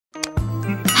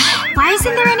Why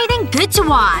isn't there anything good to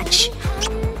watch?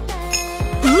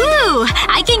 Ooh!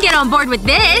 I can get on board with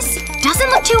this. Doesn't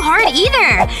look too hard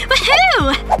either.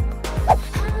 Woohoo!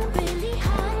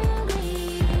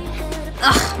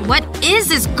 Ugh, what is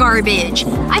this garbage?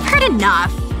 I've heard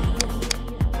enough.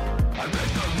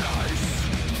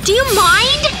 Do you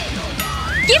mind?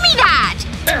 Give me that!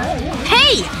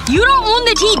 Hey! You don't own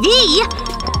the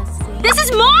TV! This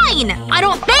is mine! I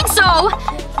don't think so!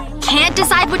 Can't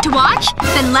decide what to watch?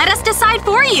 Then let us decide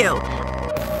for you.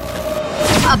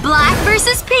 A black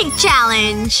versus pink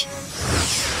challenge.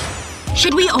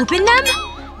 Should we open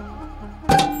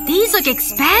them? These look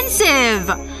expensive.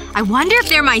 I wonder if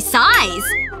they're my size.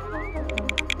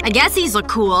 I guess these look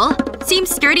cool. Seems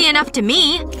sturdy enough to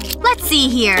me. Let's see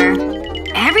here.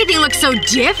 Everything looks so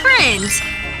different.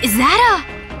 Is that a…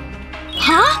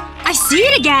 Huh? I see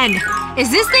it again! Is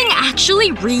this thing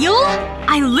actually real?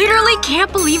 I literally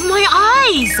can't believe my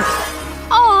eyes!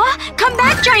 Aw, come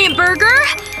back, giant burger!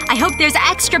 I hope there's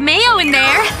extra mayo in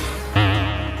there.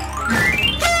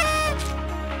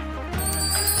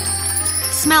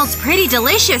 Smells pretty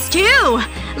delicious, too!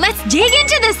 Let's dig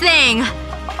into this thing!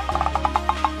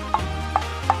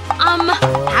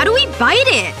 How do we bite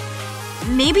it?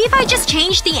 Maybe if I just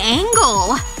change the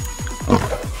angle.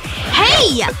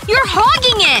 Hey! You're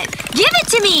hogging it! Give it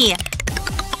to me!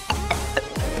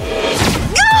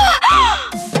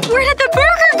 Where did the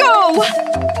burger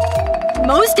go?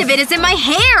 Most of it is in my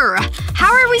hair.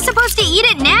 How are we supposed to eat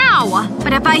it now?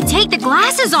 But if I take the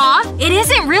glasses off, it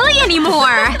isn't really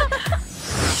anymore.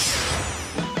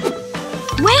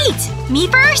 Wait! Me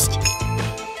first?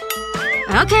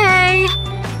 Okay.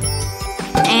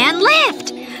 And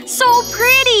lift! So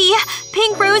pretty!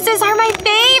 Pink roses are my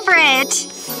favorite!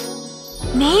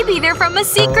 Maybe they're from a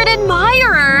secret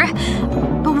admirer.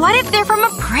 But what if they're from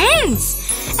a prince?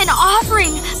 An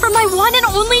offering from my one and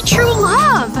only true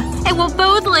love. And we'll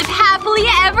both live happily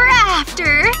ever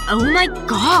after. Oh my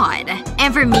god.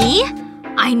 And for me?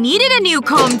 I needed a new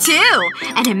comb too.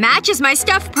 And it matches my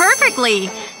stuff perfectly.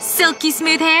 Silky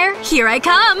smooth hair, here I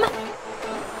come.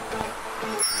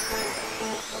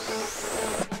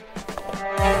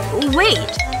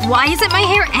 Wait. Why isn't my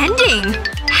hair ending?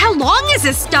 How long is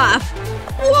this stuff?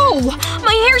 Whoa!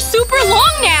 My hair's super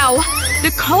long now!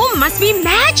 The comb must be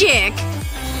magic!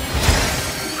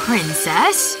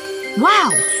 Princess?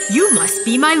 Wow, you must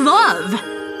be my love.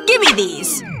 Give me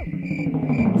these.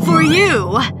 For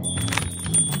you.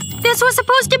 This was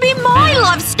supposed to be my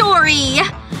love story!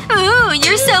 Ooh,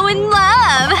 you're so in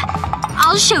love!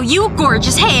 I'll show you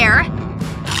gorgeous hair.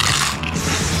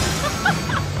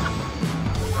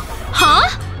 Huh?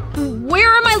 Where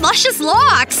are my luscious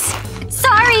locks?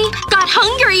 Sorry, got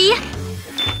hungry.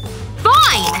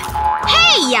 Fine!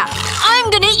 Hey! I'm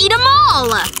gonna eat them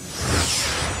all!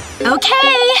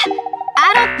 Okay.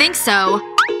 I don't think so.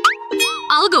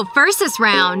 I'll go first this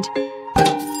round.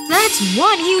 That's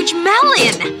one huge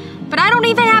melon! But I don't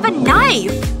even have a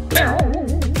knife.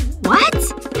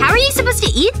 What? How are you supposed to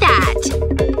eat that?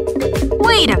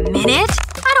 Wait a minute.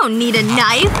 I don't need a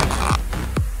knife.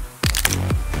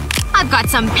 I've got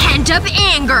some pent-up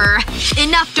anger.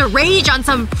 Enough to rage on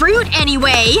some fruit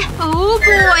anyway. Oh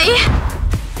boy.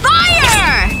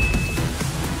 Fire!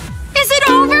 Is it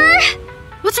over?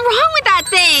 What's wrong with that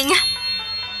thing?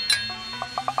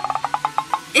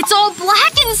 It's all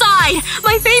black inside!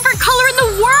 My favorite color in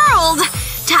the world!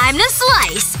 Time to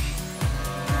slice.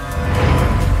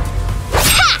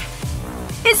 Ha!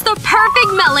 It's the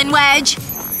perfect melon wedge.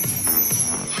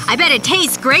 I bet it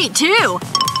tastes great, too.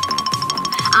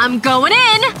 I'm going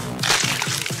in.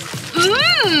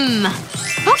 Mmm.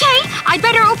 Okay, I'd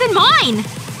better open mine.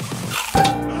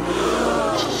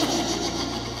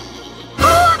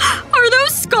 Are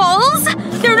those skulls?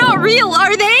 They're not real,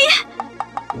 are they?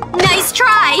 Nice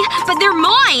try, but they're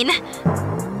mine.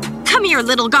 Come here,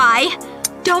 little guy.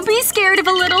 Don't be scared of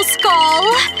a little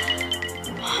skull.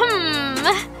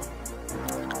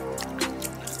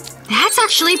 That's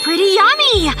actually pretty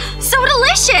yummy. So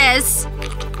delicious.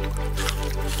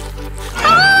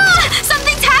 Ah!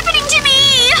 Something's happening to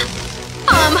me!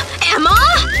 Emma?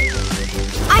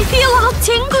 I feel all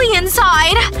tingly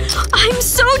inside. I'm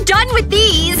so done with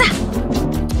these.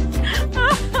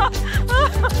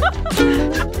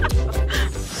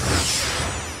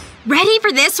 Ready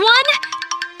for this one?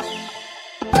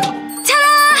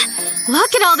 Ta-da!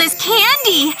 Look at all this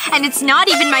candy! And it's not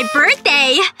even my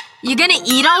birthday! You gonna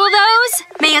eat all of those?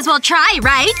 May as well try,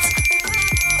 right?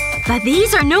 But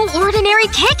these are no ordinary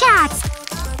Kit Kats!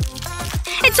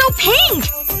 It's so pink!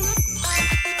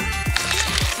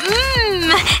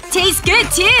 Mmm! Tastes good,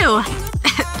 too!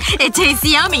 It tastes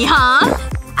yummy, huh?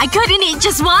 I couldn't eat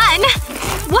just one!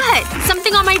 What?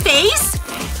 Something on my face?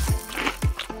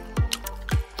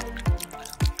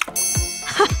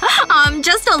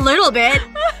 little bit.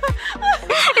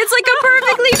 It's like a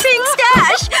perfectly pink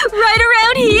stash! Right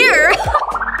around here!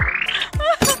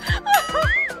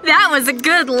 That was a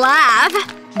good laugh.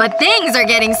 But things are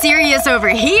getting serious over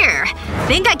here.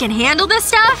 Think I can handle this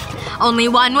stuff? Only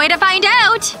one way to find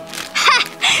out.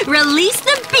 Ha! Release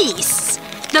the beasts!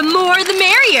 The more the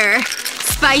merrier.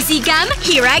 Spicy gum,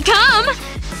 here I come!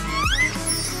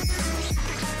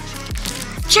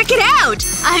 Check it out!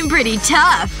 I'm pretty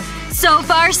tough. So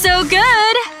far, so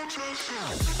good.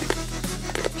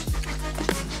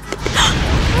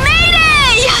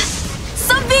 Mayday!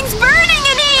 Something's burning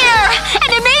in here!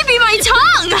 And it may be my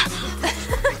tongue!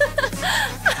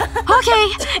 Okay,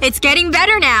 it's getting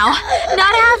better now.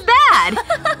 Not half bad.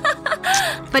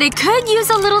 But it could use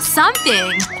a little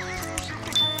something.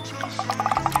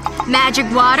 Magic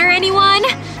water, anyone?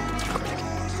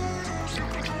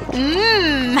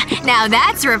 Now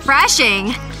that's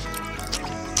refreshing.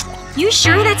 You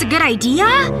sure that's a good idea?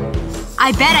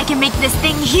 I bet I can make this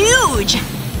thing huge!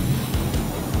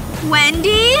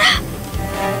 Wendy?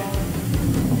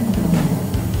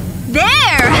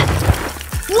 There!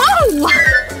 Whoa!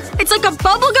 It's like a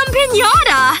bubblegum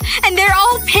piñata! And they're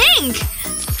all pink!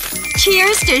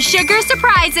 Cheers to sugar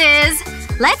surprises!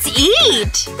 Let's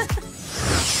eat!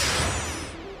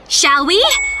 Shall we?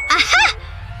 Aha!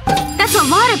 That's a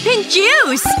lot of pink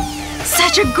juice!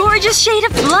 Such a gorgeous shade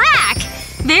of black!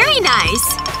 Very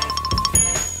nice.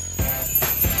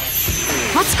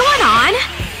 What's going on?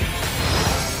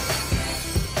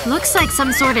 Looks like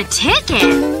some sort of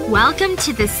ticket. Welcome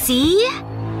to the sea?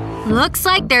 Looks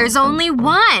like there's only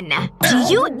one. Do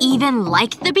you even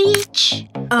like the beach?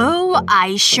 Oh,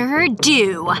 I sure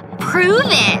do. Prove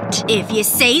it. If you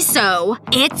say so.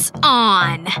 It's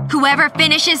on. Whoever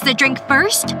finishes the drink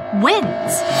first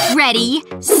wins. Ready,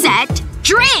 set,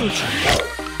 drink!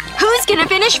 Who's gonna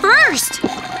finish first?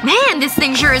 Man, this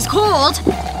thing sure is cold.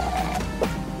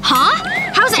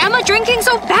 Huh? How's Emma drinking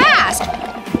so fast?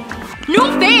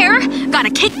 No fair! Gotta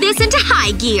kick this into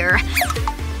high gear.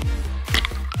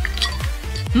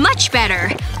 Much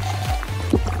better.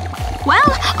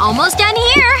 Well, almost done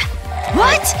here.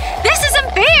 What? This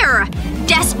isn't fair!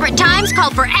 Desperate times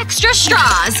call for extra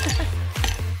straws.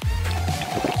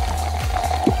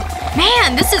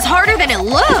 Man, this is harder than it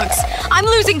looks. I'm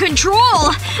losing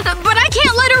control. But I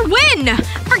can't let her win!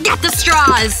 Forget the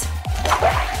straws.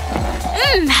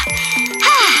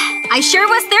 I sure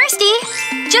was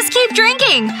thirsty. Just keep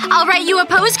drinking. I'll write you a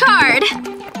postcard.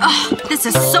 Oh, this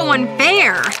is so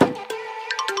unfair.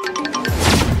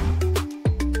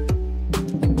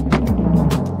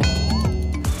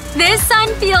 This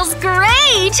sun feels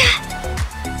great!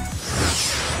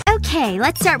 Okay,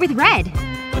 let's start with red.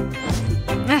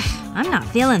 Ugh, I'm not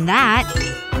feeling that.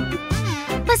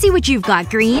 Let's see what you've got,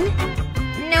 green.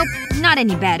 Nope, not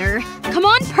any better. Come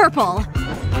on, purple.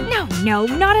 No,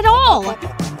 not at all.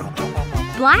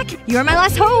 Black, you're my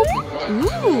last hope.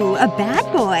 Ooh, a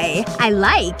bad boy. I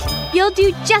like. You'll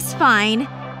do just fine.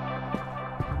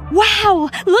 Wow!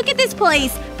 Look at this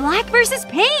place! Black versus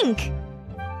pink!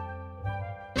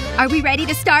 Are we ready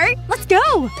to start? Let's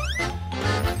go!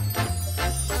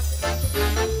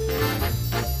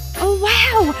 Oh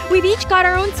wow! We've each got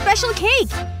our own special cake!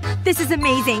 This is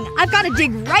amazing! I've gotta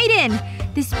dig right in!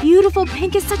 This beautiful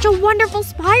pink is such a wonderful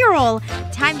spiral!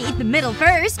 Time to eat the middle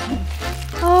first.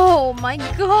 Oh my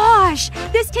gosh!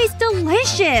 This tastes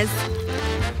delicious!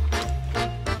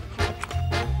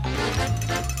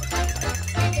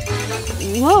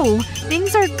 Whoa.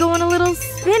 Things are going a little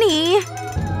spinny.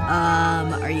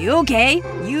 Are you okay?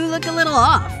 You look a little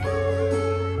off.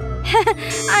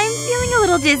 I'm feeling a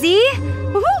little dizzy.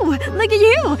 Ooh, look at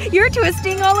you! You're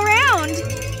twisting all around.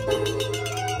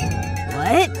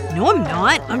 What? No, I'm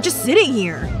not. I'm just sitting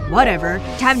here. Whatever.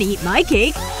 Time to eat my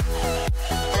cake.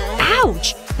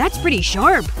 Ouch! That's pretty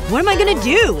sharp. What am I gonna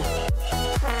do?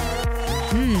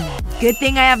 Good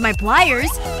thing I have my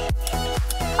pliers.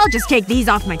 I'll just take these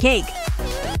off my cake.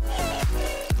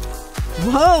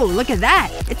 Whoa, look at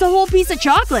that. It's a whole piece of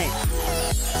chocolate.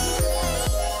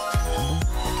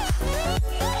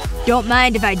 Don't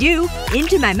mind if I do.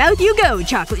 Into my mouth you go,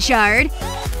 chocolate shard.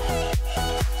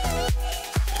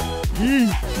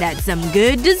 That's some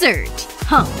good dessert.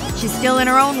 Huh. She's still in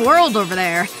her own world over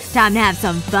there. Time to have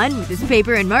some fun with this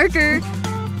paper and marker.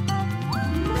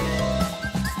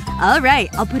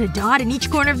 Alright, I'll put a dot in each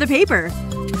corner of the paper.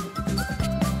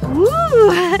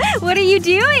 Ooh! What are you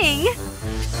doing?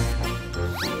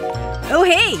 Oh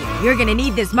hey! You're gonna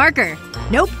need this marker.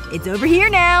 Nope. It's over here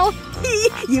now.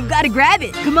 You've gotta grab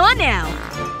it. Come on now.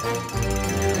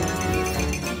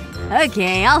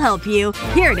 Okay, I'll help you.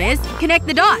 Here it is. Connect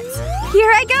the dots. Here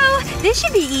I go. This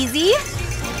should be easy.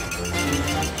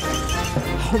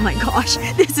 Oh my gosh,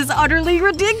 this is utterly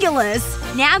ridiculous.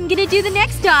 Now I'm gonna do the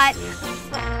next dot.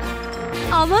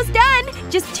 Almost done.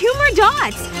 Just 2 more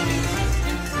dots.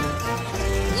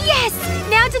 Yes!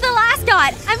 Now to the last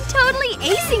dot. I'm totally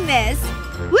acing this.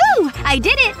 Woo! I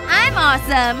did it. I'm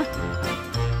awesome.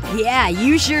 Yeah,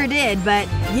 you sure did, but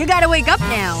you gotta wake up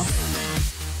now.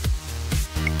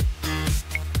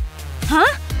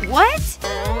 Huh? What?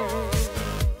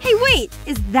 Hey, wait.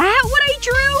 Is that what I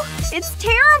drew? It's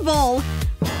terrible.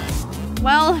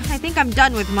 Well, I think I'm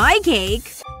done with my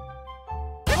cake.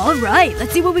 Alright,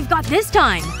 let's see what we've got this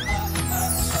time.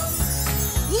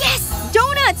 Yes!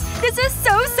 Donuts! This is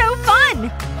so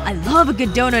fun! I love a good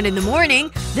donut in the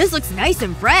morning. This looks nice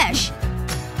and fresh.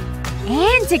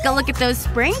 And take a look at those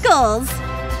sprinkles.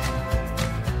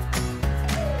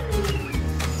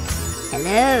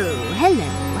 Hello.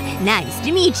 Hello. Nice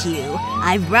to meet you.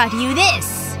 I've brought you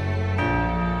this.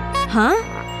 Huh?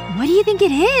 What do you think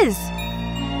it is?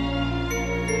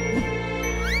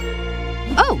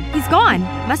 Oh, he's gone.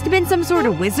 Must have been some sort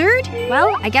of wizard?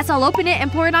 Well, I guess I'll open it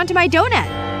and pour it onto my donut.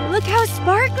 Look how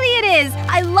sparkly it is!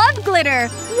 I love glitter!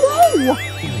 Whoa!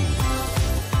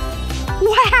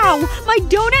 Wow! My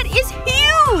donut is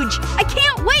huge! I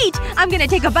can't wait! I'm gonna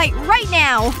take a bite right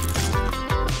now!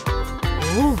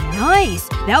 Oh, nice!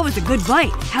 That was a good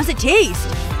bite. How's it taste?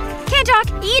 Can't talk!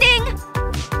 Eating!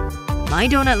 My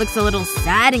donut looks a little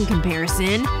sad in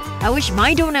comparison. I wish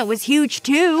my donut was huge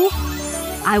too.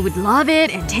 I would love it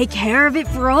and take care of it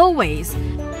for always.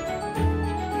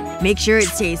 Make sure it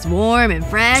stays warm and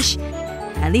fresh.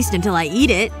 At least until I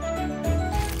eat it.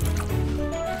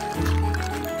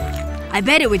 I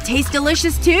bet it would taste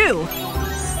delicious too.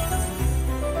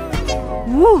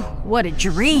 Whew, what a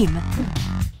dream.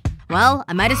 Well,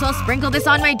 I might as well sprinkle this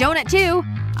on my donut too.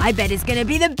 I bet it's gonna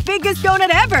be the biggest donut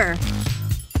ever!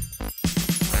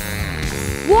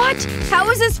 What? How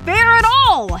is this fair at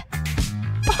all?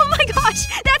 Oh my gosh!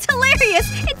 That's hilarious!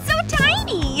 It's so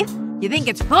tiny! You think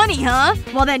it's funny, huh?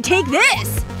 Well then take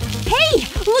this! Hey!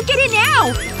 Look at it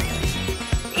now!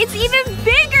 It's even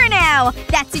bigger now!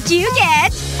 That's what you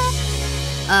get!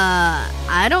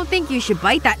 I don't think you should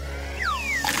bite that.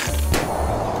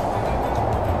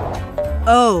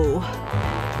 Oh.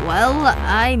 Well,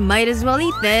 I might as well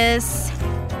eat this.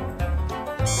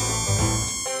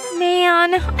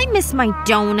 Man, I miss my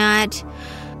donut.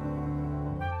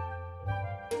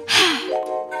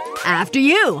 After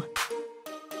you!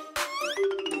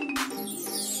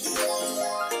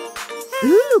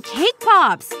 Ooh, cake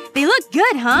pops! They look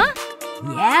good, huh?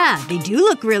 Yeah, they do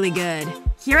look really good.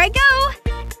 Here I go!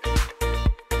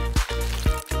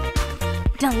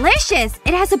 Delicious!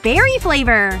 It has a berry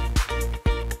flavor.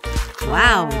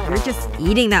 Wow, you're just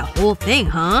eating that whole thing,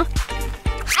 huh?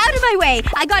 Out of my way!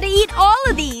 I gotta eat all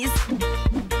of these!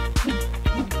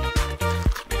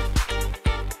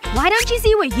 Why don't you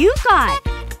see what you've got?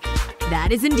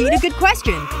 That is indeed a good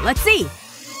question. Let's see.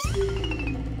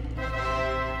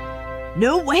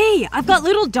 No way! I've got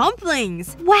little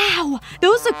dumplings! Wow!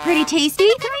 Those look pretty tasty.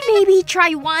 Can I maybe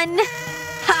try one?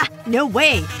 Ha! No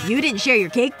way! You didn't share your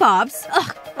cake pops.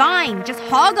 Ugh, fine. Just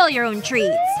hog all your own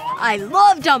treats. I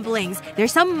love dumplings! They're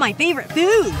some of my favorite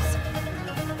foods.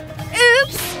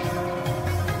 Oops!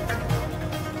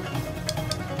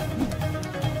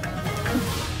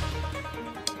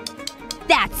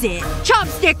 That's it.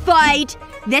 Chopstick fight!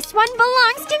 This one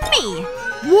belongs to me.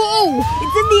 Whoa!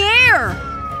 It's in the air!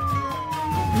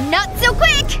 Not so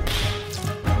quick!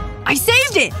 I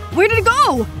saved it! Where did it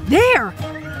go? There!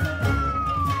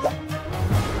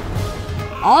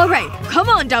 Alright, come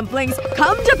on, dumplings.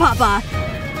 Come to Papa.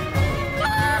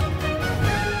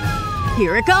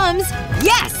 Here it comes.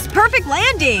 Yes! Perfect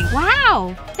landing!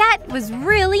 Wow. That was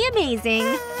really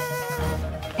amazing.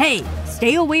 Hey,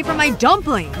 stay away from my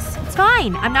dumplings. It's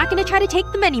fine. I'm not gonna try to take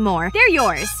them anymore. They're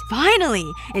yours. Finally!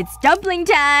 It's dumpling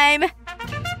time!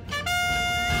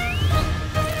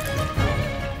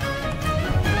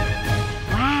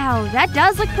 Wow, that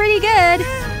does look pretty good.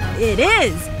 It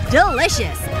is!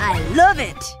 Delicious! I love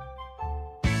it!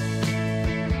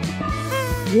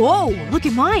 Whoa! Look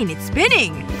at mine! It's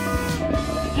spinning!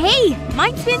 Hey!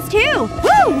 Mine spins too!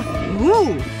 Woo!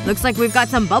 Ooh! Looks like we've got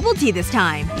some bubble tea this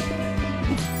time.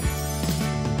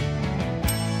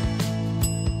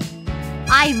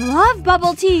 I love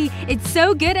bubble tea! It's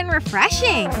so good and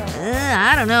refreshing.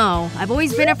 I don't know. I've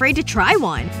always been afraid to try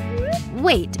one.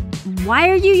 Wait. Why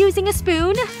are you using a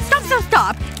spoon? Stop, stop,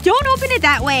 stop! Don't open it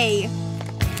that way!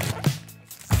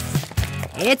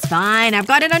 It's fine. I've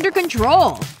got it under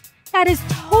control. That is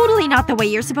totally not the way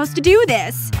you're supposed to do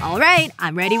this. Alright,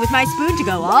 I'm ready with my spoon to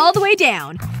go all the way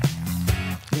down.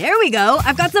 There we go.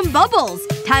 I've got some bubbles.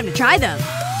 Time to try them.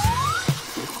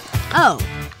 Oh.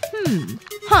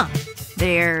 Huh.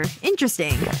 They're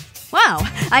interesting. Wow,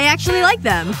 I actually like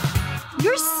them.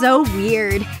 You're so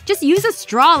weird. Just use a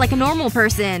straw like a normal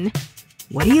person.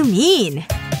 What do you mean?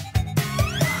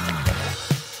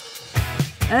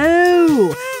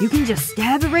 Oh, you can just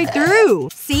stab it right through.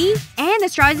 See? And the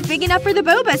straw is big enough for the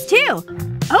bobas, too.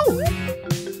 Oh.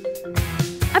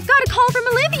 I've got a call from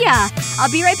Olivia. I'll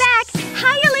be right back.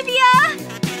 Hi, Olivia!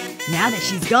 Now that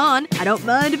she's gone, I don't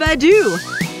mind if I do.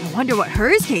 I wonder what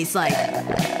hers tastes like.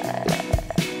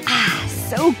 Ah,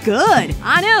 so good.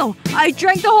 I know. I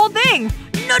drank the whole thing.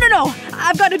 No.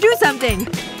 I've got to do something.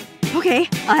 Okay,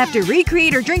 I'll have to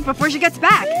recreate her drink before she gets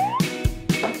back.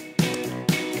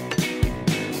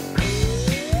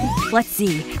 Let's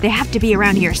see. They have to be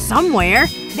around here somewhere.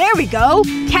 There we go!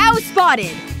 Cow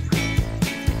spotted!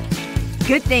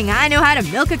 Good thing I know how to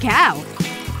milk a cow.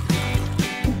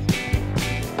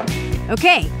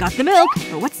 Okay, got the milk.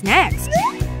 But what's next?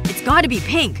 It's gotta be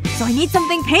pink, so I need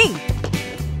something pink.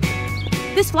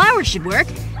 This flower should work.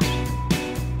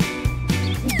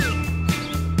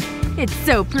 It's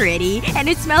so pretty, and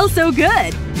it smells so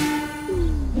good.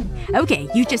 Okay,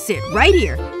 you just sit right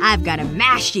here. I've gotta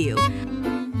mash you.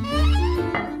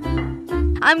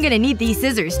 I'm gonna need these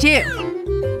scissors, too.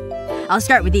 I'll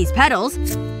start with these petals.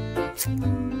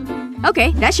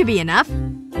 Okay, that should be enough.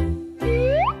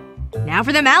 Now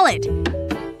for the mallet.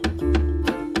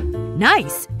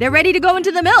 Nice! They're ready to go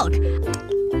into the milk.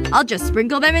 I'll just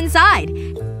sprinkle them inside.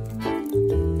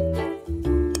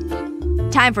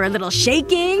 Time for a little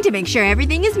shaking to make sure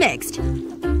everything is mixed.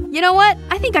 You know what?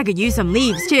 I think I could use some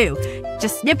leaves, too.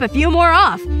 Just snip a few more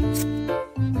off.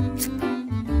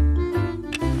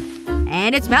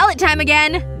 And it's mallet time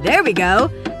again. There we go.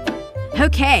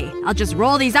 Okay, I'll just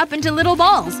roll these up into little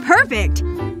balls. Perfect!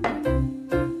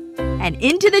 And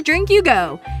into the drink you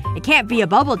go. It can't be a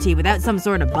bubble tea without some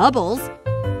sort of bubbles.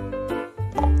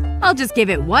 I'll just give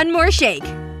it one more shake.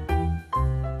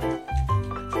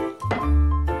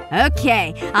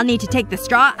 Okay, I'll need to take the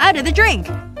straw out of the drink.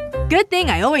 Good thing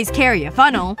I always carry a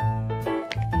funnel.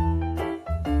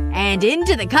 And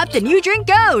into the cup the new drink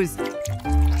goes!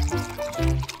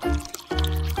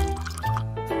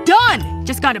 Done!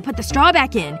 Just gotta put the straw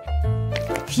back in.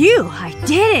 Phew, I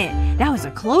did it! That was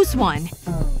a close one.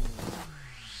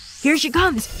 Here she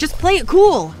comes. Just play it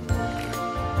cool.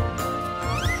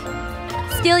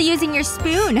 Still using your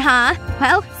spoon, huh?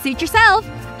 Well, suit yourself.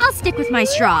 I'll stick with my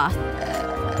straw.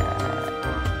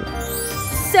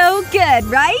 So good,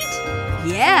 right?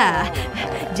 Yeah.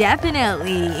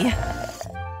 Definitely.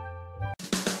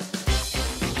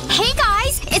 Hey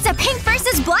guys! It's a pink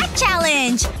versus black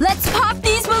challenge! Let's pop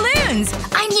these balloons!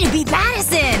 I need to beat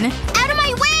Madison! Out of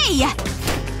my way!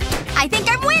 I think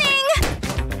I'm winning!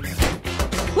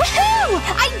 Woohoo!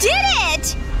 I did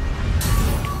it!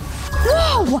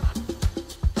 Whoa!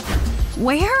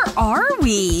 Where are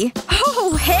we?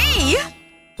 Oh, hey!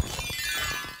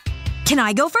 Can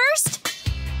I go first?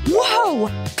 Whoa!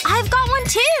 I've got one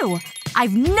too!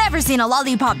 I've never seen a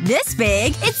lollipop this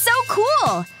big! It's so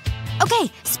cool!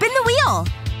 Okay, spin the wheel.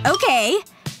 Okay.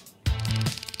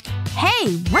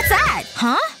 Hey, what's that?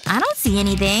 Huh? I don't see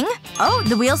anything. Oh,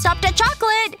 the wheel stopped at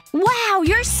chocolate. Wow,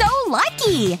 you're so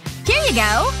lucky. Here you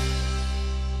go.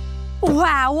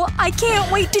 Wow, I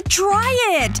can't wait to try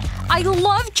it. I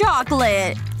love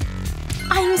chocolate.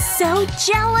 I'm so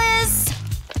jealous.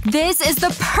 This is the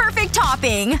perfect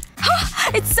topping.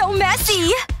 It's so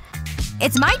messy.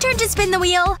 It's my turn to spin the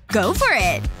wheel. Go for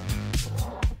it.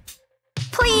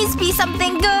 Please be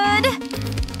something good.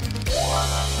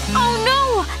 Oh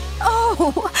no!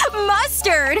 Oh,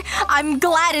 mustard! I'm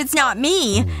glad it's not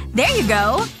me. There you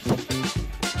go.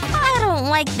 I don't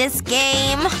like this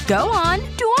game. Go on.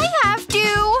 Do I have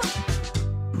to?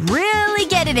 Really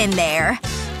get it in there.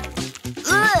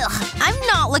 Ugh. I'm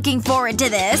not looking forward to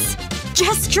this.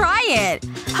 Just try it.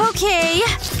 Okay.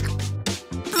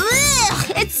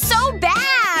 Ugh. It's so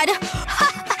bad!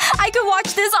 I could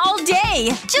watch this all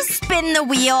day. Just spin the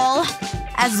wheel.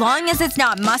 As long as it's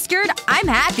not mustard, I'm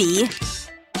happy.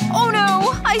 Oh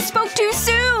no! I spoke too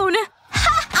soon!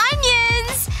 Ha!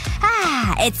 Onions!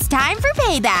 Ah, it's time for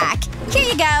payback. Here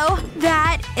you go.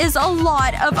 That is a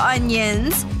lot of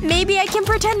onions. Maybe I can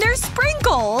pretend they're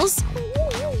sprinkles.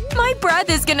 My breath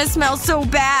is gonna smell so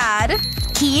bad.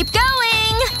 Keep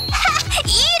going! Ha!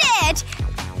 Eat it!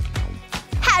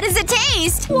 How does it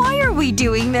taste? Why are we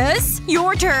doing this?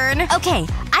 Your turn. Okay,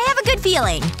 I have a good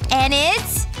feeling. And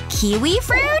it's… kiwi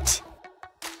fruit?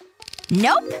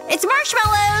 Nope. It's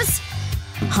marshmallows.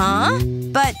 Huh?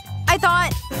 But I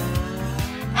thought…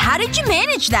 How did you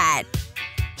manage that?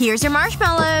 Here's your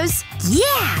marshmallows.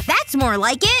 Yeah, that's more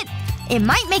like it. It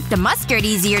might make the mustard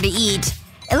easier to eat.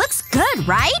 It looks good,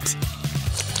 right?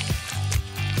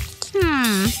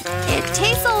 It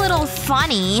tastes a little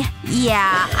funny.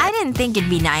 Yeah, I didn't think it'd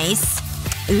be nice.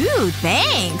 Ooh,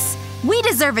 thanks. We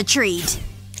deserve a treat.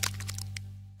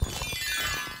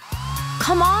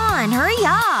 Come on, hurry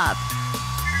up.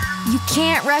 You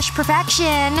can't rush perfection.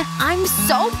 I'm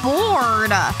so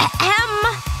bored.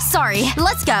 Ahem. Sorry,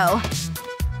 let's go.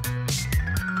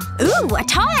 Ooh, a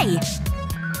tie!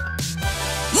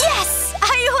 Yes!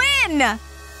 I win!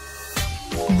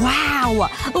 Wow!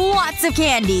 Lots of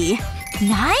candy.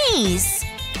 Nice!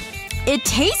 It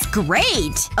tastes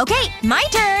great. Okay, my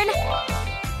turn.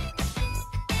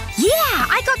 Yeah!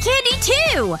 I got candy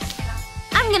too!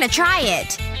 I'm gonna try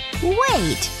it.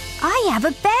 Wait. I have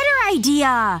a better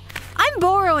idea. I'm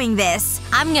borrowing this.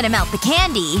 I'm gonna melt the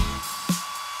candy.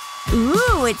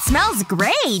 Ooh, it smells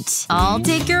great. I'll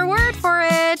take your word for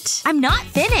it. I'm not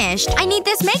finished. I need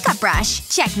this makeup brush.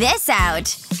 Check this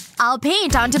out. I'll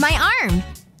paint onto my arm.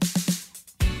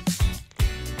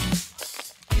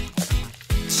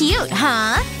 Cute,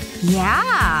 huh?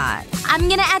 Yeah. I'm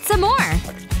gonna add some more.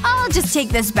 I'll just take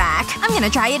this back. I'm gonna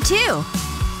try it too.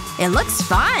 It looks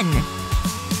fun.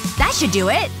 That should do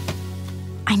it.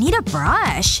 I need a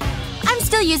brush. I'm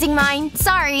still using mine.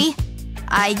 Sorry.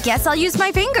 I guess I'll use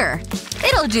my finger.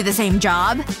 It'll do the same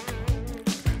job.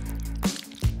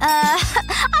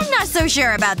 I'm not so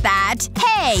sure about that.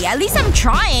 Hey, at least I'm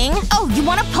trying. Oh, you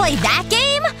wanna play that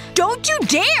game? Don't you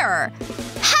dare!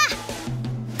 Ha!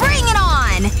 Bring it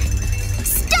on!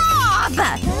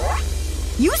 Stop!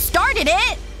 You started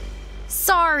it!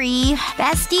 Sorry,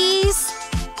 besties.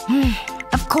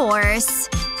 Of course.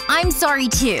 I'm sorry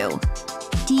too.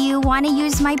 Do you want to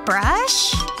use my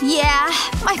brush? Yeah,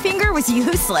 my finger was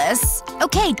useless.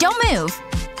 Okay, don't move.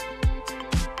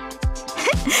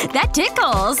 That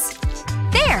tickles.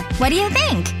 There, what do you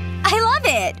think? I love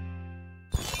it.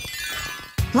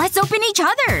 Let's open each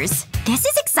other's. This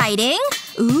is exciting.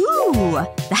 Ooh,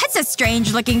 that's a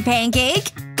strange-looking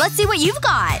pancake. Let's see what you've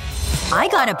got. I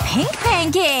got a pink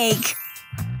pancake.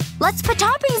 Let's put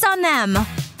toppings on them.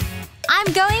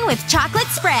 I'm going with chocolate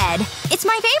spread. It's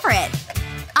my favorite.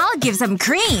 I'll give some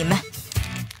cream.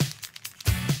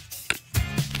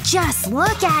 Just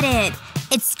look at it.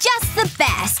 It's just the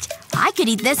best. I could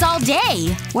eat this all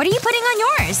day. What are you putting on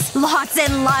yours? Lots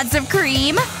and lots of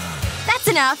cream. That's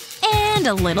enough. And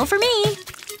a little for me.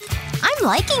 I'm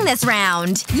liking this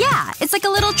round. Yeah, it's like a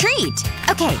little treat.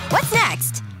 Okay, what's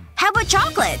next? How about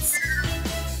chocolates?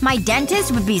 My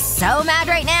dentist would be so mad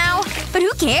right now. But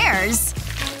who cares?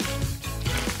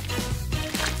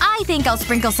 I think I'll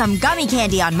sprinkle some gummy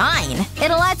candy on mine.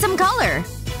 It'll add some color.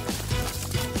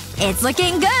 It's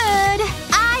looking good.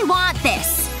 I want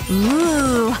this.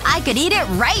 Ooh, I could eat it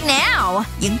right now.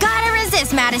 You gotta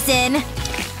resist, Madison.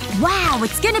 Wow,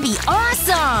 it's gonna be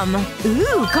awesome!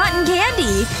 Ooh, cotton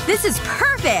candy! This is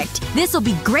perfect! This'll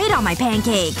be great on my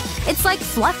pancake. It's like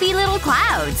fluffy little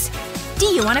clouds. Do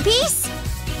you want a piece?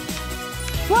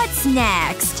 What's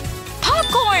next?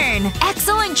 Popcorn!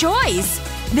 Excellent choice!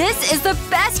 This is the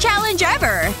best challenge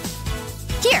ever!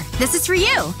 Here, this is for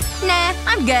you. Nah,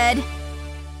 I'm good.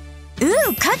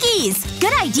 Ooh, cookies!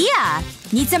 Good idea!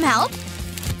 Need some help?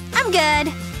 I'm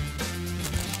good.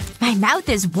 My mouth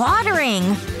is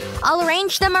watering. I'll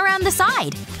arrange them around the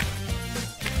side.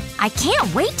 I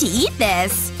can't wait to eat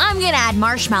this. I'm gonna add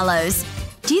marshmallows.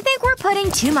 Do you think we're putting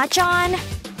too much on?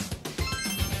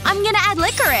 I'm gonna add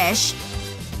licorice.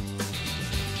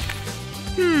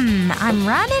 I'm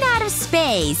running out of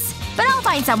space. But I'll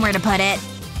find somewhere to put it.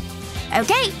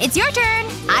 Okay, it's your turn.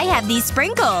 I have these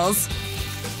sprinkles.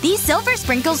 These silver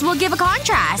sprinkles will give a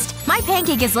contrast. My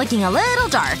pancake is looking a little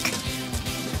dark.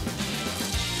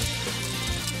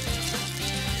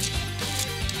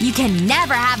 You can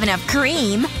never have enough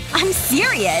cream. I'm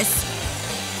serious.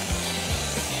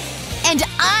 And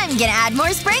I'm gonna add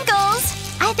more sprinkles.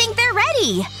 I think they're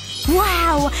ready.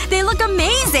 Wow, they look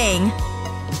amazing.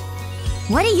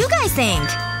 What do you guys think?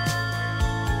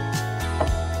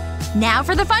 Now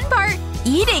for the fun part.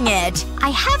 Eating it.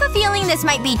 I have a feeling this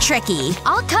might be tricky.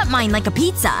 I'll cut mine like a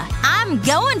pizza. I'm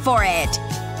going for it.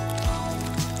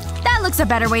 That looks a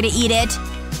better way to eat it.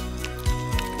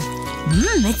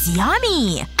 It's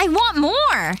yummy. I want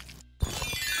more.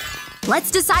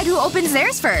 Let's decide who opens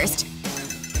theirs first.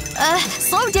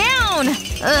 Slow down.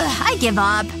 I give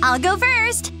up. I'll go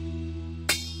first.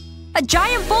 A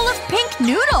giant bowl of pink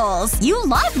noodles. You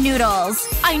love noodles.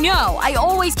 I know. I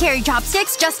always carry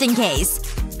chopsticks just in case.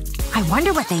 I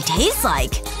wonder what they taste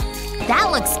like.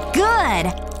 That looks good.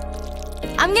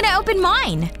 I'm gonna open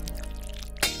mine.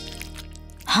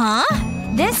 Huh?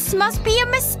 This must be a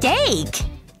mistake.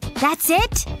 That's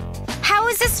it? How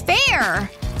is this fair?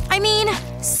 I mean,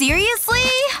 seriously?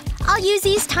 I'll use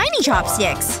these tiny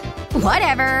chopsticks.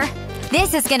 Whatever.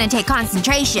 This is gonna take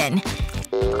concentration.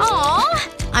 Aw!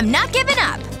 I'm not giving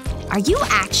up. Are you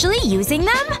actually using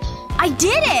them? I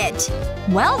did it!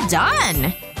 Well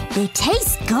done. They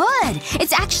taste good.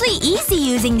 It's actually easy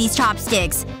using these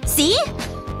chopsticks. See?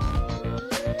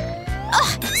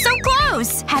 Ugh, so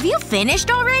close! Have you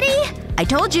finished already? I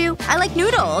told you, I like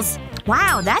noodles.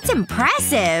 Wow, that's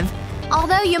impressive.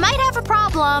 Although you might have a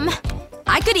problem.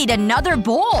 I could eat another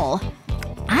bowl.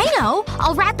 I know.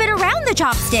 I'll wrap it around the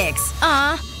chopsticks.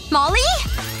 Molly?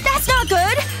 That's not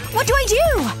good! What do I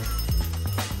do?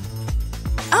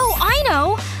 Oh, I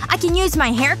know! I can use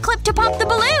my hair clip to pop the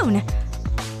balloon.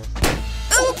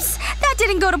 Oops! That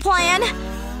didn't go to plan.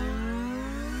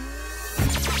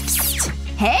 Psst.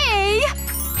 Hey!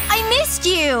 I missed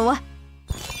you!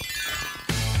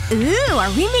 Ooh,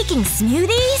 are we making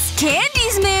smoothies? Candy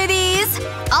smoothies!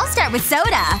 I'll start with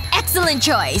soda. Excellent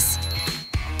choice.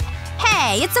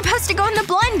 Hey, it's supposed to go in the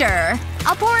blender.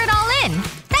 I'll pour it all in.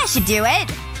 That should do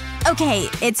it. Okay,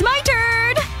 it's my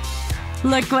turn.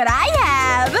 Look what I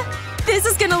have. This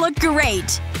is gonna look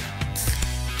great.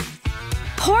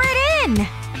 Pour it in.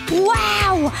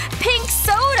 Wow! Pink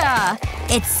soda!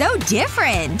 It's so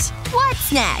different.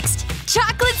 What's next?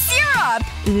 Chocolate syrup!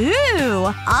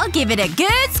 Ooh! I'll give it a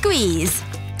good squeeze.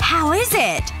 How is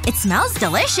it? It smells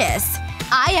delicious.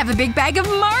 I have a big bag of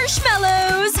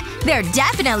marshmallows! They're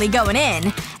definitely going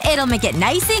in. It'll make it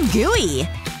nice and gooey.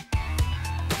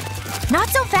 Not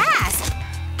so fast.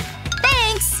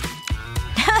 Thanks!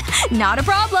 Not a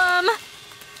problem.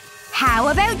 How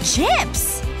about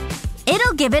chips?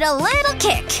 It'll give it a little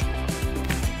kick.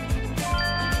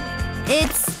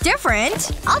 It's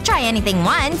different. I'll try anything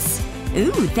once.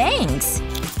 Ooh, thanks.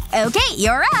 Okay,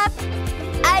 you're up.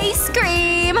 Ice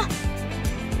cream!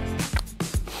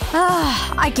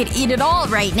 I could eat it all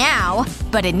right now.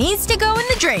 But it needs to go in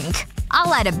the drink.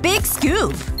 I'll add a big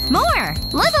scoop. More!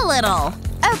 Live a little.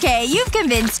 Okay, you've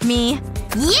convinced me.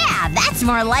 Yeah, that's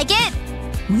more like it!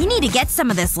 We need to get some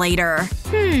of this later.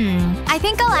 I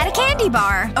think I'll add a candy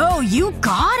bar. Oh, you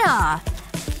gotta!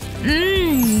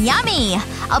 Yummy!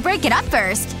 I'll break it up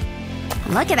first.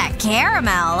 Look at that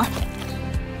caramel.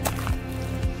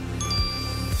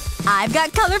 I've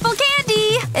got colorful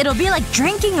candy! It'll be like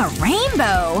drinking a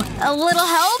rainbow. A little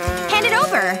help? Hand it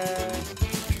over.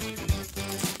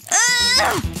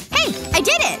 Ugh! Hey! I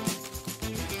did it!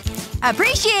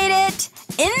 Appreciate it!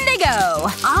 In they go!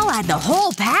 I'll add the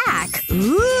whole pack.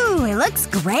 Ooh, it looks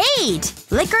great!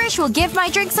 Licorice will give my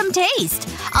drink some taste.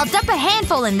 I'll dump a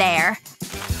handful in there.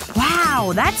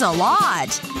 Wow, that's a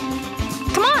lot.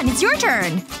 Come on, it's your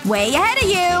turn. Way ahead of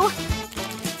you.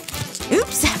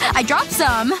 Oops, I dropped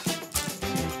some.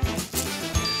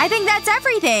 I think that's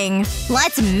everything.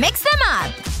 Let's mix them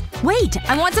up. Wait,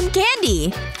 I want some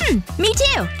candy. Me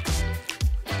too.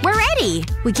 We're ready.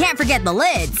 We can't forget the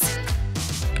lids.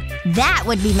 That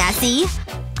would be messy.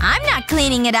 I'm not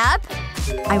cleaning it up.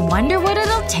 I wonder what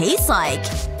it'll taste like.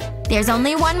 There's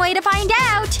only one way to find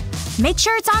out. Make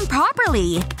sure it's on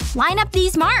properly. Line up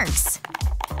these marks.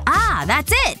 Ah,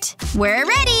 that's it. We're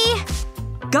ready.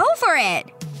 Go for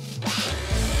it.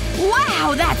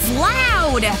 Wow, that's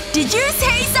loud! Did you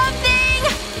say something?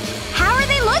 How are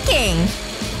they looking?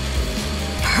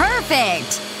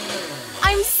 Perfect!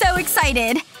 I'm so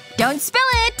excited. Don't spill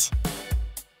it!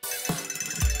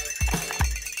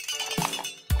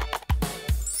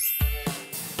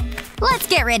 Let's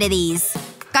get rid of these.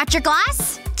 Got your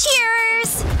glass?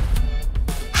 Cheers!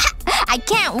 Ha! I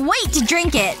can't wait to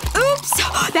drink it. Oops!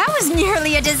 That was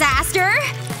nearly a disaster.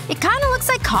 It kinda looks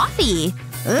like coffee.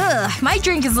 Ugh, my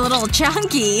drink is a little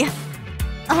chunky.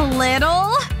 A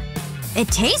little? It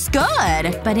tastes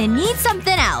good, but it needs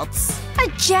something else. A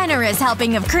generous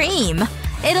helping of cream.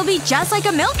 It'll be just like a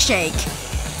milkshake.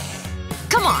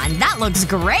 Come on, that looks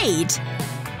great.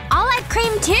 I'll add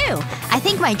cream too. I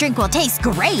think my drink will taste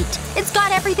great. It's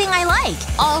got everything I like.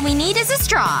 All we need is a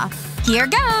straw. Here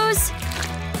goes.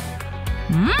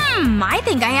 I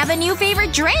think I have a new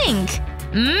favorite drink.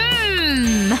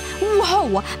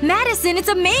 Whoa! Madison, it's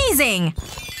amazing!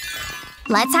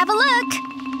 Let's have a look.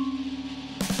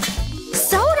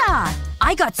 Soda!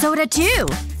 I got soda too.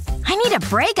 I need a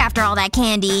break after all that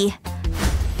candy.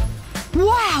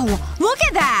 Wow! Look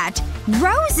at that!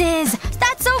 Roses!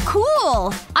 That's so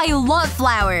cool! I love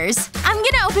flowers. I'm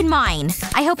gonna open mine.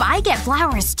 I hope I get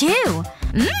flowers too.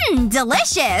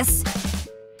 Delicious!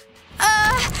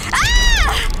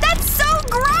 That's so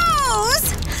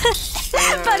gross!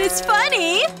 But it's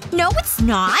funny. No, it's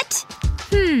not.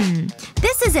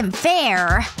 This isn't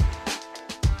fair.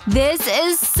 This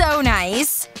is so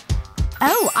nice.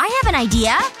 Oh, I have an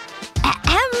idea.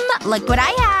 Look what I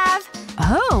have!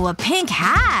 Oh, a pink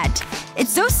hat!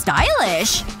 It's so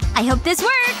stylish! I hope this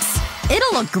works!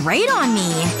 It'll look great on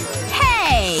me!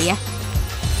 Hey!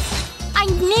 I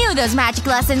knew those magic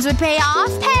lessons would pay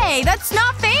off! Hey, that's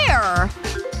not fair!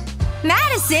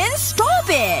 Madison, stop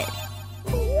it!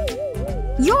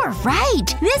 You're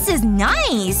right! This is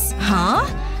nice! Huh?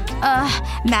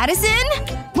 Madison?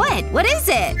 What is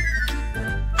it?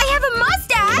 I have a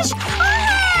mustache! Ah!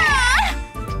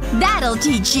 That'll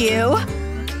teach you!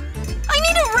 I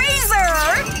need a razor!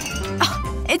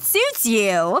 Oh, it suits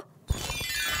you.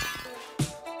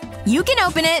 You can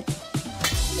open it.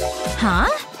 Huh?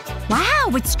 Wow,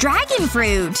 it's dragon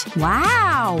fruit!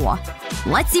 Wow.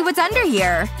 Let's see what's under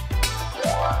here.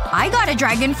 I got a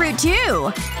dragon fruit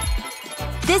too!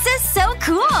 This is so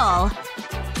cool!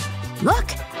 Look!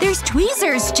 There's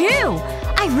tweezers too!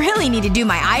 I really need to do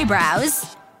my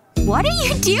eyebrows. What are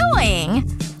you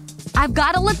doing? I've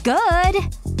gotta look good.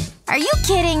 Are you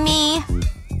kidding me?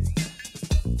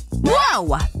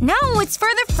 Whoa! No, it's for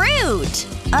the fruit!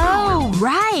 Oh,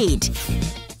 right.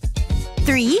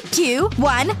 3, 2,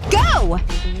 1, go!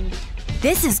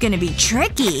 This is gonna be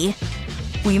tricky.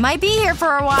 We might be here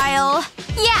for a while.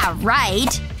 Yeah,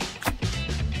 right.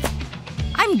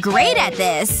 I'm great at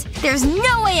this. There's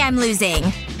no way I'm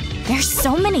losing. There's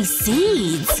so many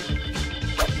seeds.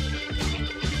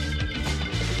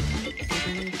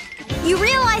 You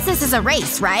realize this is a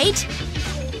race, right?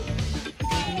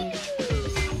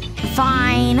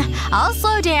 Fine. I'll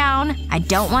slow down. I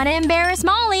don't want to embarrass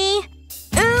Molly.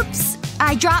 Oops.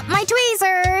 I dropped my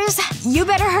tweezers. You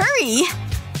better hurry.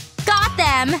 Got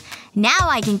them. Now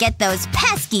I can get those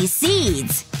pesky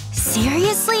seeds.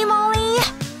 Seriously, Molly?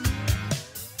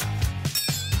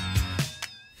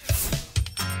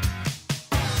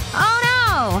 Oh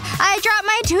no! I dropped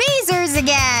my tweezers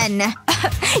again!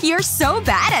 You're so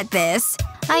bad at this.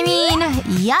 I mean,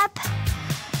 yup.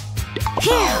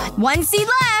 Phew. 1 seed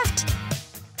left!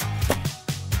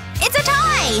 It's a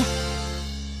tie!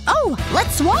 Oh,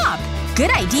 let's swap!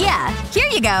 Good idea. Here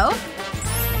you go.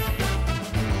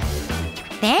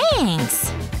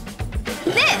 Thanks.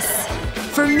 This.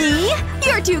 For me?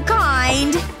 You're too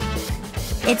kind.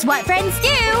 It's what friends do.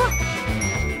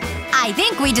 I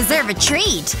think we deserve a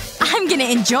treat. I'm gonna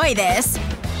enjoy this.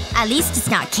 At least it's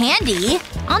not candy.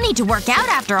 I'll need to work out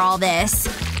after all this.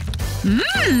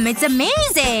 It's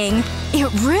amazing!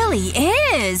 It really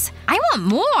is! I want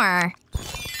more!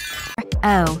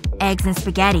 Oh, eggs and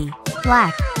spaghetti.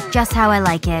 Black. Just how I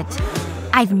like it.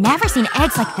 I've never seen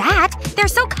eggs like that! They're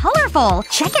so colorful!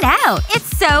 Check it out!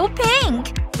 It's so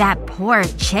pink! That poor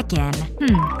chicken.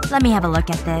 Let me have a look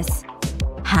at this.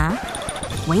 Huh?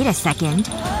 Wait a second.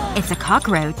 It's a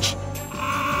cockroach.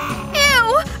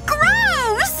 Ew!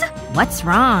 Gross! What's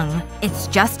wrong? It's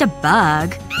just a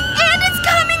bug. And it's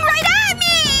coming right at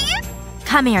me!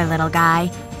 Come here, little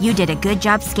guy. You did a good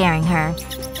job scaring her.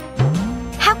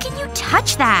 How can you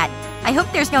touch that? I hope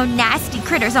there's no nasty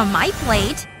critters on my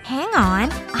plate. Hang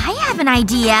on. I have an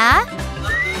idea.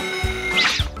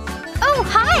 Oh,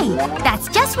 hi! That's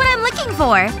just what I'm looking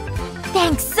for.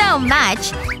 Thanks so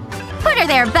much. Put her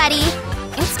there, buddy.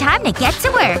 It's time to get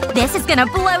to work. This is gonna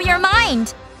blow your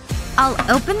mind. I'll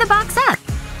open the box up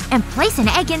and place an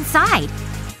egg inside.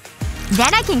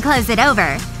 Then I can close it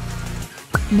over.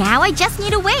 Now I just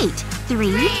need to wait.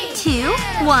 3, 2,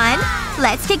 1.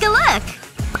 Let's take a look.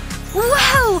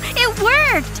 Whoa! It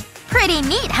worked! Pretty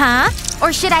neat, huh?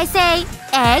 Or should I say,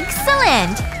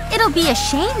 excellent! It'll be a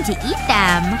shame to eat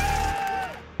them.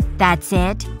 That's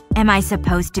it? Am I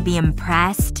supposed to be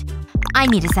impressed? I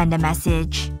need to send a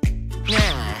message.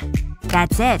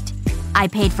 That's it. I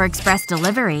paid for express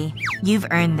delivery. You've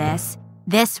earned this.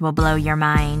 This will blow your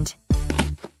mind.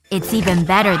 It's even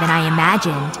better than I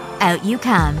imagined. Out you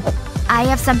come. I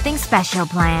have something special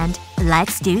planned.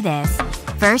 Let's do this.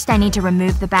 First, I need to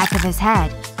remove the back of his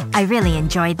head. I really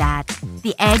enjoyed that.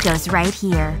 The egg goes right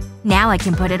here. Now I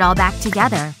can put it all back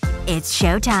together. It's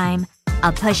showtime.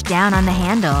 I'll push down on the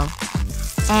handle.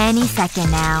 Any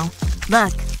second now.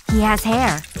 Look. He has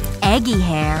hair. Eggy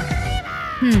hair.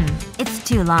 It's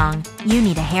too long. You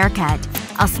need a haircut.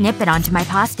 I'll snip it onto my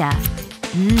pasta.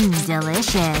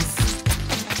 Delicious.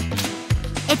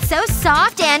 It's so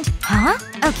soft and… Huh?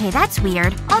 Okay, that's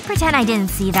weird. I'll pretend I didn't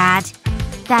see that.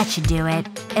 That should do it.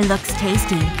 It looks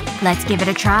tasty. Let's give it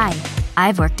a try.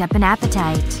 I've worked up an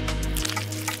appetite.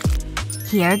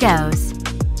 Here goes.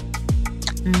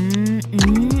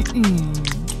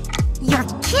 You're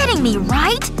kidding me,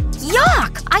 right?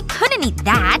 Yuck! I couldn't eat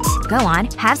that. Go on,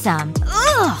 have some.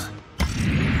 Ugh!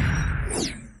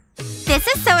 This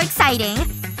is so exciting.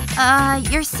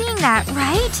 You're seeing that,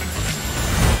 right?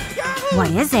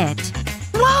 What is it?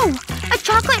 Whoa! A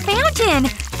chocolate fountain!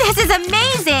 This is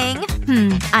amazing!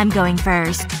 I'm going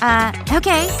first.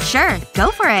 Okay, sure.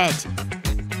 Go for it.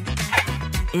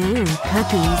 Ooh,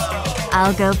 cookies.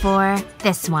 I'll go for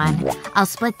this one. I'll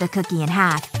split the cookie in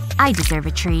half. I deserve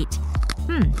a treat.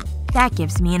 That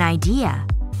gives me an idea.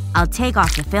 I'll take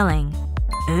off the filling.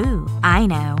 Ooh, I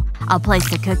know. I'll place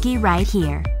the cookie right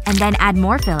here. And then add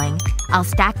more filling. I'll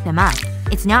stack them up.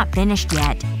 It's not finished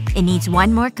yet. It needs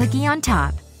one more cookie on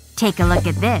top. Take a look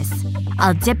at this.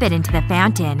 I'll dip it into the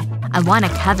fountain. I want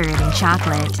to cover it in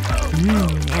chocolate.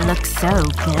 It looks so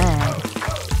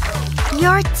good.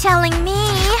 You're telling me?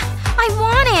 I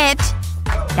want it!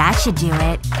 That should do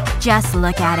it. Just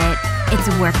look at it. It's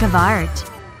a work of art.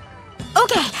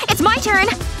 Okay, it's my turn!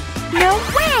 No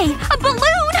way! A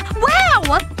balloon!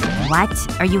 Wow!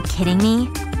 What? Are you kidding me?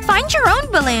 Find your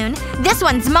own balloon. This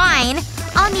one's mine.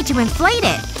 I'll need to inflate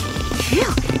it.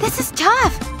 Phew, this is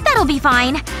tough. That'll be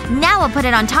fine. Now I'll put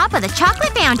it on top of the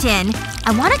chocolate fountain.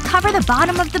 I want to cover the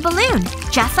bottom of the balloon.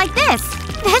 Just like this.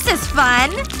 This is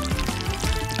fun.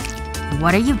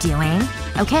 What are you doing?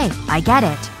 Okay, I get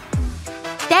it.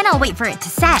 Then I'll wait for it to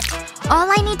set. All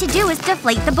I need to do is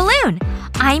deflate the balloon.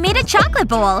 I made a chocolate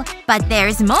bowl. But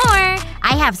there's more.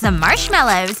 I have some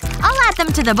marshmallows. I'll add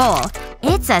them to the bowl.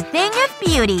 It's a thing of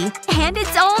beauty. And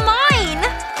it's all mine!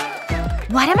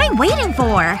 What am I waiting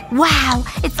for? Wow,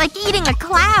 it's like eating a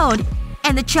cloud.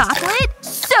 And the chocolate?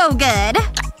 So good!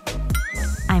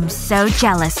 I'm so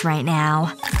jealous right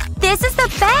now. This is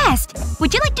the best!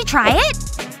 Would you like to try it?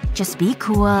 Just be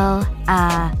cool.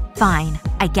 Fine.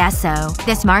 I guess so.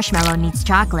 This marshmallow needs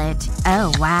chocolate.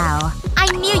 Oh, wow. I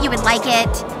knew you would like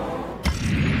it.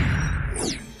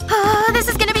 This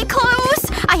is gonna be close!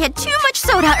 I had too much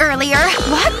soda earlier.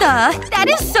 What the? That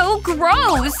is so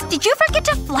gross! Did you forget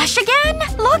to flush again?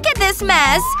 Look at this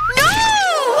mess! No!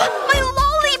 My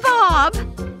lollipop!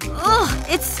 Ugh,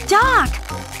 it's stuck.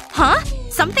 Huh?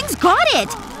 Something's got it!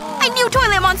 I knew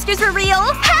toilet monsters were real!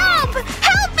 Help!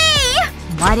 Help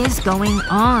me! What is going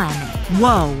on?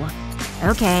 Whoa.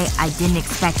 Okay, I didn't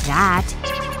expect that.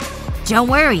 Don't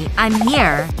worry, I'm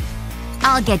here.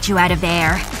 I'll get you out of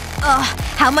there. Ugh,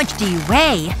 how much do you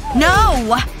weigh?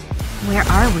 No! Where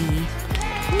are we?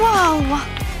 Whoa!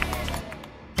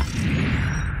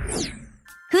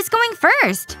 Who's going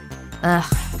first? Ugh,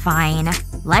 fine.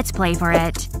 Let's play for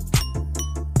it.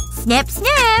 Snip,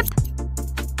 snip!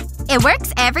 It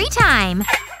works every time.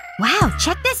 Wow,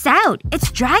 check this out.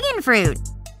 It's dragon fruit.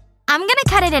 I'm gonna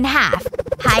cut it in half.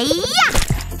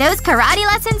 Hi-ya! Those karate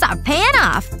lessons are paying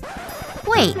off.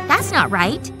 Wait, that's not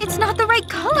right. It's not the right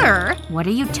color. What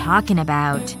are you talking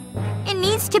about? It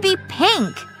needs to be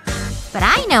pink. But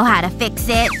I know how to fix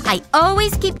it. I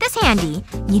always keep this handy.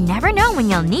 You never know when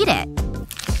you'll need it.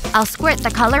 I'll squirt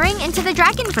the coloring into the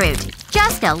dragon fruit.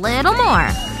 Just a little more.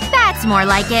 That's more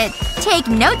like it. Take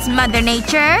notes, Mother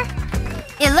Nature.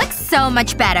 It looks so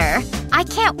much better. I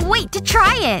can't wait to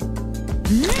try it.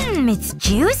 It's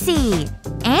juicy.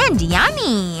 And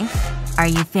yummy. Are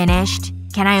you finished?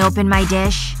 Can I open my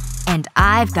dish? And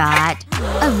I've got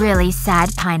a really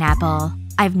sad pineapple.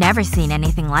 I've never seen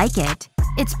anything like it.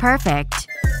 It's perfect.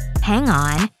 Hang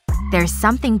on. There's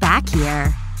something back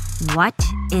here. What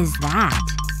is that?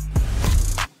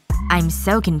 I'm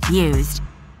so confused.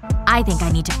 I think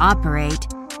I need to operate.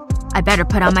 I better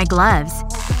put on my gloves.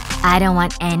 I don't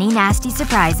want any nasty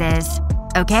surprises.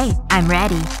 Okay, I'm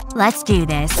ready. Let's do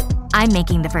this. I'm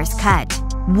making the first cut.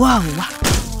 Whoa.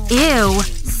 Ew.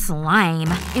 Slime.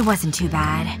 It wasn't too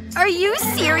bad. Are you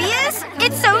serious?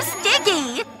 It's so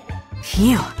sticky!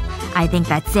 Phew. I think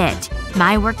that's it.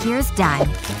 My work here is done.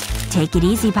 Take it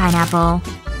easy, pineapple.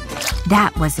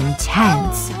 That was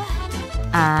intense.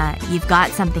 You've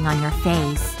got something on your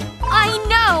face. I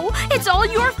know! It's all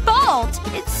your fault!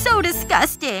 It's so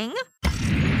disgusting.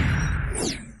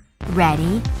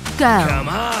 Ready? Go. Come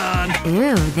on!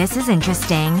 Ooh, this is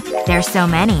interesting. There's so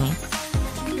many.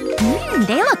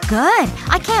 They look good.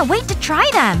 I can't wait to try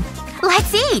them.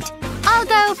 Let's eat. I'll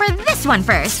go for this one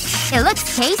first. It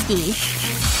looks tasty.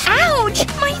 Ouch!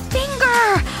 My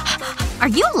finger! Are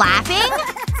you laughing?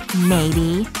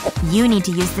 Maybe. You need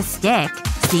to use the stick.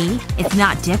 See? It's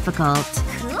not difficult.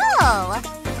 Cool.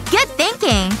 Good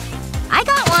thinking. I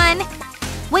got one.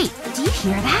 Wait, do you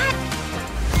hear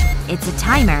that? It's a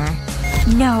timer.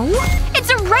 No.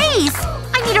 It's a race!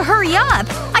 I need to hurry up.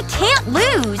 I can't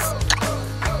lose.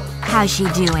 How's she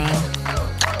doing?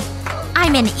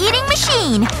 I'm an eating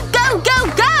machine! Go,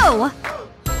 go, go!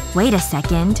 Wait a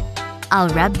second. I'll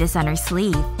rub this on her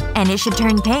sleeve. And it should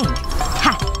turn pink.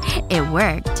 Ha! It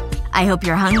worked. I hope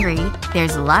you're hungry.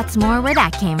 There's lots more where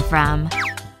that came from.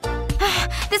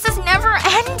 This is never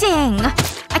ending!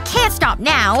 I can't stop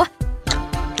now!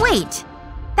 Wait.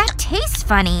 That tastes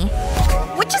funny.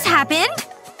 What just happened?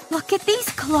 Look at these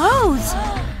clothes.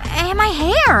 And my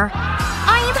hair.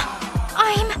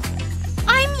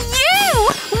 I'm you!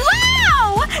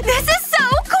 Wow! This is so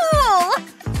cool!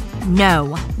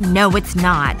 No. No, it's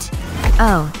not.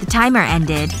 Oh, the timer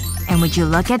ended. And would you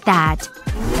look at that?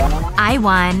 I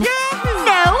won. No!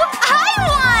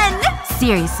 I won!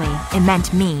 Seriously, it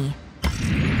meant me.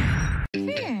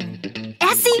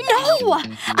 Essie, no!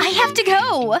 I have to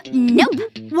go! Nope.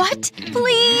 What?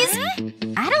 Please?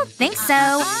 I don't think so.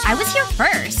 I was here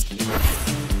first.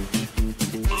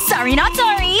 Sorry, not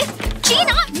sorry!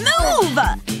 Gina, move!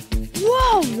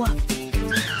 Whoa!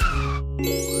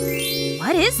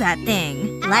 What is that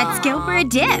thing? Let's go for a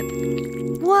dip.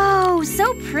 Whoa,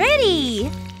 so pretty!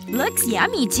 Looks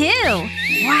yummy, too.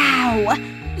 Wow.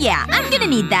 Yeah, I'm gonna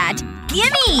need that.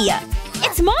 Gimme!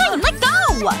 It's mine! Let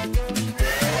go!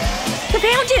 The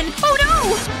fountain! Oh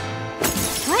no!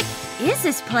 What is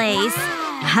this place?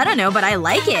 I don't know, but I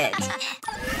like it.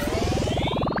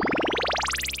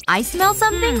 I smell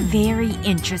something very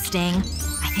interesting.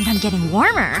 I think I'm getting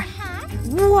warmer.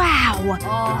 Wow.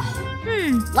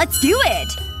 Let's do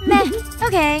it. Meh.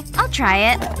 Okay, I'll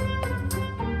try it.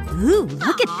 Ooh,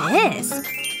 look at this.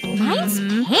 Mine's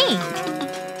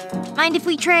pink. Mind if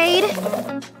we trade?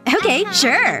 Okay,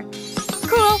 sure.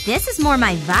 Cool. This is more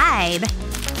my vibe.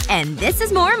 And this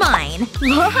is more mine.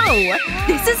 Whoa!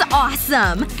 This is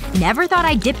awesome! Never thought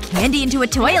I'd dip candy into a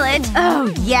toilet.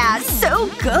 Oh yeah, so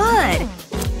good!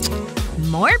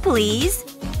 More, please.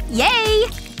 Yay!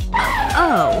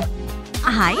 Oh.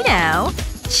 I know.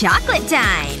 Chocolate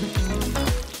time!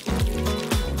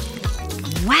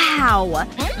 Wow!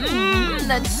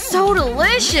 That's so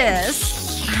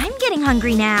delicious! I'm getting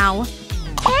hungry now.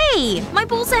 Hey! My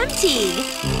bowl's empty!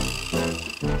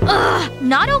 Ugh!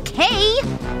 Not okay!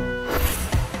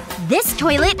 This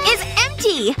toilet is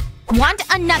empty! Want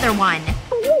another one.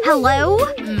 Hello?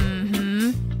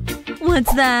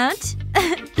 What's that?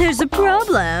 There's a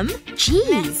problem.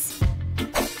 Jeez.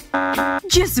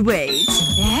 Just wait.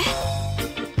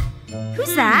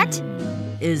 Who's that?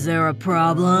 Is there a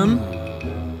problem?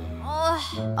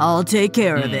 I'll take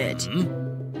care of it.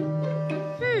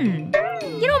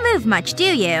 You don't move much, do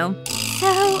you?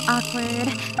 So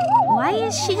awkward. Why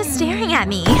is she just staring at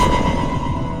me?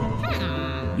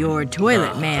 Your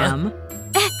toilet, ma'am.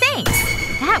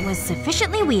 Thanks. That was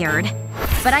sufficiently weird.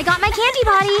 But I got my candy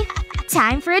body.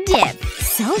 Time for a dip.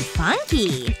 So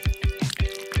funky.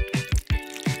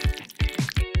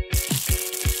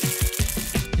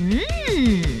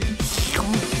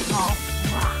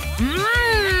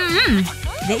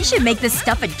 They should make this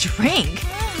stuff a drink.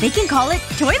 They can call it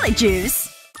toilet juice.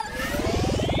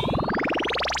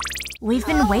 We've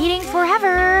been waiting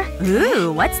forever.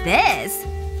 Ooh, what's this?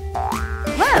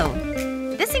 Whoa.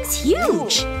 This thing's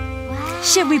huge.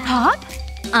 Should we pop?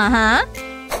 Uh-huh.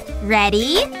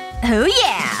 Ready? Oh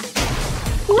yeah!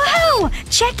 Whoa!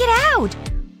 Check it out!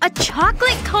 A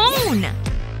chocolate cone!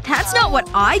 That's not what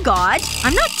I got.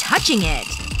 I'm not touching it.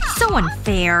 So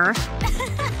unfair.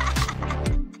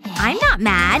 I'm not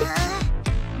mad.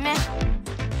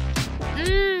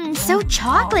 So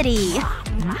chocolatey.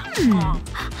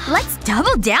 Let's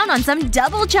double down on some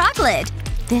double chocolate.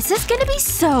 This is gonna be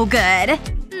so good.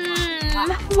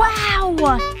 Wow.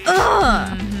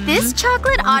 Ugh. This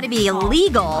chocolate ought to be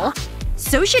illegal.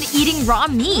 So should eating raw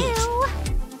meat.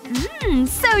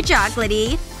 So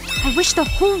chocolatey. I wish the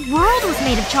whole world was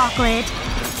made of chocolate.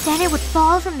 Then it would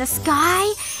fall from the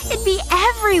sky. It'd be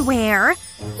everywhere.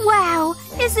 Wow.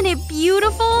 Isn't it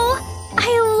beautiful?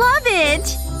 I love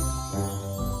it!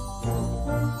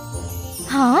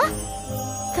 Huh?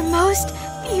 The most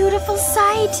beautiful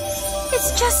sight.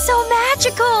 It's just so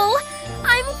magical.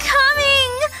 I'm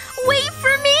coming! Wait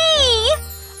for me!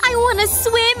 I want to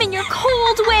swim in your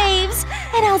cold waves.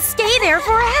 And I'll stay there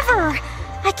forever.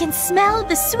 I can smell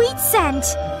the sweet scent.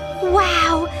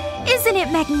 Wow. Isn't it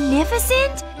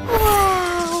magnificent?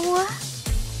 Wow.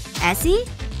 Essie?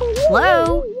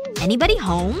 Hello? Anybody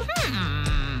home?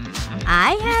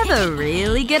 I have a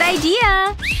really good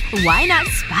idea. Why not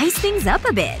spice things up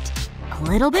a bit? A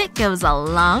little bit goes a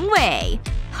long way.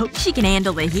 Hope she can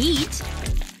handle the heat.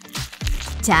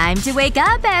 Time to wake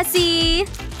up, Essie!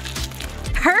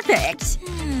 Perfect!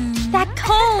 That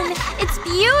cone! It's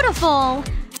beautiful!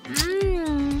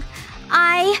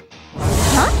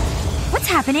 Huh? What's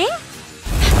happening?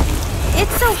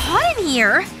 It's so hot in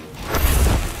here!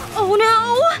 Oh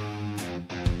no!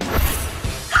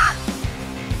 Ah!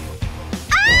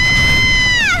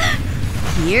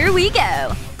 Here we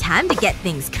go. Time to get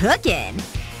things cooking.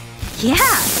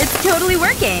 Yeah, it's totally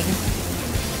working.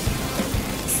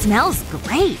 Smells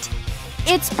great.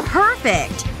 It's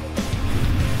perfect.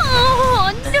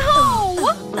 Oh,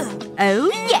 no! Oh,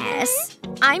 yes.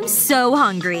 I'm so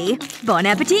hungry. Bon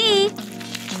appetit!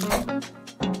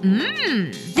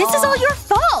 This is all your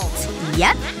fault!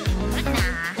 Yep.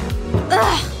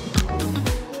 Ugh.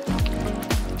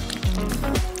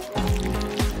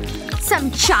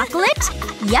 Some chocolate?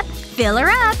 Yep, fill her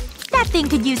up. That thing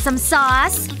could use some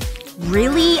sauce.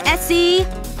 Really, Essie?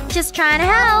 Just trying to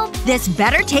help. This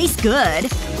better taste good.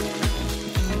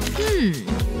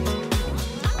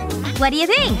 What do you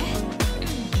think?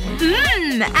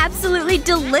 Absolutely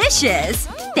delicious.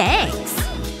 Thanks.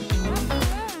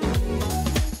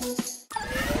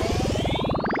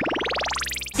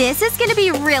 This is gonna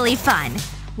be really fun.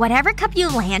 Whatever cup you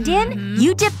land in,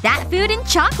 you dip that food in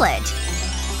chocolate.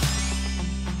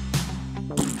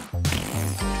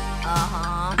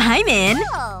 I'm in.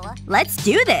 Let's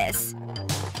do this.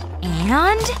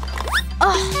 And…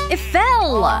 oh, it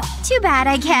fell. Too bad,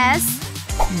 I guess.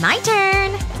 My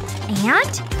turn.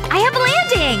 And… I have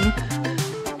landing!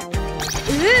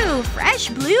 Ooh, fresh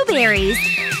blueberries.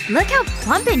 Look how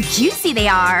plump and juicy they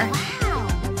are.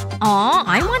 Aw,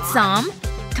 I want some.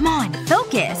 Come on,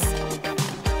 focus.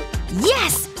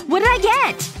 Yes! What did I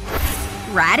get?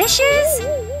 Radishes?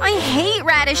 I hate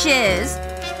radishes.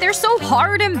 They're so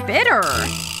hard and bitter.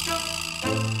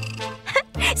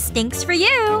 Stinks for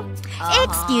you.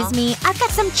 Excuse me, I've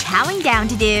got some chowing down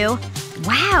to do.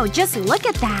 Wow, just look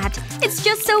at that. It's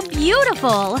just so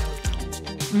beautiful.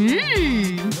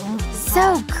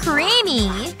 So creamy.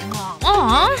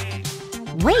 Aw.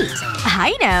 Wait,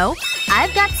 I know.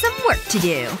 I've got some work to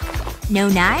do. No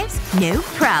knives? No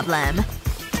problem.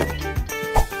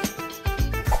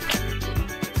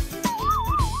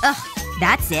 Ugh,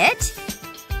 that's it?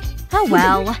 Oh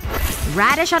well.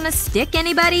 Radish on a stick,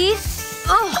 anybody?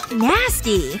 Oh,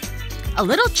 nasty. A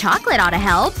little chocolate ought to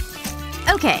help.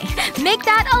 Okay, make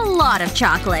that a lot of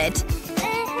chocolate.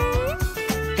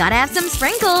 Gotta have some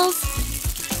sprinkles.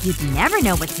 You'd never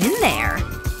know what's in there.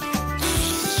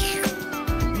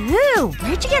 Ooh,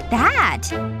 where'd you get that?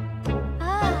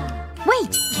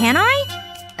 Wait, can I?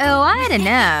 Oh, I don't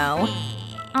know.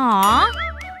 Aw.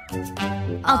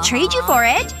 I'll trade you for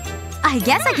it. I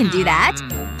guess I can do that.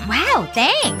 Wow,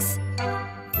 thanks.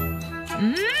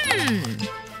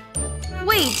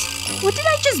 Wait, what did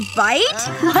I just bite?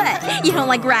 What? You don't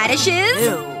like radishes?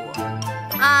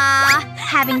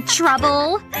 Having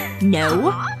trouble?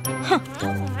 No? Huh.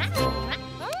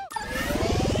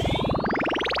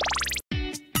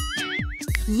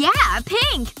 Yeah,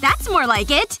 pink! That's more like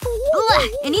it. Ugh,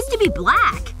 it needs to be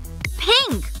black.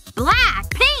 Pink! Black!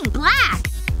 Pink! Black!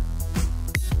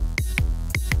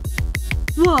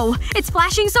 Whoa, it's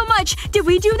flashing so much. Did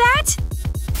we do that?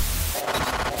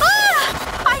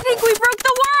 Ah! I think we broke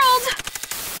the world!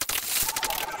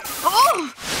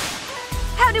 Oh!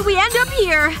 How did we end up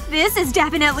here? This is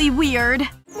definitely weird.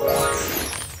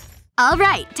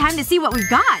 Alright, time to see what we've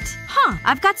got. Huh,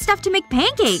 I've got stuff to make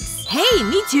pancakes. Hey,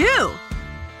 me too!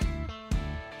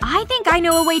 I think I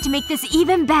know a way to make this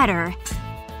even better.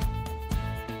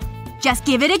 Just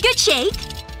give it a good shake.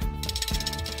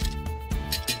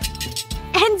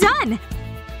 And done!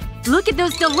 Look at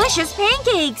those delicious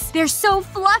pancakes! They're so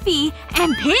fluffy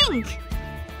and pink!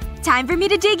 Time for me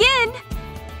to dig in!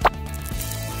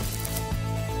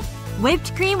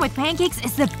 Whipped cream with pancakes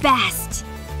is the best.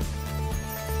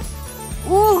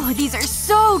 Ooh, these are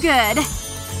so good!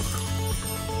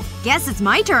 Guess it's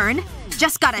my turn.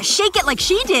 Just gotta shake it like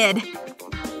she did.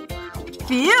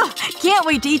 Phew! Can't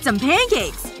wait to eat some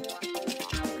pancakes.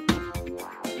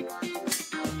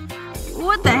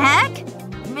 What the heck?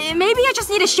 Maybe I just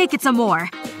need to shake it some more.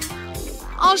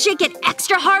 I'll shake it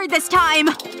extra hard this time.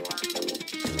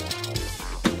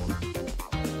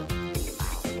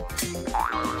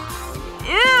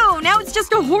 Ew! Now it's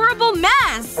just a horrible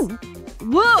mess!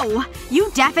 Whoa!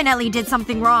 You definitely did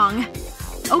something wrong.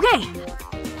 Okay.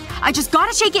 I just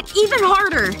gotta shake it even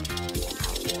harder.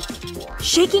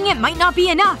 Shaking it might not be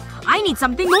enough. I need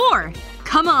something more.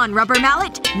 Come on, rubber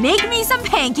mallet. Make me some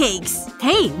pancakes.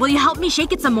 Hey, will you help me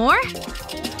shake it some more?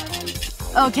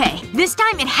 Okay. This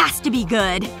time it has to be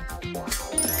good.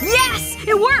 Yes!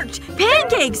 It worked!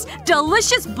 Pancakes!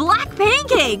 Delicious black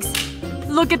pancakes!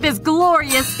 Look at this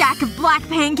glorious stack of black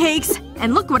pancakes.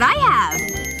 And look what I have.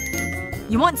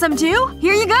 You want some too?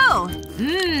 Here you go.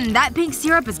 That pink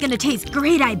syrup is gonna taste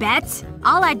great, I bet.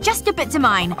 I'll add just a bit to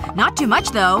mine. Not too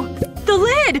much, though. The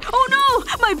lid! Oh no!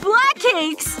 My black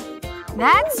cakes!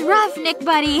 That's rough, Nick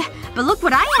buddy. But look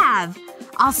what I have.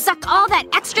 I'll suck all that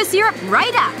extra syrup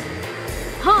right up.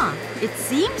 Huh. It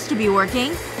seems to be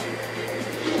working.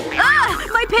 Ah!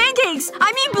 My pancakes!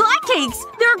 I mean black cakes!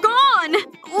 They're gone!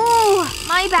 Ooh.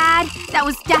 My bad. That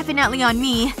was definitely on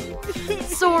me.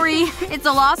 Sorry. It's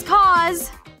a lost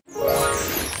cause.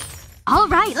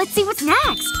 Alright, let's see what's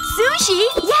next. Sushi!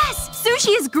 Yes!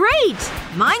 Sushi is great!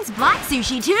 Mine's black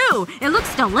sushi, too. It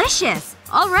looks delicious.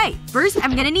 Alright, first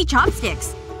I'm gonna need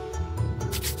chopsticks.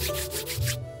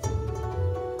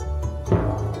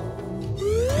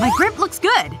 My grip looks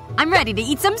good. I'm ready to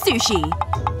eat some sushi.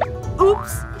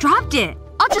 Oops. Dropped it.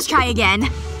 I'll just try again.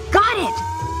 Got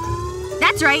it!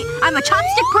 That's right. I'm a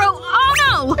chopstick pro. Oh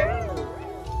no!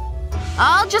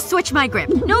 I'll just switch my grip.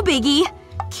 No biggie.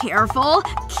 Careful.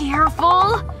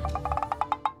 Careful.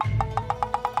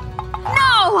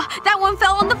 No! That one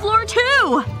fell on the floor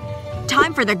too!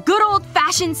 Time for the good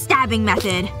old-fashioned stabbing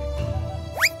method.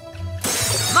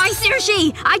 My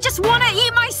sushi! I just wanna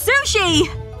eat my sushi!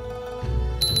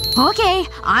 Okay,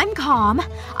 I'm calm.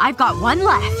 I've got one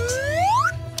left.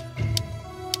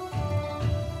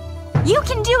 You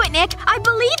can do it, Nick! I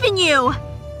believe in you!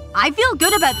 I feel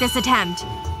good about this attempt.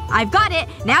 I've got it.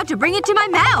 Now to bring it to my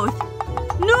mouth.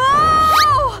 No!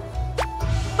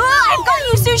 Ah, I've got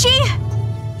you, Sushi!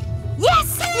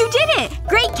 Yes! You did it!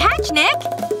 Great catch, Nick!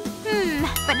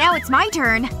 But now it's my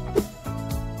turn.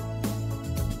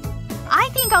 I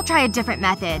think I'll try a different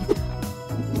method.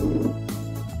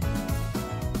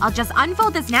 I'll just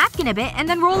unfold this napkin a bit and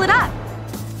then roll it up.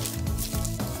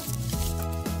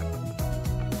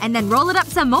 And then roll it up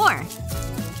some more.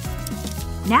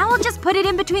 Now I'll just put it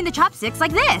in between the chopsticks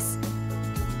like this.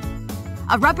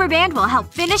 A rubber band will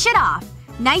help finish it off.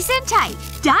 Nice and tight.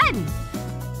 Done!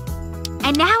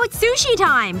 And now it's sushi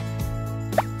time!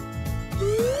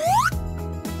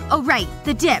 Oh right,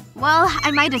 the dip. Well,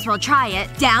 I might as well try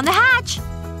it. Down the hatch!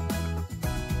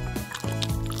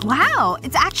 Wow,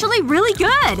 it's actually really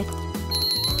good!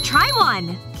 Try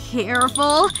one.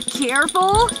 Careful.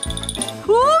 Careful.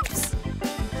 Oops!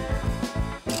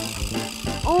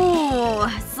 Oh,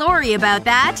 sorry about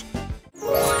that.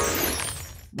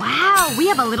 Wow, we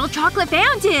have a little chocolate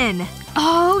fountain!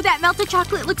 Oh, that melted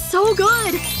chocolate looks so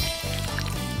good!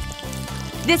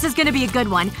 This is gonna be a good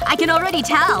one. I can already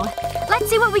tell. Let's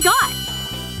see what we got.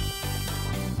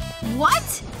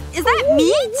 What? Is that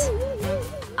meat?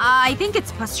 I think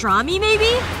it's pastrami,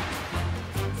 maybe?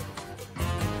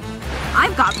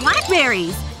 I've got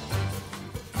blackberries!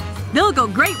 They'll go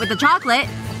great with the chocolate.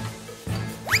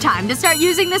 Time to start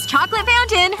using this chocolate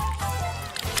fountain!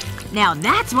 Now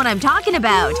that's what I'm talking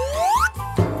about.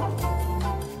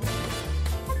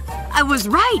 I was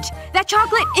right! That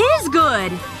chocolate is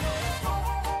good!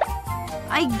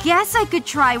 I guess I could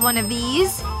try one of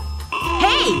these.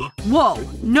 Hey! Whoa.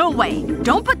 No way.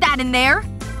 Don't put that in there!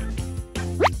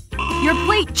 Your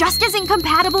plate just isn't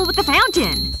compatible with the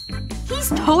fountain. He's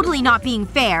totally not being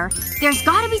fair. There's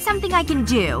gotta be something I can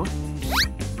do.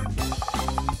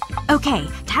 Okay,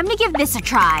 time to give this a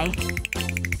try.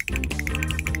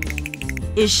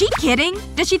 Is she kidding?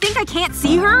 Does she think I can't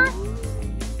see her?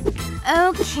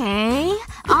 Okay.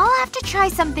 I'll have to try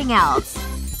something else.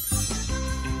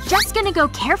 Just gonna go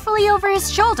carefully over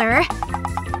his shoulder.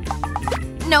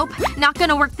 Nope. Not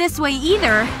gonna work this way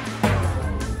either.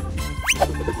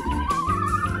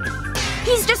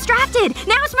 He's distracted!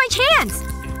 Now's my chance!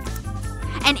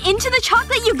 And into the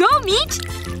chocolate you go, meat!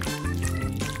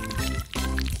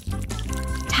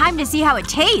 Time to see how it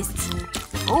tastes.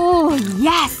 Oh,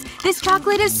 yes! This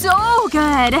chocolate is so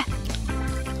good!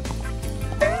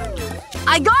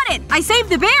 I got it! I saved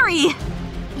the berry!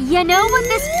 You know what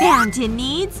this fountain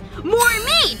needs? More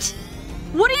meat!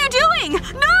 What are you doing?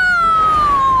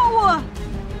 No!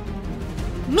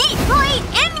 Meat plate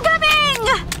incoming!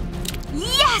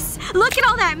 Yes! Look at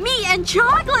all that meat and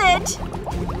chocolate!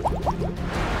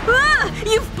 Ah!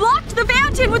 You've blocked the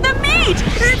fountain with the meat!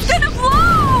 It's gonna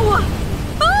blow!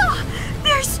 Ah!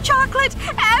 There's chocolate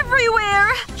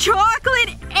everywhere!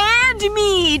 Chocolate and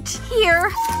meat!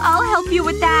 Here, I'll help you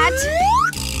with that.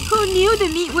 Who knew the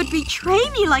meat would betray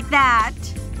me like that?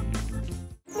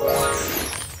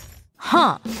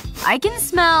 Huh. I can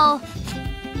smell…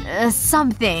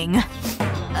 something.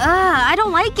 I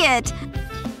don't like it.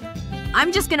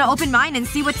 I'm just gonna open mine and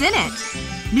see what's in it.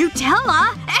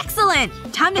 Nutella? Excellent!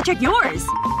 Time to check yours.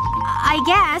 I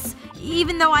guess.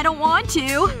 Even though I don't want to.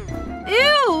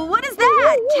 Ew! What is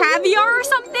that? Caviar or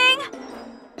something?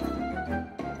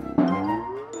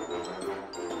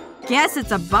 Guess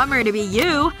it's a bummer to be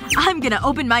you. I'm gonna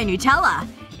open my Nutella.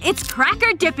 It's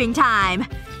cracker dipping time!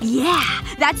 Yeah!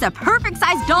 That's a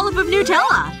perfect-sized dollop of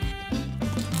Nutella!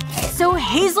 So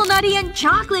hazelnutty and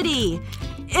chocolatey!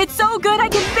 It's so good I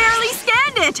can barely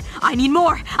stand it! I need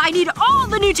more! I need all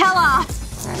the Nutella!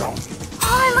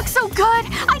 Oh, it looks so good!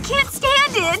 I can't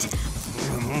stand it!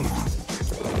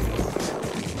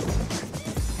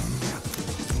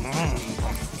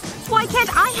 Why can't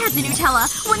can't I have the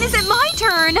Nutella? When is it my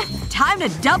turn? Time to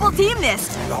double team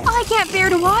this. I can't bear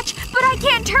to watch, but I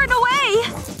can't turn away.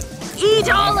 Eat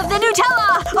all of the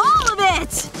Nutella! All of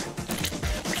it!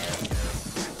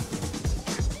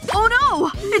 Oh no!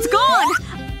 It's gone!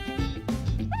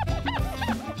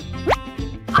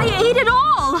 I ate it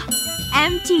all!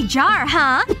 Empty jar,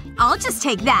 huh? I'll just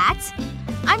take that.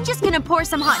 I'm just gonna pour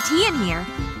some hot tea in here.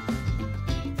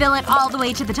 Fill it all the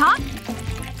way to the top.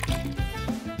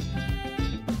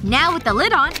 Now with the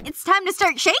lid on, it's time to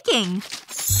start shaking.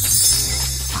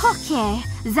 Okay,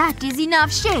 that is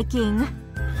enough shaking.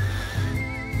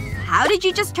 How did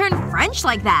you just turn French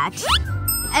like that?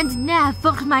 And now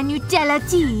for my Nutella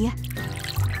tea.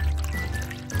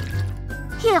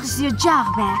 Here's your jar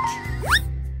back.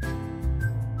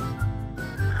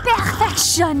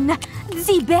 Perfection!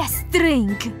 The best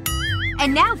drink!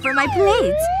 And now for my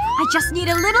plate. I just need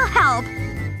a little help.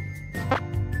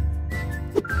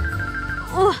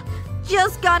 Oh,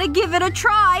 just gotta give it a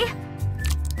try.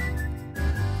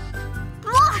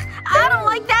 Ugh, I don't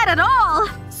like that at all.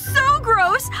 So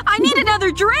gross! I need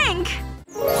another drink!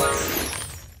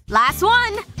 Last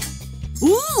one.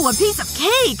 Ooh, a piece of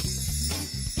cake!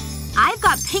 I've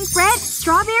got pink bread,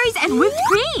 strawberries, and whipped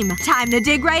cream. Time to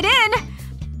dig right in.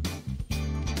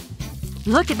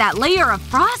 Look at that layer of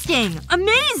frosting!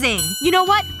 Amazing! You know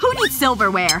what? Who needs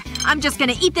silverware? I'm just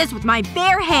gonna eat this with my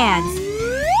bare hands.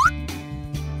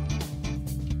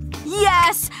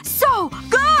 Yes! So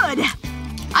good!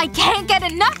 I can't get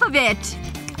enough of it!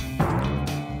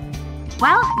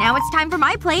 Well, now it's time for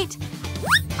my plate.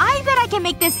 I bet I can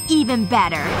make this even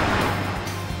better.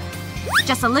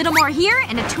 Just a little more here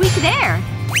and a tweak there.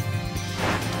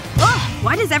 Ugh,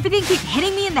 why does everything keep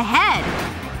hitting me in the head?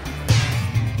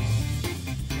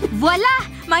 Voila!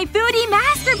 My foodie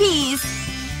masterpiece!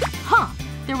 Huh.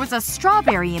 There was a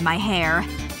strawberry in my hair.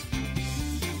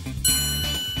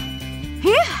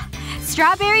 Phew!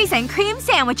 Strawberries and cream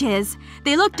sandwiches.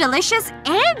 They look delicious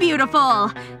and beautiful.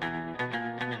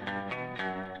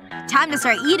 Time to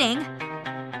start eating.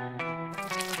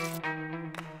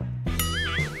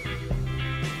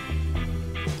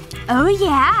 Oh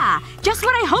yeah! Just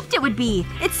what I hoped it would be.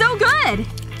 It's so good!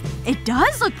 It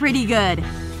does look pretty good.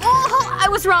 Oh, I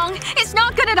was wrong. It's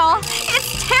not good at all.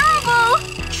 It's terrible!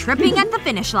 Tripping at the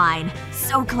finish line.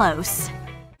 So close.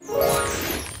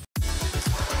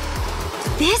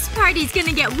 This party's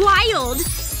gonna get wild!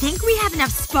 Think we have enough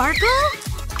sparkle?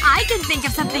 I can think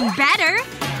of something better.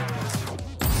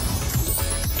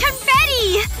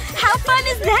 Confetti! How fun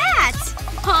is that?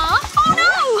 Huh? Oh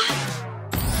no!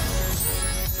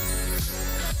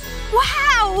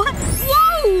 Wow!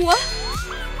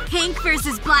 Whoa! Pink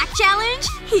versus black challenge?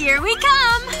 Here we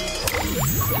come!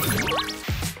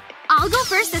 I'll go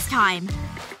first this time.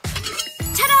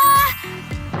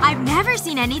 Ta-da! I've never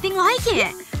seen anything like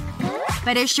it.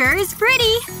 But it sure is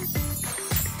pretty.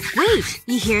 Wait,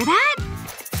 you hear that?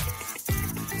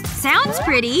 Sounds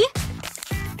pretty.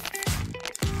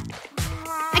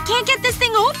 I can't get this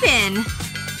thing open.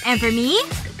 And for me?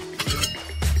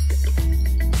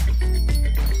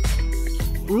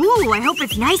 Ooh, I hope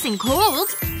it's nice and cold.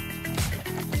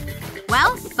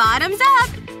 Well, bottoms up.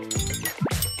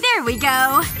 There we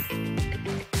go.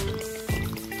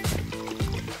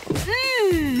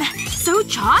 Mmm, so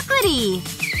chocolatey.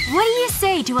 What do you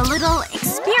say to a little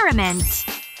experiment?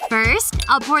 First,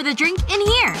 I'll pour the drink in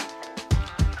here.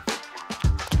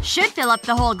 Should fill up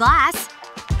the whole glass.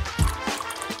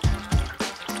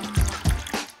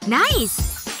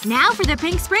 Nice! Now for the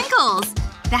pink sprinkles.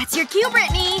 That's your cue,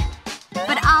 Brittany.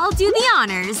 But I'll do the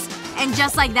honors. And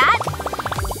just like that,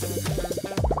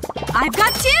 I've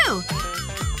got two!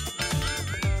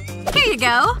 Here you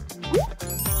go.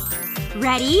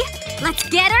 Ready? Let's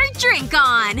get our drink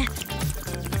on!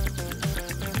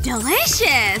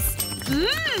 Delicious!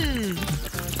 Mmm!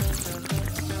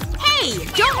 Hey!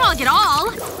 Don't hog it all!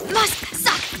 Must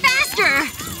suck faster!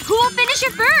 Who will finish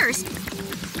it first?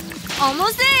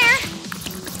 Almost there!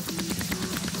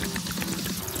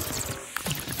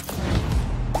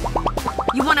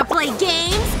 You wanna play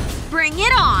games? Bring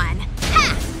it on!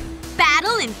 Ha!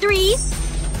 Battle in 3,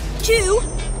 2,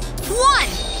 1,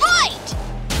 fight!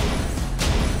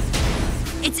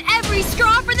 It's every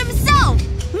straw for themselves!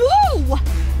 Woo!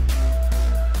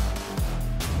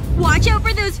 Watch out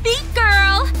for those feet,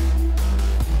 girl!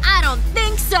 I don't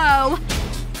think so.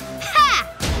 Ha!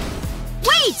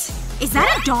 Wait! Is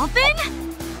that a dolphin?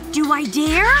 Do I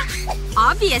dare?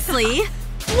 Obviously.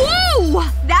 Whoa!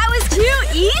 That was too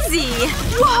easy!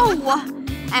 Whoa!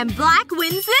 And black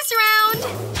wins this round.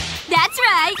 That's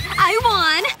right. I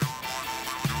won.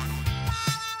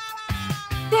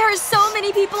 There are so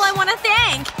many people I want to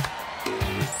thank.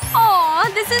 Oh,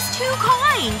 Aw, this is too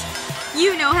kind.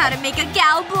 You know how to make a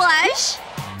gal blush.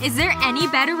 Is there any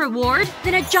better reward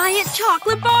than a giant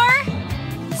chocolate bar?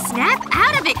 Snap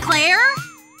out of it, Claire!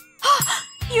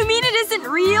 You mean it isn't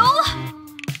real?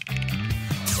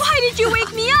 Why did you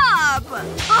wake me up?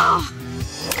 Ugh.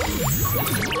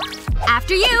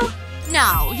 After you.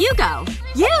 No, you go.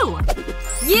 You!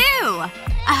 You!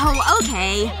 Oh,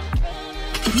 okay.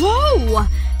 Whoa!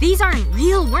 These aren't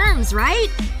real worms, right?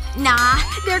 Nah,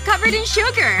 they're covered in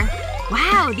sugar.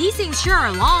 Wow, these things sure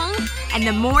are long. And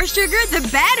the more sugar, the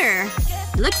better.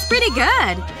 Looks pretty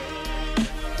good.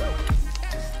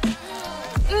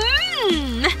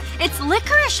 Mmm! It's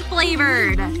licorice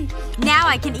flavored. Now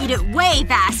I can eat it way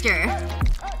faster.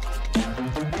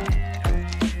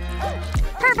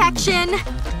 Perfection.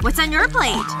 What's on your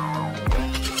plate?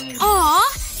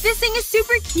 Aw, this thing is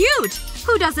super cute.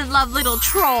 Who doesn't love little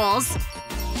trolls?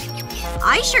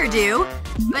 I sure do.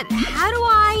 But how do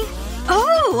I…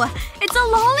 Oh! It's a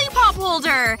lollipop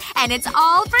holder! And it's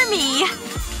all for me.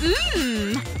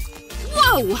 Mmm.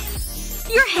 Whoa!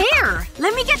 Your hair!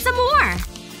 Let me get some more.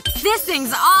 This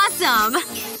thing's awesome!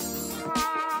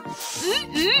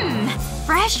 Mmm.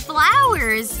 Fresh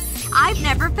flowers. I've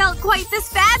never felt quite this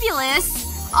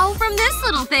fabulous. All from this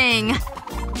little thing.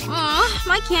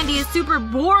 My candy is super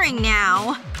boring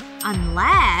now.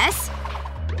 Unless…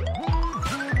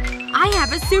 I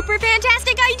have a super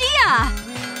fantastic idea!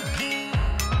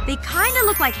 They kinda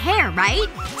look like hair, right?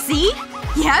 See?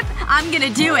 Yep, I'm gonna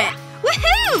do it.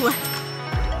 Woohoo!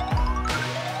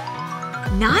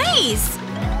 Nice!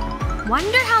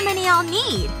 Wonder how many I'll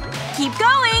need. Keep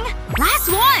going! Last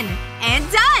one! And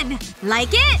done!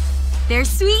 Like it? They're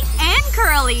sweet and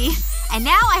curly. And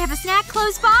now I have a snack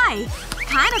close by.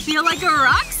 Kinda feel like a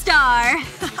rock star.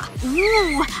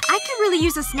 Ooh, I could really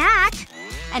use a snack.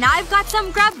 And I've got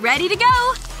some grub ready to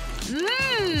go.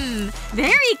 Mmm.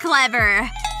 Very clever.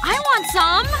 I want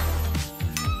some.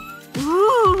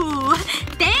 Ooh.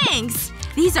 Thanks.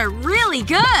 These are really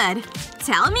good.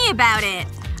 Tell me about it.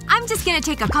 I'm just gonna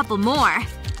take a couple more.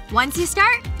 Once you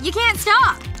start, you can't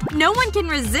stop. No one can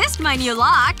resist my new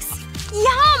locks.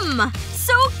 Yum!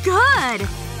 So good!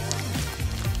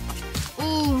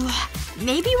 Ooh.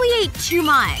 Maybe we ate too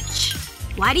much.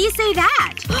 Why do you say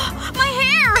that? My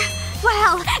hair!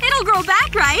 Well, it'll grow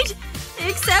back, right?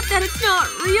 Except that it's not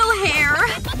real hair.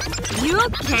 You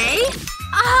okay?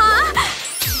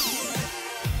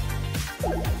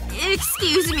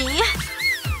 Excuse me.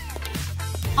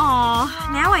 Aw,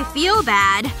 now I feel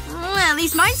bad. Well, at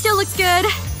least mine still looks good.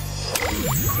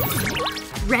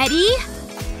 Ready?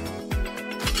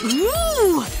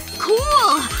 Ooh!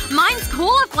 Cool! Mine's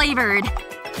cola flavored.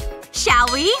 Shall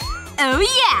we? Oh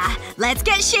yeah! Let's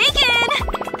get shaken!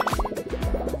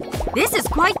 This is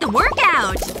quite the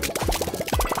workout!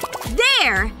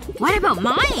 There! What about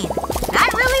mine?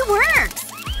 That really works!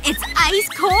 It's ice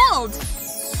cold!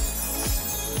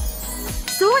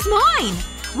 So is mine!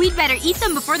 We'd better eat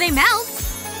them before they melt.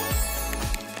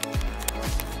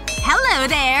 Hello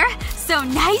there! So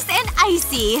nice and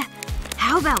icy!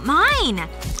 How about mine?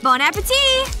 Bon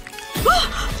appetit!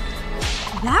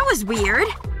 That was weird.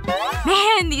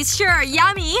 Man, these sure are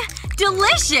yummy!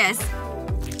 Delicious!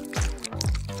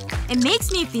 It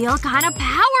makes me feel kind of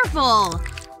powerful.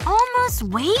 Almost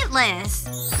weightless.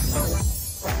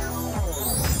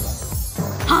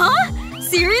 Huh?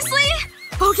 Seriously?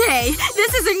 Okay,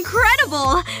 this is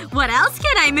incredible! What else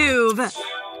can I move?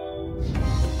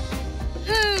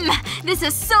 This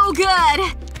is so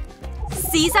good!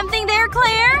 See something there,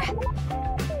 Claire?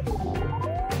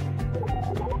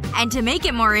 And to make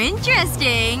it more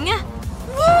interesting…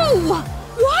 Whoa!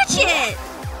 Watch it!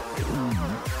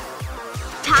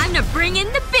 Time to bring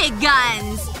in the big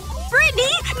guns!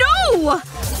 Brittany! No!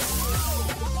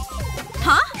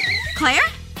 Huh? Claire?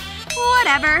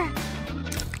 Whatever.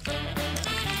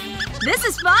 This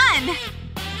is fun!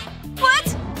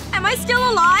 What? Am I still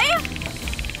alive?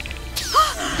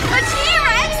 A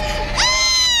T-Rex!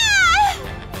 Ah!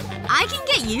 I can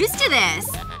get used to this.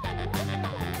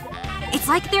 It's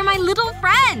like they're my little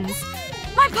friends.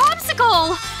 My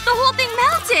popsicle! The whole thing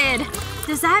melted!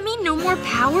 Does that mean no more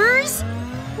powers?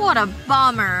 What a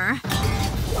bummer.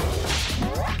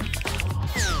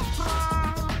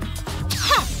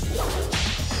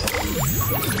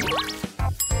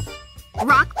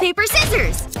 Rock, paper,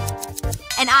 scissors!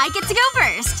 And I get to go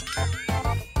first.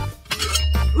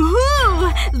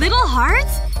 Ooh! Little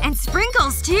hearts? And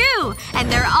sprinkles, too! And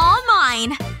they're all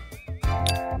mine.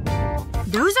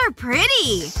 Those are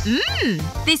pretty.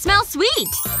 Mmm. They smell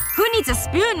sweet. Who needs a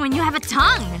spoon when you have a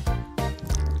tongue?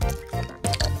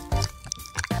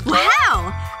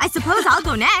 Wow! I suppose I'll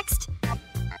go next.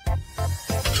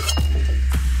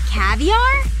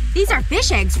 Caviar? These are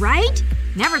fish eggs, right?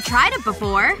 Never tried it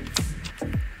before.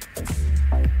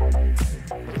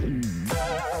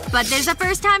 But there's a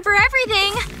first time for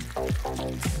everything.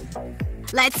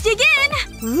 Let's dig in!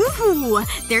 Ooh,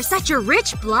 they're such a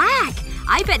rich black.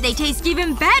 I bet they taste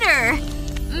even better.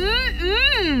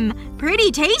 Mmm-mmm.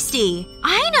 Pretty tasty.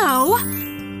 I know.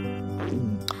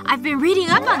 I've been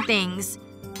reading up on things.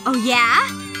 Oh yeah?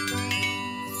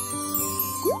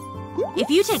 If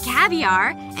you take caviar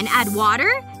and add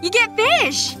water, you get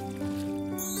fish!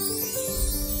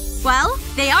 Well,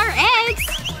 they are eggs.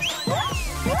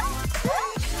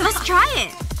 Let's try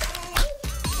it.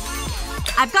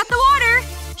 I've got the water.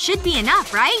 Should be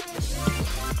enough, right?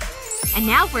 And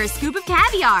now for a scoop of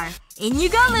caviar. In you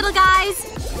go, little guys.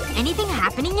 Anything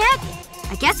happening yet?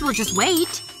 I guess we'll just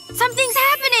wait. Something's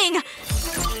happening!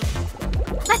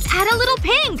 Let's add a little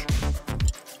pink.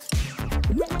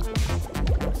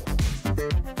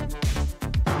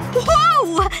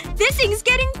 Whoa! This thing's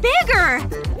getting bigger!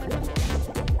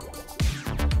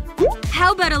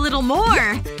 How about a little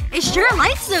more? It sure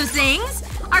likes those things.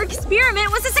 Our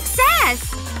experiment was a success!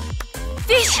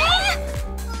 Fishing?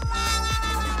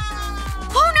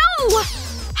 Oh no!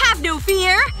 Have no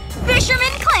fear!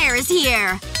 Fisherman Claire is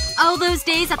here! All those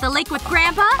days at the lake with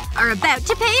Grandpa are about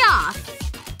to pay off.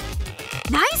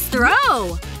 Nice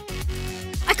throw!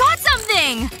 I caught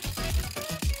something!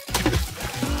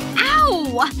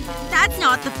 Ow! That's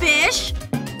not the fish.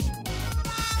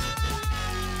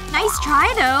 Nice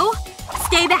try, though.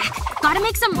 Stay back. Gotta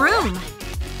make some room.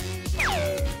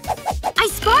 I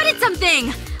spotted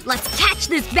something! Let's catch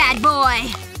this bad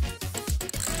boy!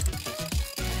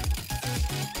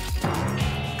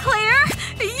 Claire?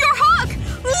 Your hook!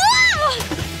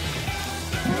 Whoa!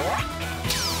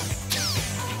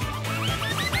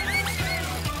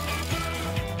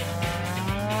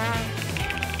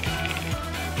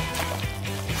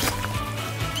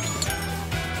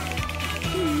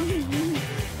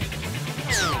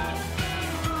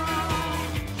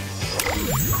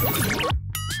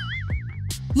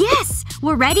 Yes!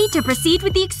 We're ready to proceed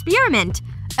with the experiment.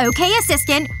 Okay,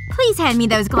 assistant. Please hand me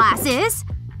those glasses.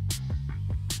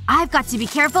 I've got to be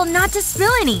careful not to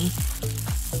spill any.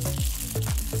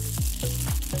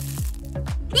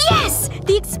 Yes!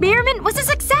 The experiment was a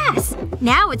success!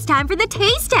 Now it's time for the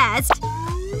taste test.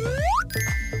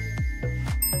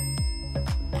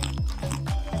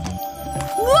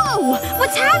 Whoa!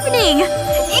 What's happening?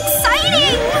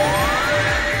 Exciting!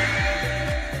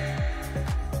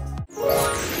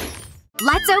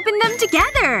 Let's open them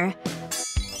together!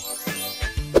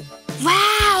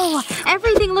 Wow!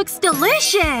 Everything looks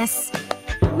delicious!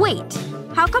 Wait.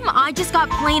 How come I just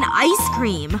got plain ice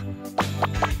cream?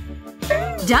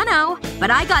 Dunno.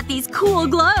 But I got these cool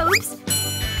globes.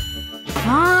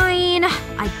 Fine.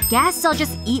 I guess I'll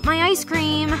just eat my ice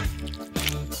cream.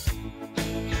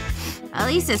 At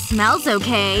least it smells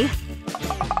okay.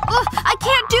 Ugh, I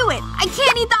can't do it! I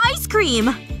can't eat the ice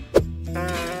cream!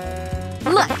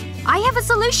 Look. I have a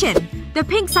solution. The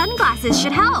pink sunglasses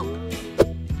should help.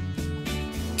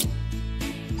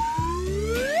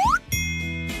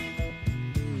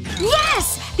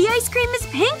 Yes! The ice cream is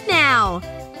pink now!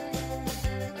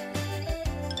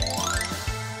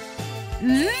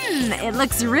 Mmm, it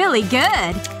looks really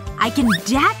good. I can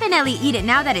definitely eat it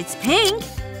now that it's pink.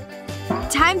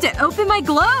 Time to open my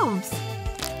globes!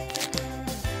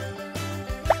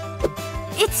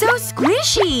 It's so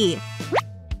squishy!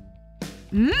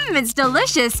 Mmm, it's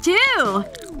delicious, too!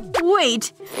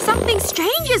 Wait. Something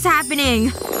strange is happening!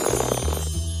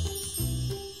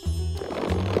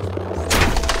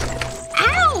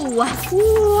 Ow!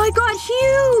 Ooh, I got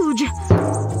huge!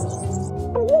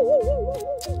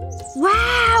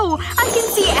 Wow! I can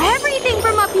see everything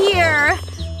from up here!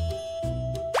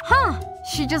 Huh.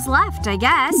 She just left, I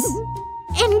guess.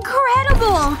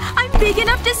 Incredible! I'm big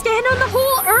enough to stand on the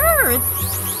whole Earth!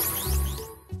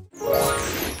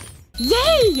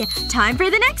 Yay! Time for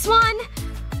the next one!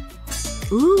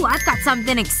 Ooh, I've got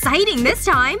something exciting this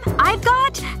time. I've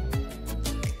got…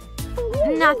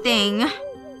 nothing.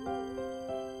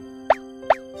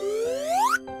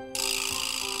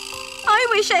 I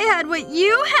wish I had what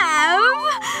you have!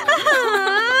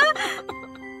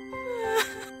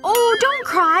 Oh, don't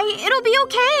cry. It'll be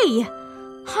okay.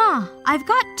 Huh. I've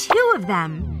got 2 of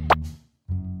them.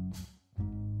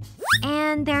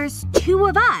 And there's 2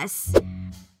 of us.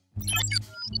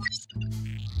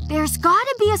 There's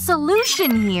gotta be a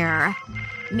solution here.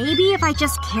 Maybe if I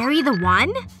just carry the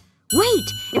 1?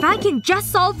 Wait! If I can just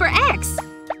solve for x!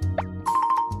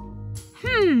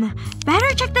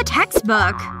 Better check the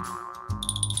textbook.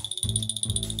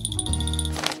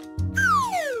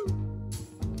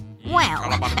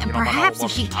 Well, perhaps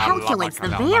if she calculates the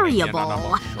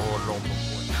variable…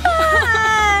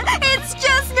 It's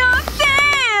just not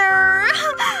fair!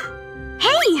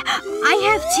 Hey! I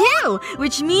have 2,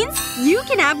 which means you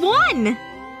can have 1.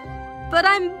 But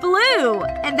I'm blue,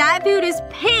 and that food is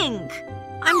pink.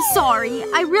 I'm sorry.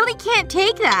 I really can't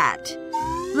take that.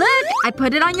 Look! I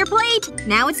put it on your plate.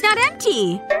 Now it's not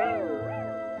empty.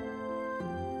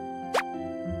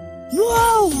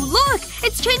 Whoa! Look!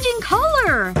 It's changing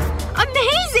color!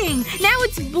 Amazing! Now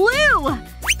it's blue!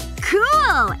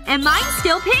 Cool! And mine's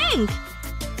still pink!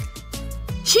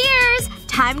 Cheers!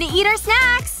 Time to eat our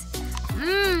snacks!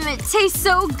 It tastes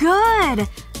so good!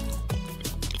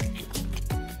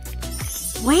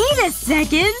 Wait a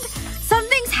second!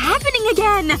 Something's happening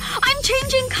again! I'm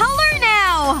changing color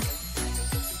now!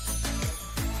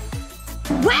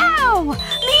 Wow!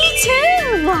 Me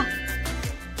too!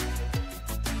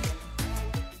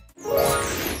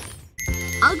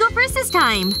 I'll go first this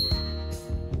time.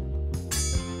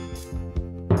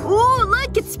 Ooh,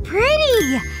 look! It's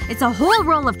pretty! It's a whole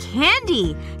roll of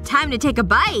candy. Time to take a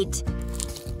bite.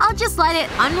 I'll just let it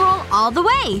unroll all the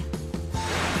way.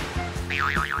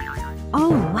 Oh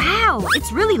wow!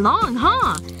 It's really long,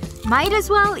 huh? Might as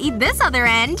well eat this other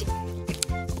end.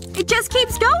 It just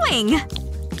keeps going!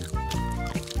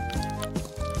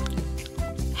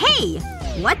 Hey!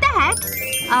 What the heck?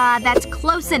 That's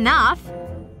close enough.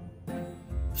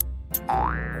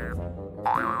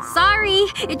 Sorry.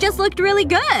 It just looked really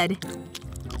good.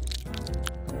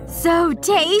 So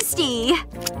tasty.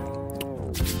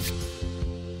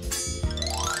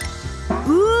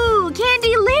 Ooh!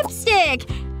 Candy lipstick!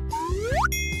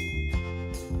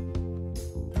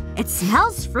 It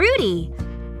smells fruity.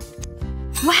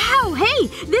 Wow! Hey!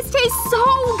 This tastes so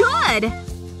good!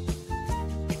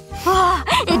 Oh,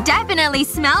 it definitely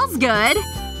smells good.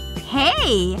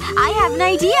 Hey! I have an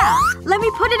idea. Let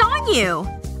me put it on you.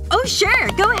 Oh sure,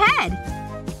 go ahead.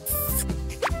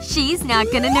 She's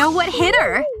not gonna know what hit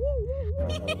her.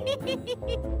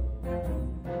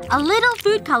 A little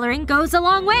food coloring goes a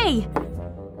long way.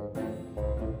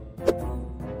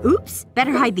 Oops.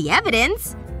 Better hide the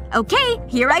evidence. Okay,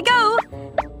 here I go.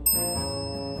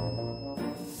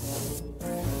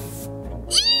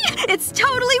 Eee! It's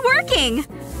totally working!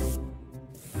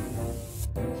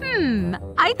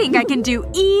 I think I can do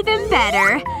even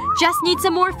better. Just need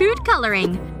some more food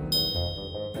coloring.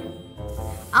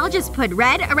 I'll just put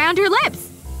red around her lips.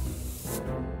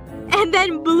 And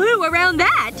then blue around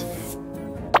that.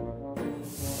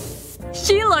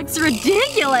 She looks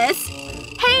ridiculous.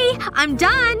 Hey, I'm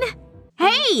done.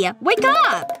 Hey, wake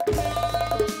up!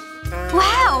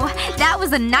 Wow, that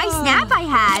was a nice nap I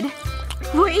had.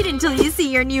 Wait until you see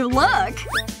your new look.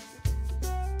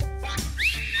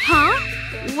 Huh?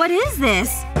 What is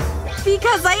this?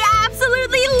 Because I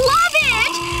absolutely love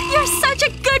it! You're such a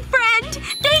good friend!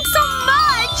 Thanks so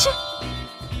much!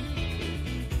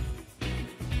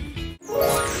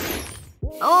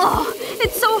 Oh,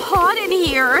 it's so hot in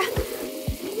here.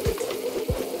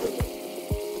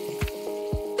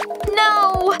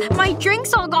 No! My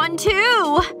drink's all gone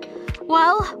too!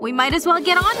 Well, we might as well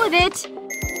get on with it.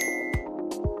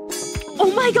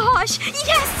 Oh my gosh!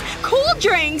 Yes! Cold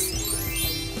drinks!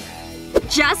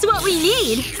 Just what we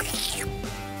need.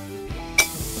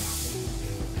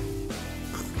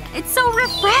 It's so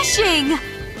refreshing!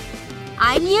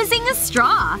 I'm using a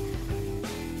straw.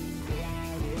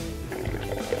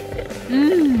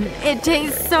 It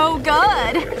tastes so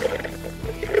good.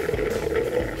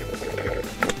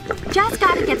 Just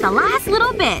gotta get the last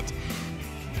little bit.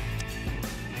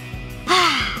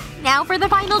 Now for the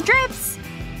final drips.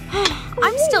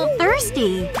 I'm still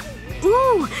thirsty.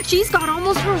 Ooh, she's got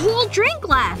almost her whole drink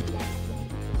left.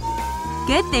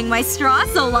 Good thing my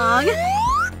straw's so long.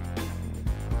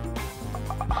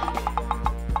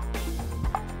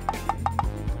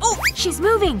 Oh, she's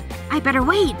moving. I better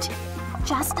wait.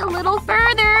 Just a little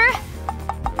further.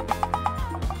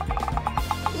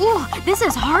 Ooh, this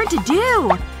is hard to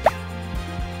do.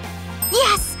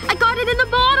 Yes! I got it in the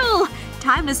bottle!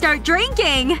 Time to start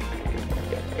drinking.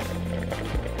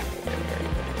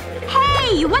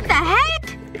 Hey! What the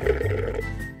heck?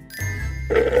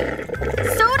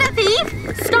 Soda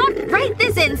thief! Stop right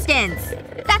this instant!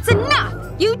 That's enough!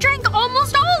 You drank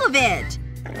almost all of it!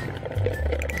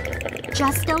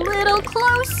 Just a little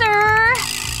closer.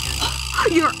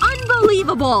 You're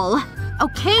unbelievable!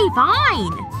 Okay,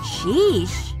 fine.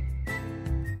 Sheesh.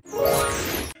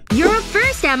 You're up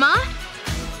first, Emma.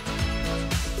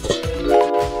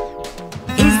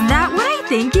 Is that what I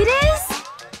think it is?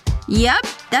 Yep.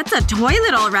 That's a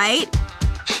toilet alright.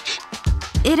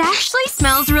 It actually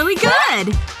smells really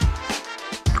good.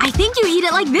 I think you eat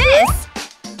it like this.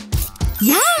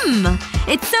 Yum!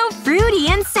 It's so fruity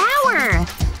and sour!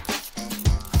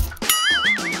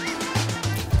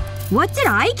 What did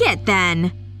I get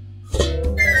then?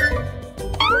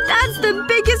 That's the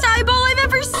biggest eyeball I've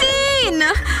ever seen!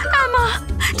 Emma!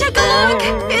 Take a look!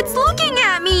 It's looking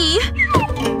at me!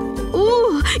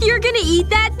 Ooh, you're gonna eat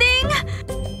that thing?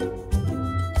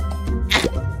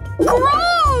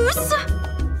 Gross!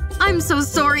 I'm so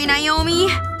sorry, Naomi.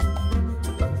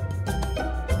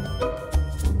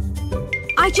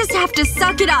 I just have to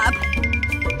suck it up.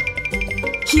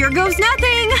 Here goes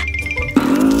nothing!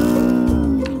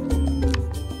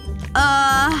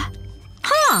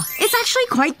 Huh. It's actually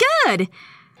quite good.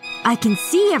 I can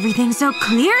see everything so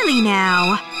clearly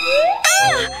now.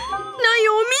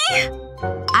 Naomi?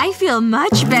 I feel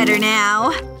much better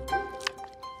now.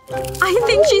 I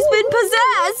think she's been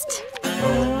possessed.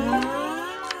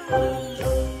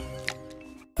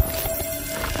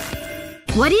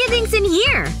 What do you think's in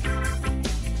here?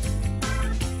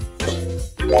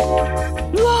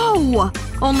 Whoa!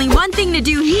 Only one thing to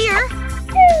do here.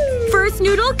 First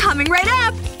noodle coming right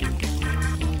up.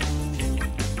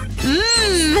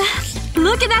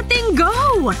 Look at that thing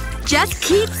go! Just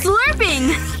keep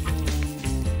slurping!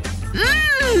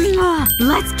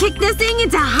 Let's kick this thing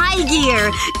into high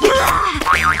gear!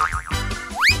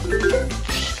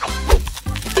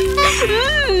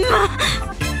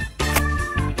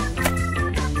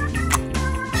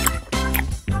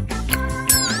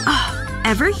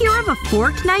 Ever hear of a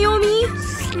fork, Naomi?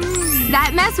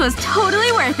 That mess was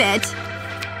totally worth it.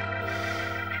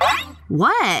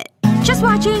 What? Just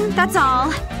watching, that's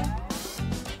all.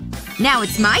 Now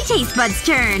it's my taste buds'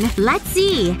 turn. Let's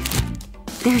see.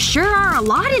 There sure are a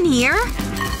lot in here.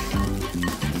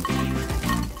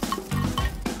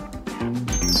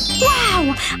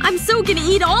 Wow! I'm so gonna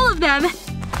eat all of them!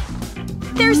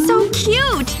 They're so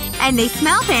cute! And they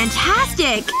smell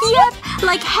fantastic! Yep!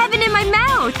 Like heaven in my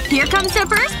mouth! Here comes the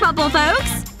first bubble,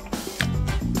 folks!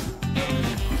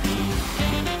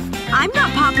 I'm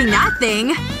not popping that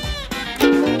thing.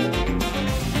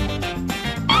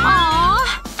 Aww!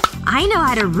 I know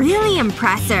how to really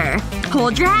impress her.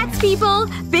 Hold your hats, people!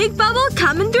 Big bubble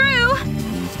coming through!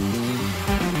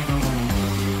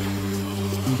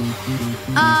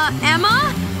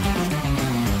 Emma?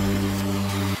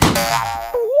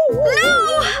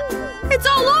 No! It's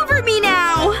all over me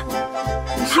now!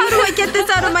 How do I get this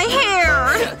out of my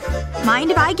hair?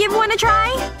 Mind if I give one a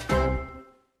try?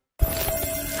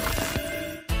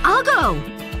 I'll go.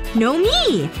 No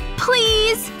me.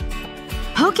 Please.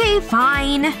 Okay,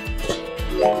 fine.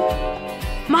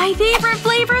 My favorite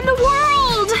flavor in the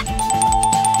world!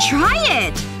 Try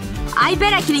it! I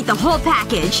bet I can eat the whole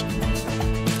package.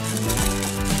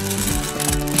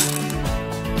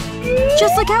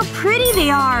 Just look how pretty they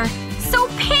are! So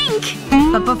pink!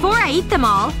 But before I eat them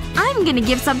all, I'm gonna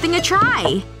give something a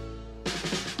try.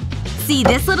 See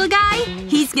this little guy?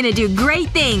 He's gonna do great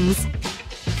things.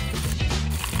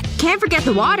 Can't forget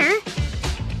the water.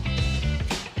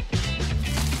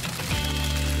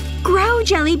 Grow,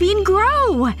 Jelly Bean,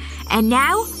 grow! And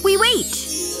now, we wait.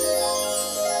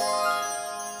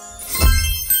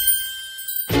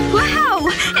 Wow!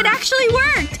 It actually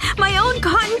worked! My own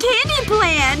cotton candy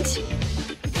plant!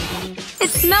 It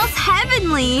smells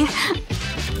heavenly!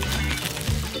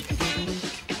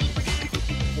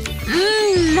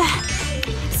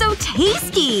 So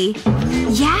tasty!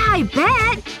 Yeah, I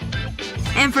bet!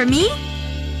 And for me?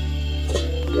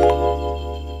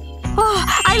 Oh,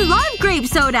 I love grape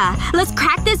soda! Let's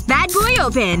crack this bad boy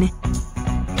open!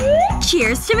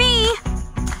 Cheers to me!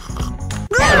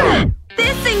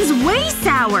 This thing's way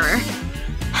sour!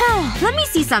 Let me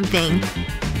see something.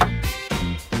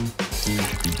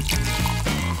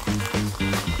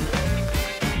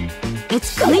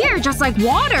 It's clear just like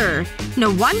water!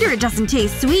 No wonder it doesn't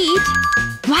taste sweet.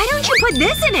 Why don't you put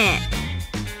this in it?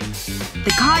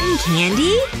 The cotton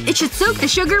candy? It should soak the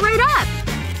sugar right up.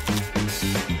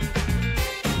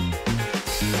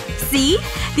 See?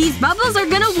 These bubbles are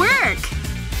gonna work!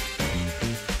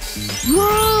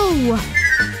 Whoa!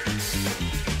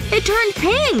 It turned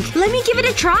pink! Let me give it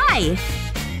a try!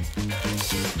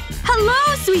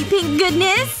 Hello, sweet pink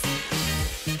goodness!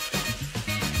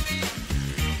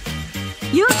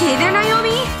 You okay there,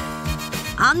 Naomi?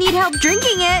 I'll need help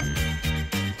drinking it.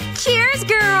 Cheers,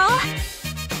 girl!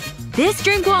 This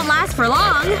drink won't last for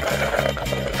long.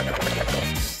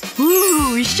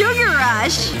 Ooh, sugar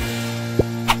rush!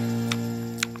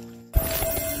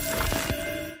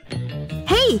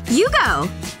 Hey, you go!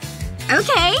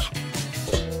 Okay.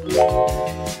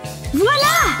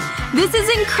 Voila! This is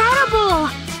incredible!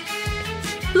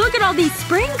 Look at all these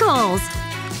sprinkles!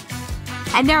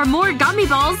 And there are more gummy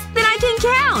balls than I can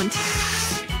count!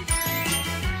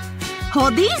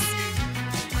 Hold these.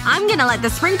 I'm gonna let the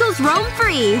sprinkles roam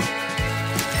free.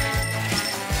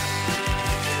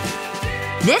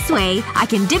 This way, I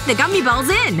can dip the gummy balls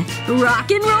in. Rock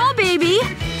and roll, baby!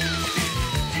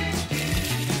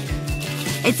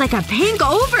 It's like a pink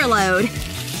overload.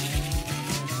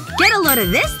 Get a load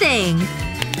of this thing!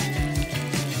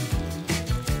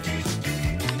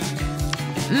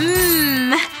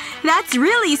 Mmm. That's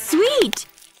really sweet.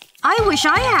 I wish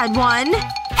I had one.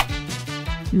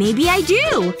 Maybe I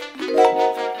do.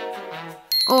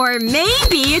 Or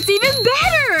maybe it's even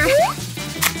better!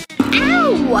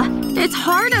 Ow! It's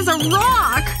hard as a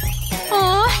rock.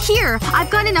 Aw, here. I've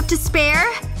got enough to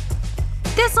spare.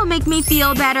 This'll make me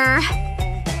feel better.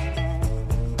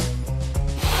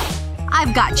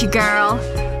 I've got you, girl.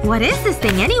 What is this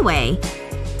thing anyway?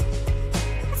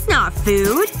 It's not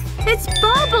food. It's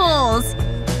bubbles!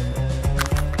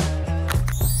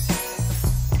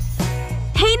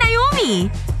 Hey,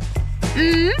 Naomi!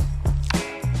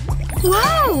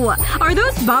 Whoa! Are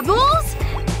those bubbles?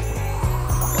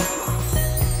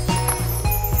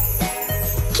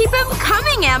 Keep them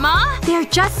coming, Emma! They're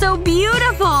just so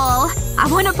beautiful! I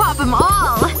wanna pop them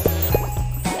all!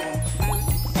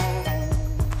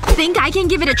 Think I can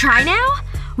give it a try now?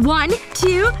 1,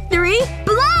 2, 3,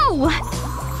 blow!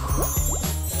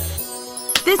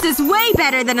 This is way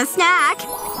better than a snack!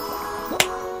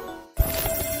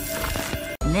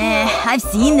 Nah, I've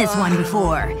seen this one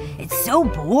before. It's so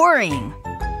boring.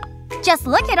 Just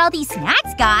look at all these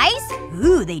snacks, guys!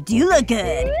 Ooh, they do look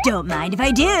good. Don't mind if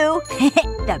I do.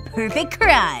 The perfect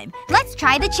crime. Let's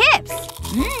try the chips!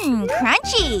 Mmm,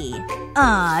 crunchy!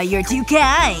 Aw, you're too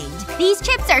kind. These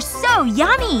chips are so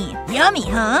yummy! Yummy,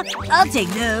 huh? I'll take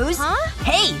those. Huh?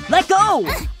 Hey, let go!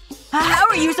 How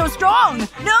are you so strong?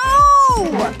 No!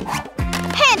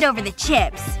 Hand over the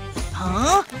chips.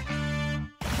 Huh?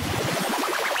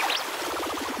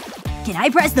 Can I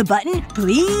press the button,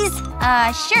 please?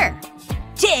 Sure.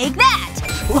 Take that!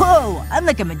 Whoa, I'm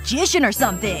like a magician or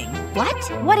something. What?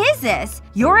 What is this?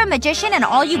 You're a magician and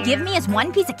all you give me is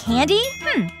one piece of candy?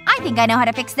 I think I know how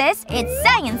to fix this. It's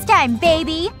science time,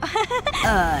 baby!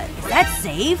 Is that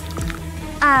safe?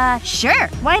 Sure.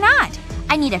 Why not?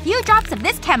 I need a few drops of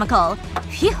this chemical.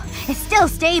 Phew. It's still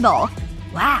stable.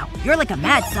 Wow, you're like a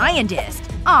mad scientist.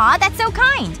 Aw, that's so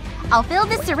kind. I'll fill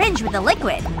this syringe with the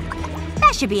liquid.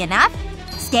 That should be enough.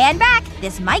 Stand back.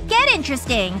 This might get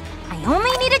interesting. I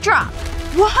only need a drop.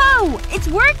 Whoa! It's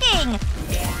working!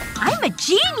 I'm a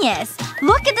genius!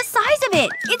 Look at the size of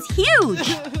it! It's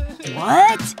huge!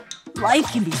 What?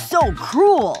 Life can be so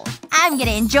cruel. I'm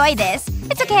gonna enjoy this.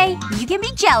 It's okay. You can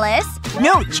be jealous.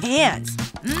 No chance.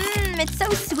 It's so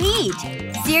sweet.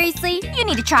 Seriously? You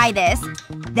need to try this.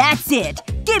 That's it.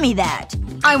 Give me that.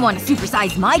 I want to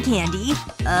supersize my candy.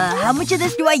 How much of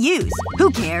this do I use?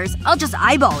 Who cares? I'll just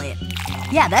eyeball it.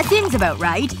 Yeah, that seems about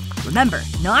right. Remember,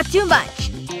 not too much.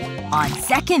 On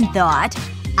second thought,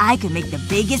 I could make the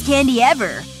biggest candy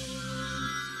ever.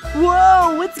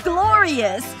 Whoa, it's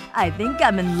glorious! I think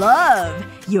I'm in love.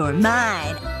 You're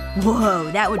mine.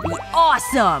 Whoa, that would be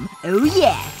awesome! Oh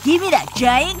yeah, give me that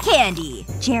giant candy!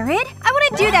 Jared? I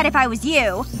wouldn't do that if I was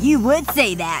you. You would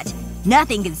say that.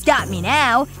 Nothing can stop me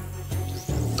now.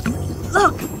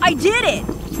 Look! I did it!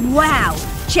 Wow!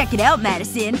 Check it out,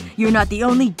 Madison. You're not the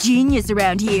only genius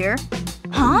around here.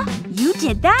 Huh? You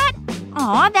did that?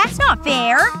 Aw, that's not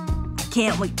fair. I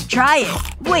can't wait to try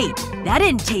it. Wait, that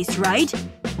didn't taste right.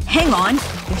 Hang on.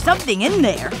 There's something in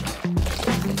there.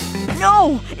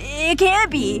 No! It can't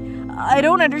be. I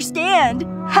don't understand.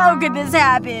 How could this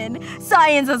happen?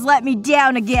 Science has let me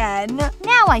down again.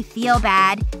 Now I feel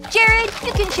bad. Jared,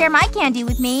 you can share my candy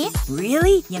with me.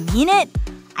 Really? You mean it?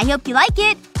 I hope you like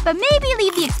it, but maybe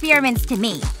leave the experiments to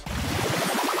me.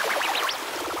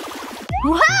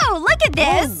 Whoa! Look at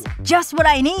this! Oh, just what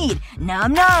I need.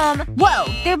 Nom nom. Whoa,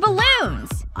 they're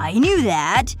balloons. I knew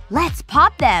that. Let's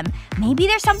pop them. Maybe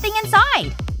there's something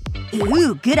inside.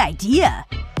 Ooh, good idea.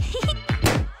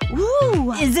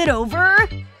 Ooh. Is it over?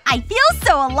 I feel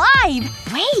so alive!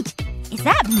 Wait! Is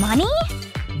that money?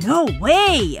 No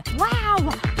way! Wow.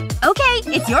 Okay,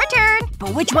 it's your turn.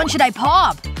 But which one should I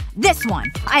pop? This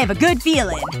one. I have a good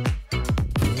feeling.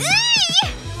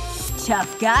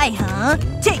 Tough guy, huh?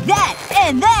 Take that!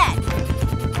 And that!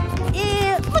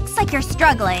 It looks like you're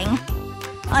struggling.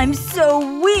 I'm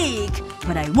so weak.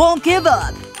 But I won't give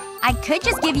up. I could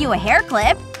just give you a hair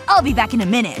clip. I'll be back in a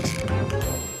minute.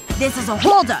 This is a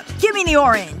holdup. Give me the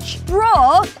orange.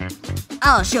 Raw?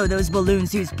 I'll show those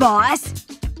balloons who's boss.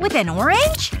 With an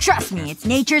orange? Trust me, it's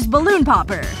nature's balloon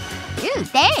popper. Ooh,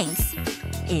 thanks.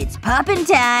 It's poppin'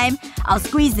 time. I'll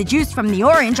squeeze the juice from the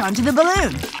orange onto the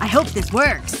balloon. I hope this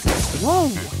works. Whoa.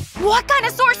 What kind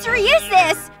of sorcery is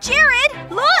this? Jared!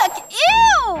 Look!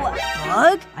 Ew!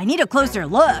 Bug? I need a closer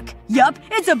look. Yup,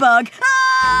 it's a bug.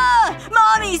 Ah!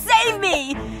 Mommy, save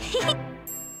me!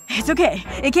 It's okay.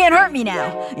 It can't hurt me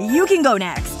now. You can go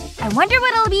next. I wonder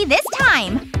what it'll be this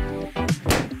time.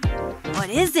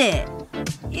 What is it?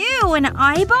 Ew, an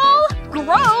eyeball?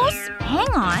 Gross! Hang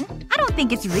on. I don't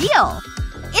think it's real.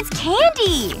 It's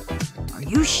candy! Are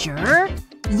you sure?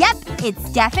 Yep,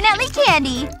 it's definitely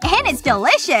candy. And it's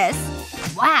delicious.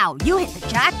 Wow, you hit the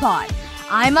jackpot.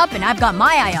 I'm up and I've got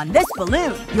my eye on this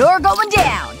balloon. You're going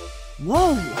down.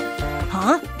 Whoa.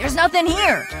 Huh? There's nothing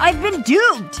here. I've been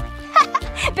duped.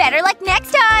 Better luck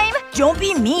next time! Don't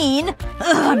be mean. Ugh,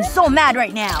 I'm so mad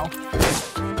right now.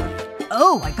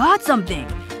 Oh, I got something.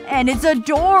 And it's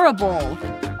adorable.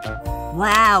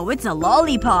 Wow, it's a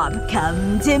lollipop.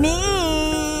 Come to me.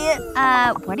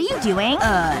 What are you doing?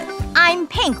 I'm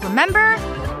Pink, remember?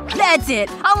 That's it.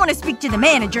 I want to speak to the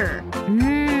manager.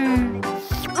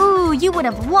 Ooh, you would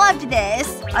have loved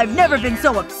this. I've never been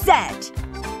so upset.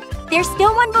 There's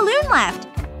still one balloon left.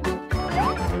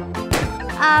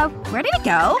 Where did it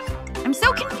go? I'm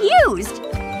so confused.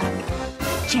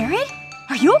 Jared?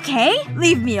 Are you okay?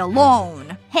 Leave me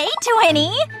alone. Hey,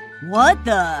 Twinnie! What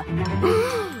the?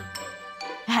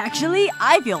 Actually,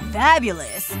 I feel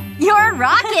fabulous. You're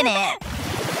rocking it!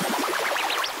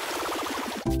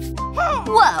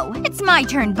 Whoa, it's my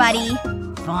turn, buddy.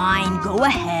 Fine, go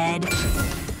ahead.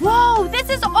 Whoa, this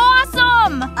is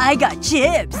awesome! I got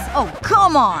chips. Oh,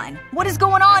 come on. What is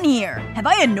going on here? Have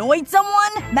I annoyed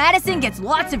someone? Madison gets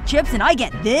lots of chips and I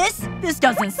get this? This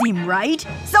doesn't seem right.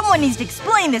 Someone needs to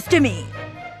explain this to me.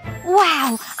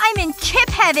 Wow, I'm in chip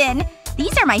heaven!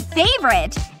 These are my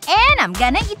favorite. And I'm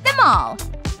gonna eat them all.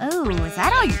 Oh, is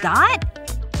that all you got?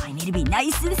 I need to be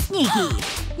nice and sneaky.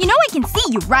 You know I can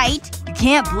see you, right? You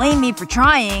can't blame me for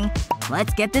trying.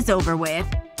 Let's get this over with.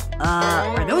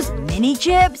 Are those mini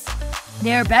chips?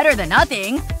 They're better than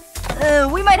nothing.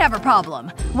 We might have a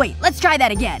problem. Wait, let's try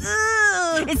that again.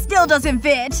 It still doesn't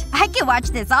fit. I could watch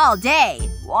this all day.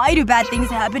 Why do bad things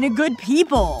happen to good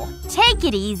people? Take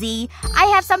it easy. I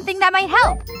have something that might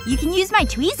help. You can use my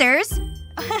tweezers.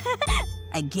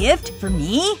 A gift? For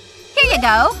me? Here you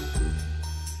go.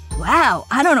 Wow,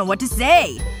 I don't know what to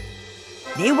say.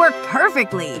 They work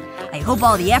perfectly. I hope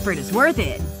all the effort is worth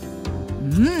it.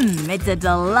 It's a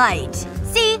delight.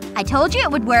 See? I told you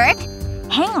it would work.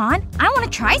 Hang on. I want to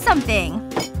try something.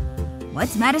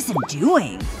 What's Madison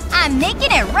doing? I'm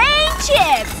making it rain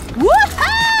chips!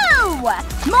 Woohoo!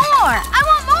 More! I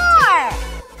want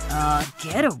more!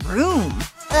 Get a room.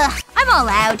 Ugh, I'm all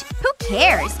out. Who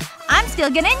cares? I'm still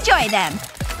gonna enjoy them.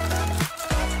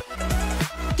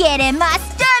 Get in my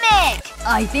stomach!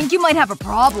 I think you might have a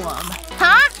problem.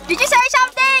 Huh? Did you say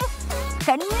something?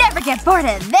 Could never get bored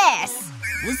of this.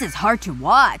 This is hard to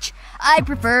watch. I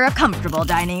prefer a comfortable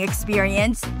dining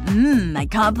experience. My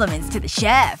compliments to the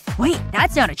chef. Wait,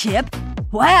 that's not a chip.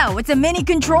 Wow, it's a mini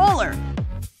controller.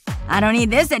 I don't need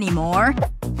this anymore.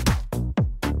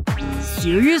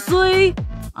 Seriously?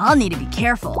 I'll need to be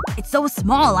careful. It's so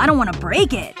small, I don't want to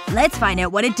break it. Let's find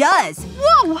out what it does.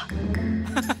 Whoa!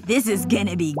 This is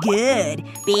gonna be good.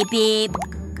 Beep beep.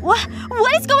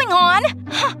 What is going on?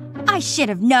 I should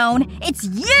have known. It's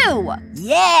you!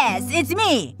 Yes, it's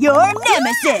me, your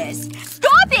nemesis.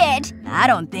 Stop it! I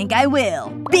don't think I will.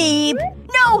 Beep.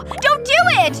 No, don't do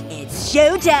it! It's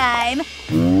showtime.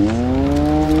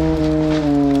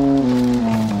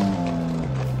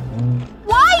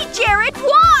 Why, Jared?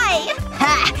 Why?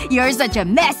 Ha! You're such a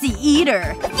messy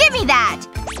eater. Give me that!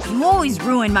 You always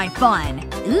ruin my fun.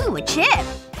 Ooh, a chip.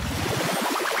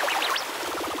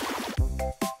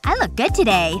 I look good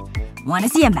today. Wanna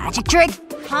see a magic trick?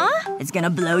 Huh? It's gonna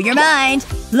blow your mind.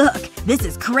 Look, this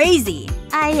is crazy.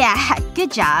 Yeah,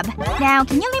 good job. Now,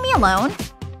 can you leave me alone?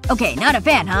 Okay, not a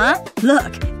fan, huh?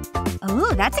 Look.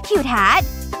 Ooh, that's a cute hat.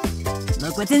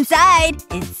 Look what's inside.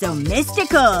 It's so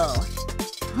mystical.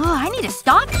 Oh, I need to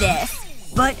stop this.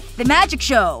 But the magic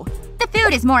show. The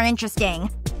food is more interesting.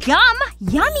 Yum!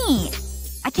 Yummy!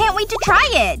 I can't wait to try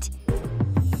it.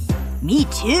 Me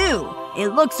too.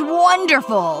 It looks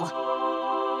wonderful.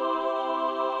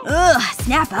 Ugh,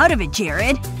 snap out of it,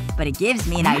 Jared. But it gives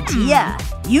me an idea.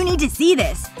 You need to see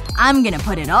this. I'm gonna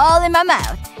put it all in my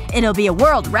mouth. It'll be a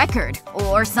world record.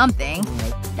 Or something.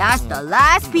 That's the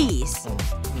last piece.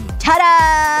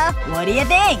 Ta-da! What do you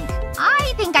think?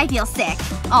 I think I feel sick.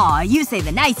 Aw, you say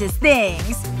the nicest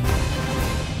things.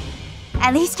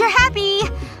 At least you're happy.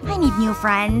 I need new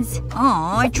friends.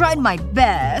 Aw, I tried my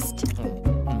best.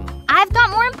 I've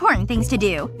got more important things to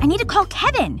do. I need to call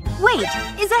Kevin. Wait,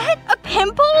 is that a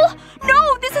pimple?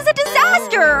 No, this is a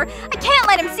disaster! I can't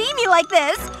let him see me like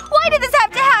this! Why did this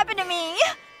have to happen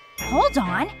Hold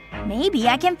on. Maybe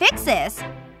I can fix this.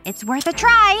 It's worth a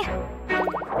try.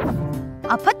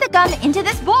 I'll put the gum into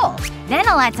this bowl. Then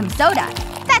I'll add some soda.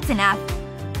 That's enough.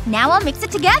 Now I'll mix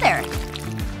it together.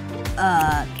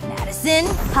 Madison?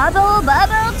 Hubble,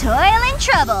 bubble, toil, and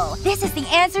trouble. This is the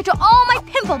answer to all my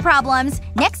pimple problems.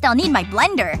 Next I'll need my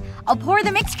blender. I'll pour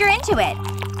the mixture into it.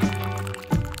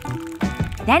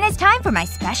 Then it's time for my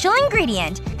special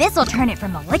ingredient. This'll turn it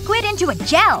from a liquid into a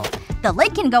gel. The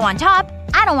lid can go on top.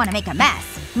 I don't want to make a mess.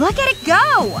 Look at it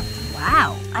go!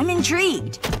 Wow. I'm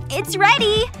intrigued. It's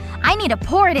ready! I need to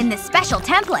pour it in this special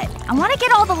template. I want to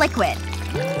get all the liquid.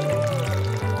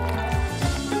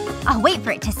 I'll wait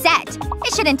for it to set.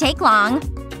 It shouldn't take long.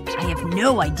 I have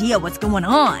no idea what's going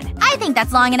on. I think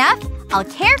that's long enough. I'll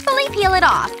carefully peel it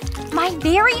off. My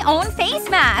very own face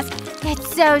mask.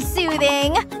 It's so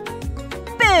soothing.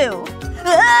 Boo!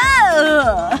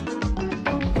 Ah!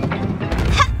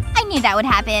 I knew that would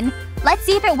happen. Let's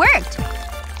see if it worked.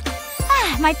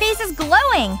 My face is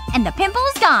glowing. And the pimple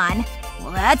is gone.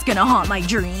 Well, that's gonna haunt my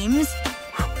dreams.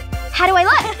 How do I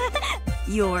look?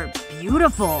 You're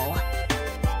beautiful.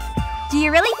 Do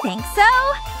you really think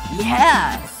so?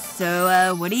 Yeah.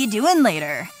 So, what are you doing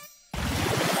later?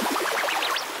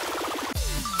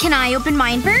 Can I open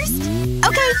mine first?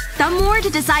 Okay, thumb war to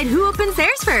decide who opens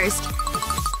theirs first.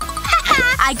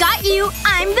 Haha! I got you!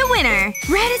 I'm the winner!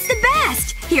 Red is the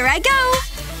best! Here I go!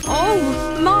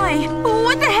 Oh my.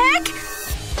 What the heck?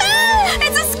 Ah,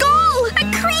 it's a skull! A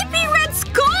creepy red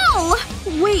skull!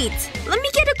 Wait. Let me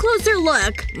get a closer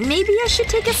look. Maybe I should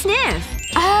take a sniff.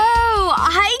 Oh,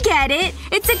 I get it.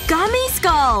 It's a gummy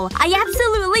skull. I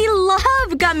absolutely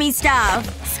love gummy stuff.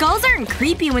 Skulls aren't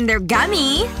creepy when they're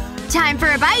gummy. Time for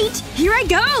a bite. Here I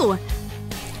go.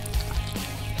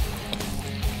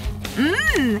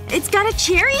 It's got a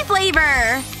cherry flavor.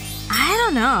 I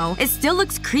don't know. It still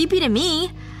looks creepy to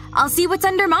me. I'll see what's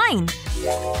under mine.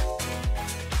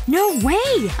 No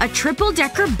way! A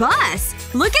triple-decker bus!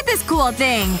 Look at this cool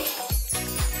thing!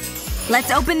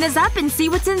 Let's open this up and see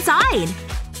what's inside.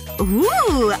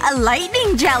 Ooh, a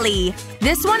lightning jelly!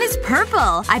 This one is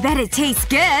purple. I bet it tastes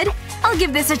good. I'll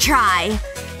give this a try.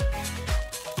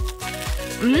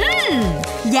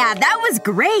 Yeah, that was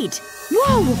great!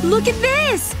 Whoa, look at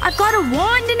this! I've got a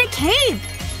wand and a cape!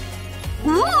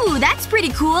 Ooh, that's pretty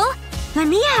cool. Let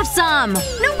me have some.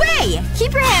 No way!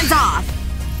 Keep your hands off.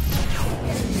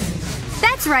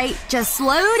 That's right. Just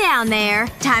slow down there.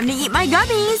 Time to eat my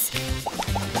gummies.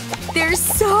 They're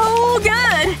so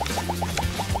good!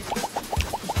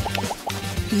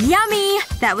 Yummy!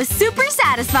 That was super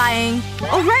satisfying.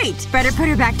 Alright, better put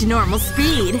her back to normal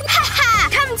speed. Haha!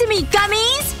 Come to me,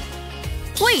 gummies!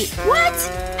 Wait, what?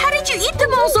 How did you eat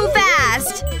them all so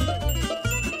fast?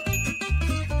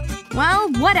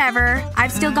 Well, whatever.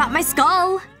 I've still got my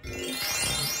skull.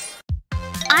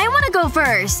 I want to go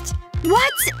first.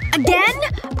 What? Again?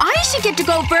 I should get to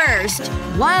go first.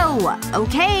 Whoa.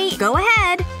 Okay, go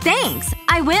ahead. Thanks.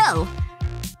 I will.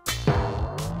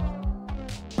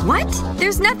 What?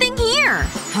 There's nothing here.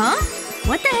 Huh?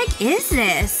 What the heck is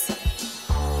this?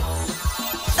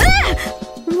 Ah!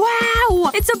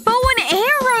 Wow! It's a bow and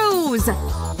arrows!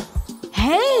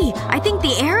 Hey! I think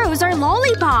the arrows are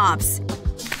lollipops.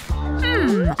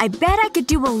 I bet I could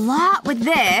do a lot with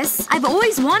this. I've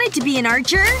always wanted to be an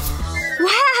archer.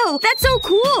 Wow! That's so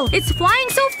cool! It's flying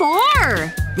so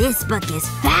far! This book is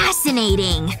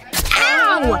fascinating.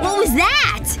 Ow! What was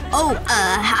that? Oh,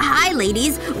 hi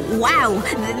ladies. Wow.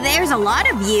 There's a lot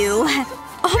of you.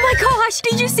 Oh my gosh!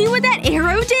 Did you see what that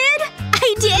arrow did?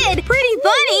 I did! Pretty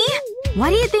funny! What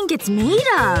do you think it's made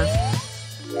of?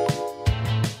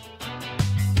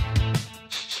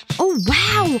 Oh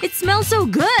wow! It smells so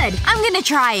good! I'm gonna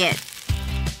try it.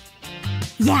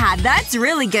 Yeah, that's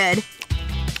really good.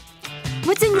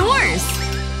 What's in yours?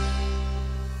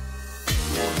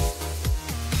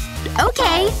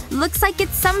 Okay. Looks like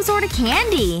it's some sort of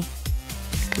candy.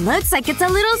 Looks like it's a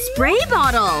little spray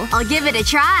bottle. I'll give it a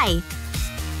try.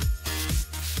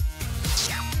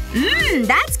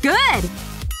 That's good!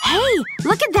 Hey!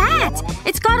 Look at that!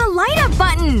 It's got a light-up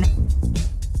button!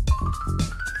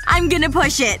 I'm gonna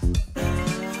push it.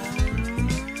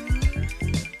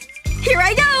 Here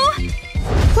I go!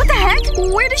 What the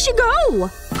heck? Where did she go?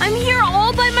 I'm here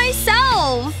all by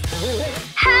myself!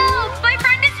 Help! My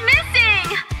friend is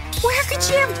missing! Where could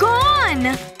she have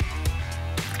gone?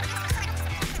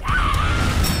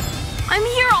 I'm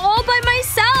here all by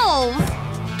myself!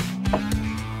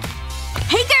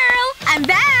 Hey girl! I'm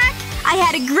back! I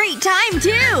had a great time,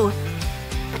 too!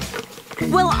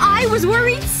 Well, I was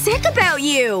worried sick about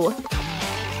you!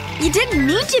 You didn't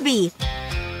need to be!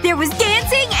 There was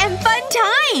dancing and fun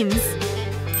times!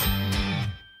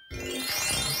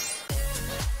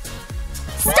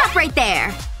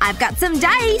 I've got some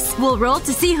dice. We'll roll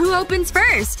to see who opens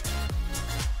first.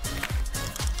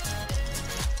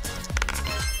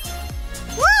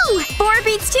 Woo! 4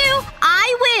 beats 2.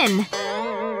 I win!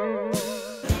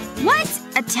 What?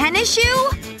 A tennis shoe?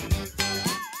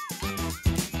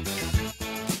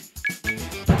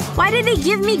 Why did they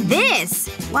give me this?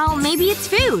 Well, maybe it's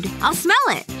food. I'll smell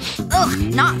it. Ugh,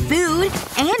 not food.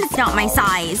 And it's not my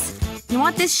size. You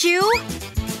want this shoe?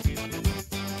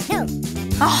 No.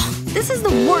 Oh, this is the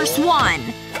worst one.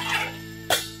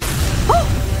 Oh!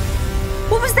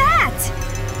 What was that?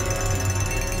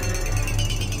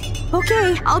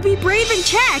 Okay, I'll be brave and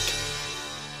check.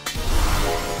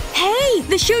 Hey!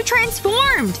 The shoe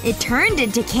transformed! It turned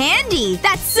into candy!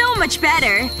 That's so much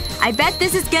better! I bet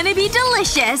this is gonna be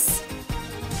delicious!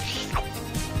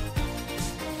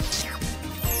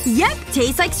 Yep,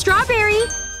 tastes like strawberry!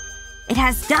 It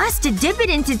has dust to dip it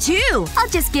into too! I'll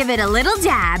just give it a little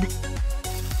dab.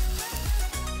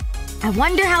 I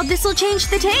wonder how this will change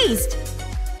the taste.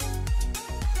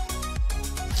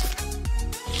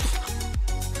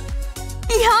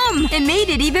 Yum! It made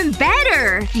it even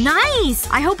better! Nice!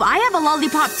 I hope I have a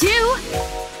lollipop too!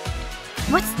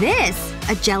 What's this?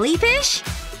 A jellyfish?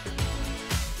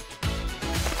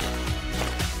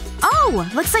 Oh!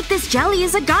 Looks like this jelly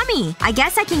is a gummy. I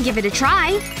guess I can give it a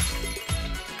try.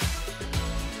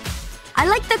 I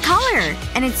like the color.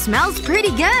 And it smells pretty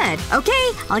good.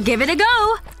 Okay, I'll give it a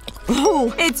go.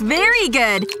 Oh, it's very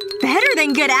good. Better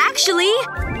than good, actually.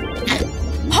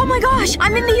 Oh my gosh!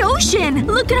 I'm in the ocean!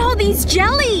 Look at all these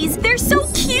jellies! They're so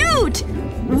cute!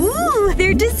 Ooh,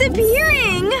 they're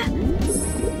disappearing!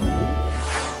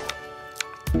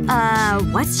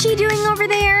 What's she doing over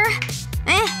there?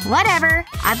 Whatever.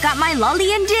 I've got my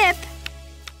lolly and dip.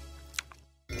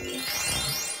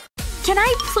 Can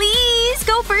I please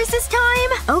go first this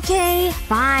time? Okay,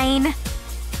 fine.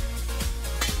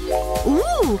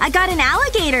 Ooh, I got an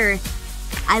alligator.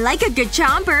 I like a good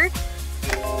chomper.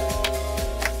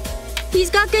 He's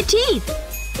got good teeth.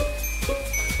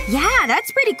 Yeah,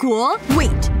 that's pretty cool.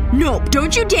 Wait. Nope,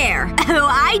 don't you dare. Oh,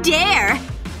 I dare.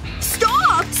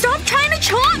 Stop! Stop trying to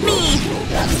chomp me!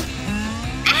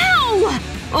 Ow!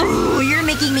 Oh, you're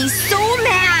making me so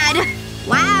mad!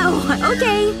 Wow.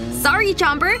 Okay. Sorry,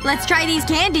 Chomper. Let's try these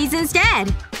candies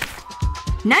instead.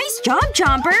 Nice job,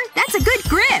 Chomper. That's a good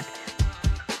grip.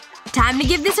 Time to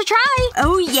give this a try.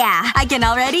 Oh yeah. I can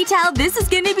already tell this is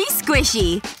gonna be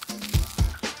squishy.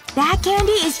 That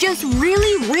candy is just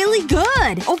really, really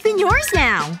good! Open yours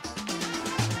now!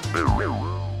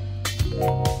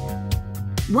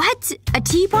 What? A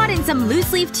teapot and some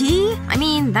loose-leaf tea? I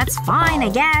mean, that's fine, I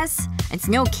guess. It's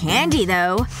no candy,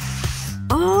 though.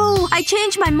 Oh, I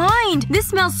changed my mind! This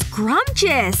smells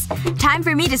scrumptious! Time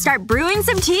for me to start brewing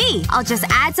some tea! I'll just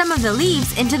add some of the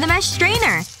leaves into the mesh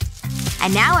strainer.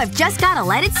 And now I've just gotta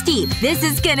let it steep. This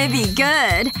is gonna be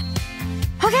good!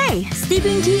 Okay,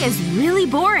 steeping tea is really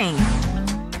boring.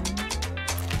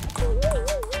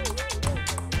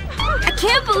 I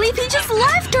can't believe he just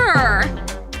left her!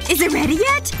 Is it ready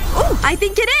yet? Oh, I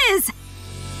think it is!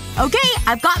 Okay,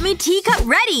 I've got my teacup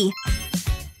ready!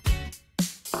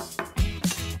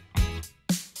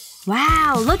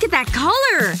 Wow, look at that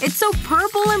color! It's so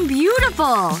purple and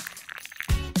beautiful!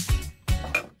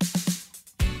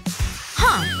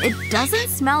 Huh, it doesn't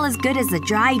smell as good as the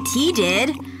dry tea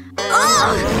did.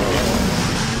 Ugh!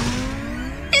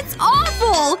 It's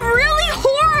awful! Really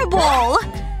horrible!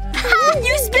 Ha!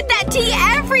 You spit that tea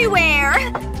everywhere!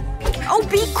 Oh,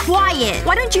 be quiet!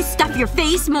 Why don't you stuff your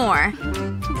face more?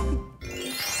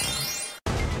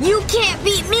 You can't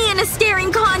beat me in a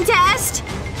staring contest!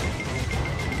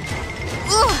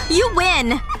 Ugh, you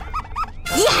win!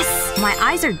 Yes! My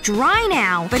eyes are dry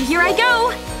now, but here I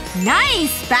go!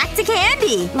 Nice! Back to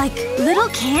candy! Like little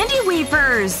candy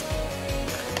wafers!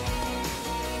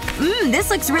 Mmm, this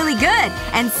looks really good.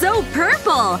 And so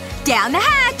purple! Down the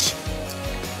hatch!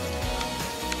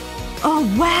 Oh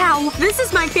wow! This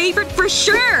is my favorite for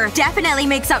sure! Definitely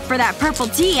makes up for that purple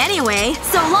tea anyway.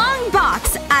 So long,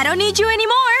 box! I don't need you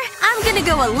anymore! I'm gonna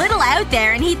go a little out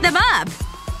there and heat them up.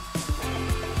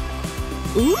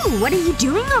 Ooh, what are you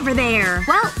doing over there?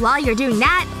 Well, while you're doing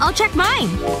that, I'll check mine.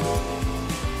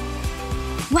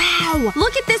 Wow!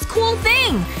 Look at this cool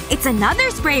thing! It's another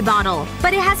spray bottle,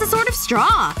 but it has a sort of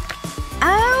straw.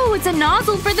 Oh, it's a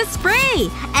nozzle for the spray!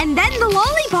 And then the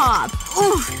lollipop!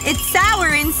 Ooh, it's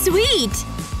sour and sweet!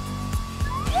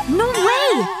 No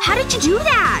way! How did you do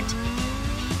that?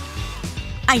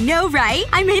 I know, right?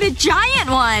 I made a giant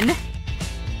one!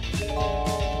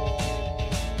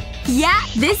 Yeah,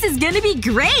 this is gonna be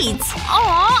great!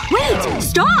 Aw! Wait!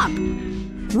 Stop!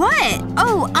 What?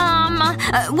 Oh,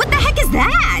 what the heck is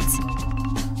that?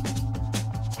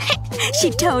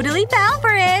 She totally fell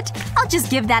for it. I'll just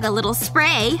give that a little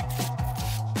spray.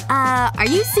 Are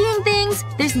you seeing things?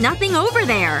 There's nothing over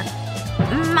there.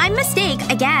 My mistake,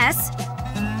 I guess.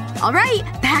 Alright,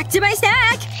 back to my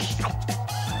snack!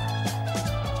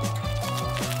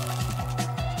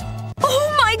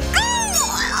 Oh my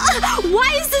god!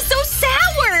 Why is this so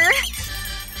sour?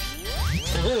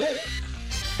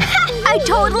 I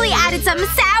totally added some sour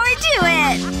to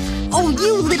it! Oh,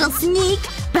 you little sneak!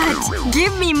 But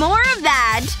give me more of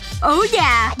that! Oh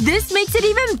yeah, this makes it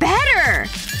even better!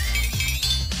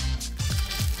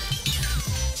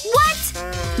 What?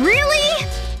 Really?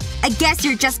 I guess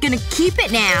you're just gonna keep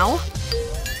it now.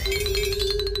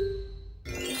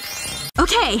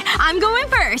 Okay, I'm going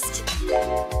first.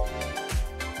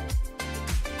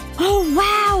 Oh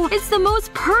wow! It's the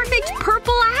most perfect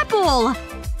purple apple!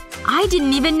 I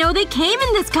didn't even know they came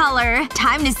in this color.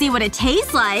 Time to see what it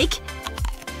tastes like.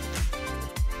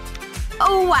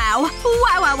 Oh wow.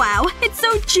 Wow wow wow. It's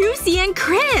so juicy and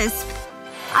crisp.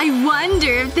 I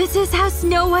wonder if this is how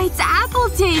Snow White's apple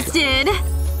tasted.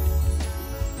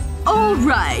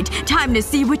 Alright. Time to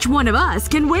see which one of us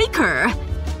can wake her.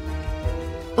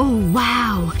 Oh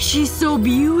wow. She's so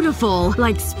beautiful.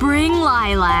 Like spring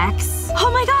lilacs.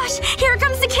 Oh my gosh! Here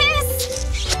comes the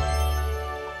kiss!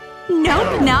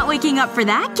 Nope, not waking up for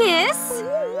that kiss.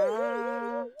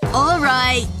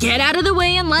 Alright, get out of the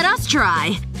way and let us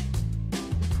try.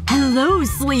 Hello,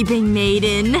 sleeping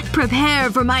maiden.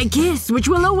 Prepare for my kiss which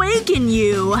will awaken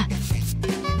you.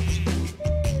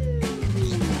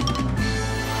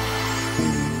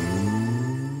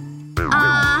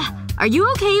 Are you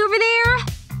okay over there?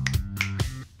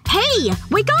 Hey!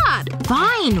 Wake up!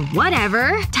 Fine,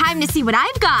 whatever. Time to see what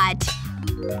I've got.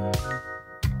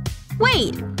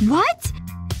 Wait, what?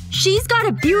 She's got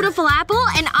a beautiful apple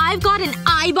and I've got an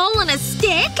eyeball on a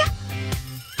stick?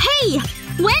 Hey!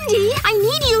 Wendy! I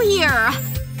need you here!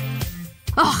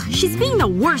 Ugh, she's being the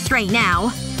worst right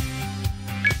now.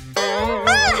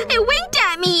 Ah! It winked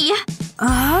at me!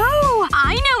 Oh!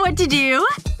 I know what to do!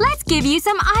 Let's give you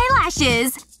some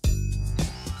eyelashes.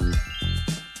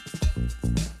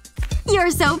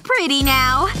 You're so pretty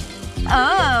now.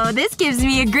 Oh, this gives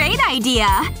me a great idea.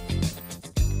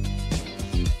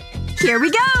 Here we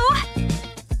go!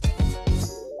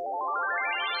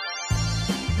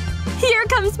 Here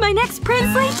comes my next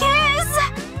princely kiss!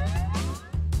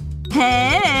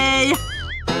 Hey!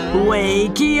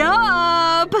 Wakey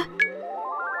up!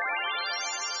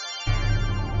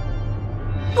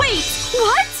 Wait,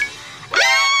 what?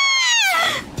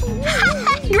 Ah!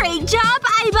 Great job,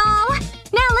 eyeball!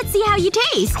 Now let's see how you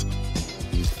taste.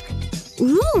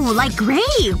 Ooh, like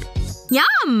grape.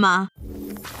 Yum!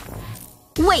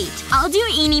 Wait, I'll do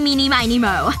eeny meeny miny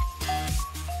mo.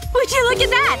 Would you look at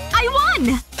that? I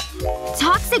won!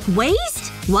 Toxic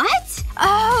waste? What?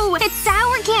 Oh, it's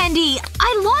sour candy!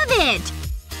 I love it!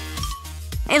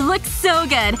 It looks so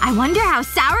good. I wonder how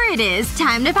sour it is.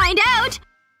 Time to find out!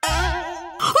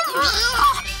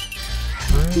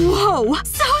 Whoa!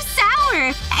 So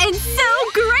sour! And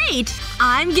so great!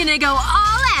 I'm gonna go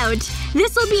all out!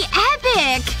 This will be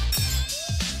epic!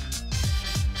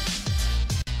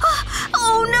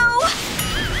 Oh no!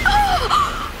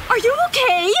 Are you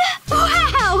okay?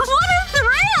 Wow! What a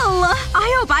thrill!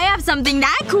 I hope I have something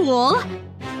that cool.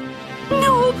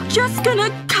 Nope. Just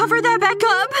gonna cover that back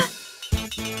up.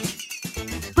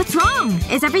 What's wrong?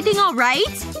 Is everything alright?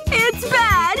 It's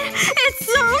bad! It's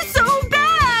so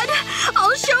bad!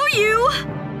 I'll show you!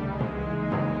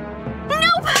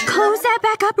 Nope! Close that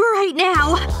back up right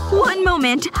now. One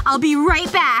moment. I'll be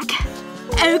right back.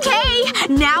 Okay.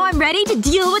 Now I'm ready to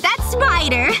deal with that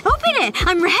spider. Open it!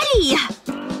 I'm ready!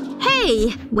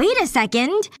 Hey. Wait a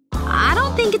second. I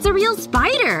don't think it's a real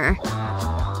spider.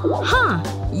 Huh.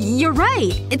 You're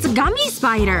right. It's a gummy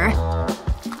spider.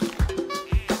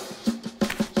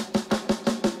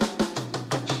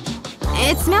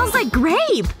 It smells like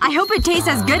grape. I hope it tastes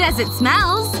as good as it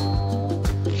smells.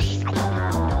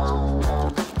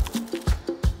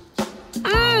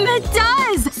 It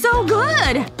does! So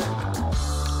good!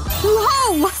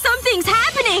 Whoa! Something's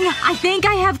happening! I think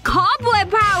I have cobweb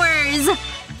powers!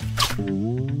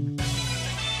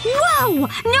 Whoa!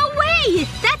 No way!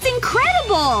 That's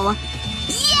incredible!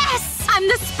 Yes! I'm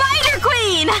the Spider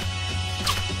Queen!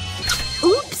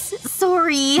 Oops.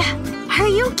 Sorry. Are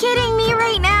you kidding me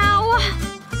right now?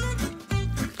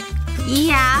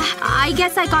 Yeah. I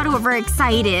guess I got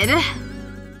overexcited.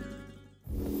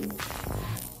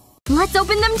 Let's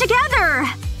open them together!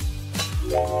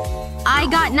 I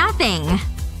got nothing.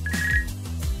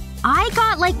 I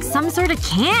got like some sort of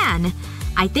can.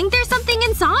 I think there's something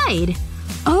inside.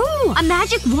 Oh! A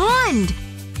magic wand!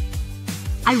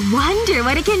 I wonder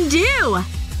what it can do.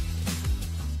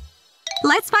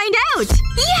 Let's find out!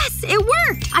 Yes! It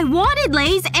worked! I wanted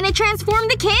Lay's and it transformed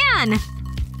the can!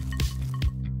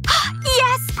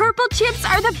 Yes! Purple chips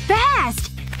are the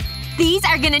best! These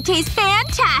are gonna taste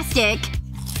fantastic!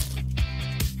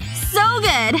 So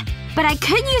good! But I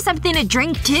could use something to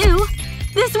drink, too.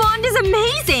 This wand is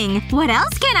amazing! What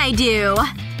else can I do?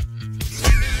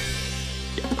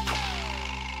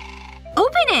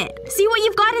 Open it! See what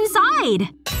you've got inside!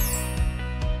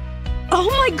 Oh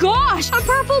my gosh! A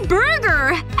purple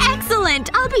burger! Excellent!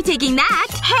 I'll be taking that!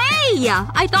 Hey!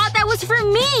 I thought that was for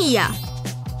me!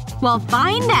 Well,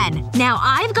 fine then. Now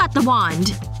I've got the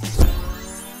wand.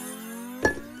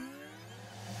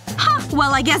 Huh.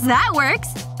 Well, I guess that works.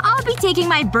 I'll be taking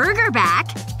my burger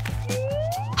back.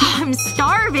 I'm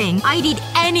starving. I'd eat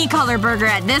any color burger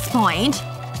at this point.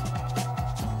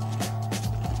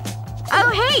 Oh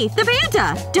hey! The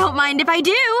Fanta! Don't mind if I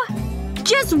do.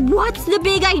 Just what's the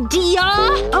big idea?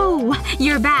 Oh,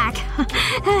 you're back.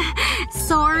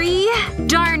 Sorry.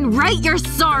 Darn right you're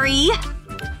sorry.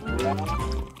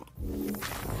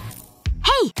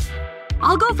 Hey!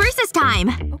 I'll go first this time.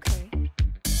 Okay.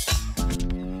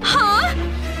 Huh?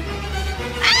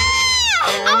 Ah!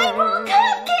 Eyeball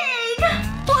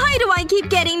cupcake! Why do I keep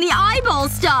getting the eyeball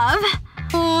stuff?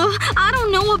 Oh, I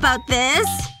don't know about this.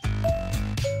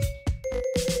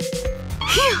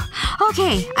 Phew.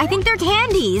 Okay, I think they're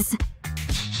candies.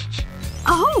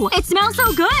 Oh, it smells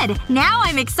so good! Now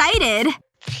I'm excited.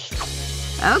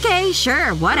 Okay,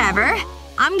 sure, whatever.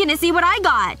 I'm gonna see what I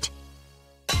got.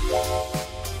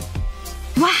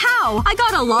 Wow! I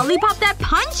got a lollipop that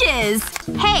punches!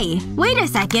 Hey, wait a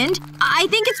second. I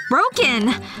think it's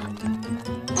broken.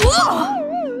 Whoa!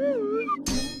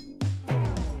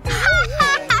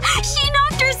 She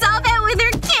knocked herself out with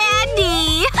her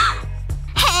candy!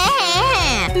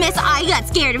 Miss I got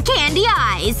scared of candy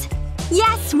eyes.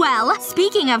 Yes, well,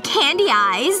 speaking of candy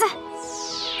eyes…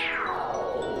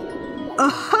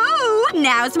 Oh-ho!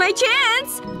 Now's my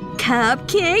chance!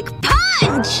 Cupcake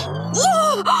punch!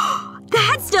 Ooh!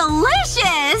 That's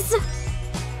delicious!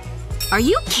 Are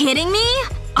you kidding me?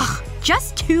 Ugh,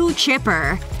 just too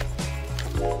chipper.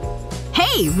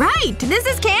 Hey, right! This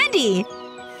is candy!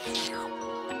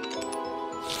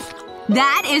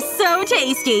 That is so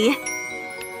tasty!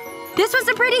 This was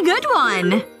a pretty good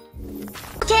one.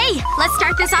 Okay, let's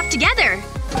start this off together.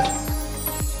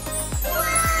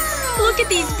 Look at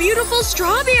these beautiful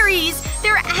strawberries!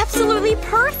 They're absolutely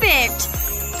perfect!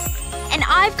 And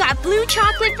I've got blue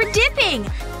chocolate for dipping!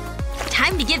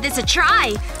 Time to give this a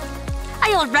try.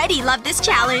 I already love this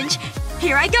challenge.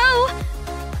 Here I go!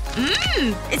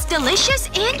 Mmm! It's delicious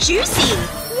and juicy!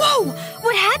 Whoa!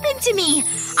 What happened to me?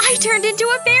 I turned into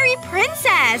a fairy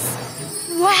princess!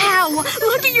 Wow!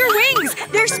 Look at your wings!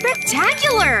 They're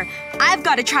spectacular! I've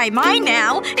gotta try mine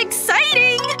now!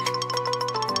 Exciting!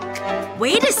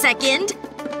 Wait a second.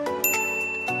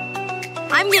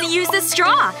 I'm gonna use this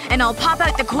straw, and I'll pop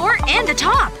out the core and the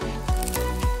top.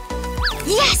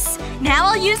 Yes! Now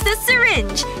I'll use this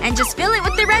syringe, and just fill it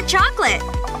with the red chocolate.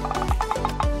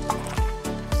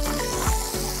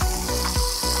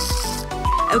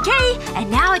 Okay,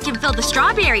 and now I can fill the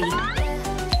strawberry.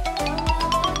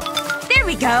 There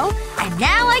we go. And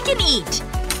now I can eat.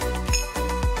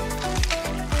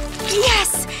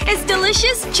 Yes! It's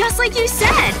delicious just like you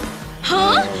said.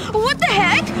 Huh? What the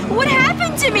heck? What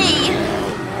happened to me?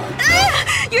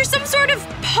 Ugh! You're some sort of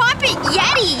Pop-It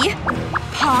Yeti!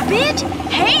 Pop-It?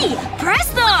 Hey!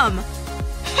 Press them!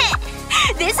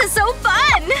 This is so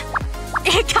fun!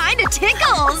 It kinda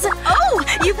tickles! Oh!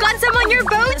 You've got some on your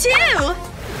bow, too!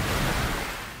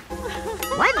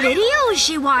 What video is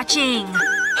she watching?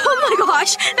 Oh my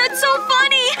gosh! That's so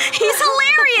funny! He's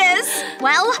hilarious!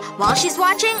 Well, while she's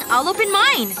watching, I'll open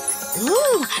mine.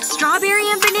 Ooh! Strawberry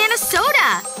and banana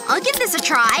soda! I'll give this a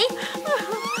try.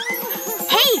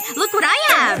 Hey! Look what I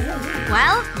have!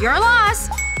 Well, your loss.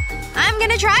 I'm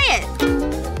gonna try it.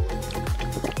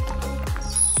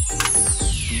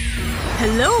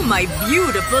 Hello, my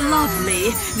beautiful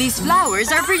lovely. These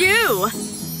flowers are for you.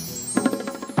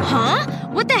 Huh?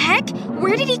 What the heck?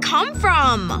 Where did he come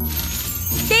from?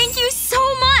 Thank you so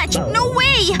much! No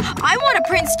way! I want a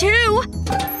prince too!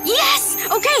 Yes!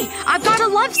 Okay, I've got a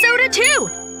love soda too!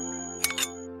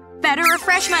 Better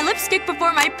refresh my lipstick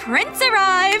before my prince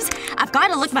arrives! I've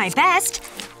gotta look my best.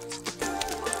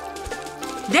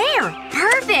 There!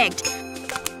 Perfect!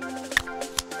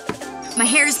 My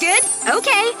hair's good?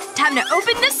 Okay, time to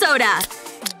open the soda.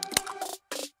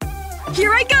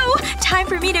 Here I go! Time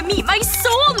for me to meet my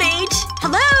soulmate!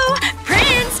 Hello?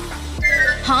 Prince?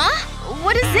 Huh?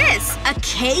 What is this? A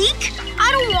cake?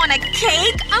 I don't want a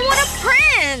cake. I want a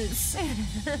prince!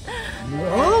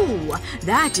 Whoa!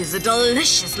 That is a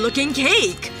delicious-looking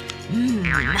cake.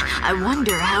 I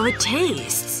wonder how it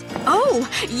tastes. Oh,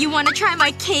 you want to try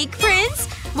my cake, Prince?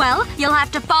 Well, you'll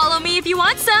have to follow me if you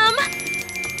want some.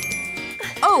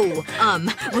 Oh,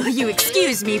 will you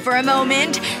excuse me for a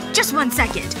moment? Just 1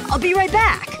 second. I'll be right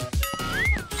back.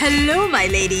 Hello, my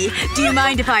lady. Do you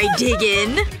mind if I dig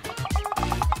in?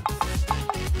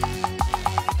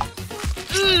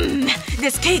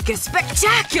 This cake is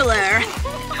spectacular!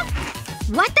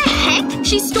 What the heck?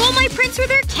 She stole my prince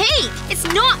with her cake! It's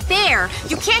not fair!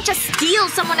 You can't just steal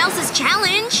someone else's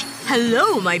challenge!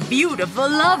 Hello, my beautiful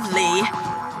lovely.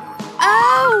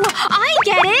 Oh! I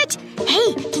get it!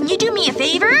 Hey, can you do me a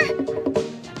favor?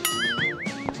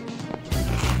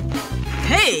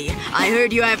 Hey! I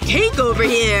heard you have cake over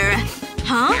here!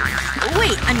 Huh?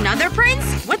 Wait, another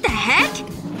prince? What the heck?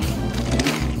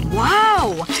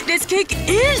 Wow! This cake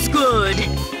is good!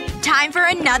 Time for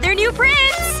another new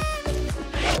prince!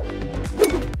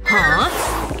 Huh?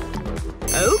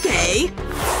 Okay.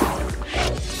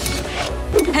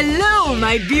 Hello,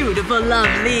 my beautiful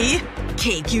lovely.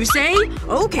 Cake, you say?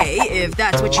 Okay, if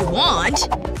that's what you want.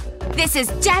 This is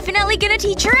definitely gonna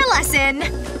teach her a lesson.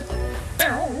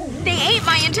 They ate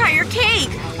my entire cake!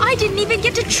 I didn't even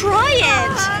get to try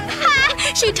it!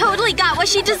 Ha! She totally got what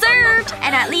she deserved!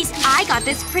 And at least I got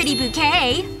this pretty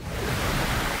bouquet.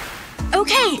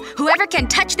 Okay, whoever can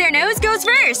touch their nose goes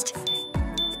first.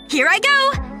 Here I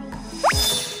go!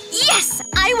 Yes!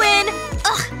 I win!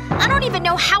 Ugh, I don't even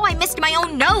know how I missed my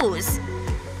own nose.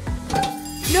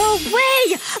 No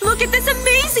way! Look at this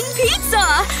amazing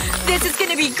pizza! This is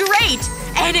gonna be great!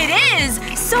 And it is!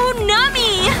 So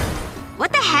nummy!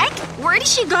 What the heck? Where did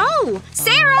she go?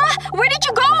 Sarah! Where did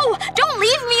you go? Don't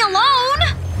leave me alone!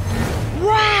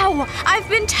 Wow! I've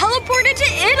been teleported to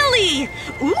Italy!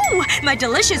 Ooh! My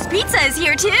delicious pizza is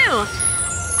here too!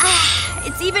 Ah,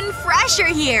 it's even fresher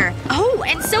here. Oh,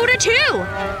 and soda too!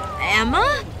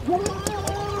 Emma?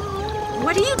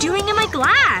 What are you doing in my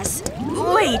glass?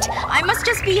 Wait, I must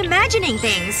just be imagining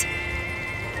things.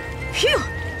 Phew!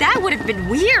 That would have been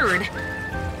weird.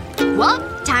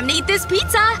 Well, time to eat this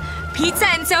pizza! Pizza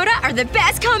and soda are the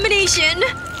best combination!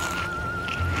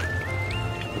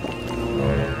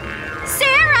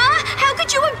 Sarah! How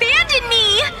could you abandon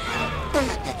me?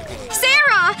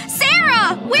 Sarah!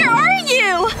 Sarah! Where are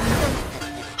you?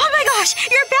 Oh my gosh!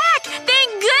 You're back!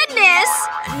 Thank goodness!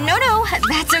 No,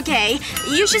 that's okay.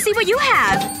 You should see what you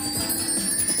have.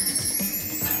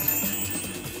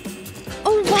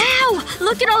 Oh wow!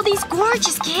 Look at all these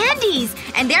gorgeous candies!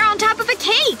 And they're on top of a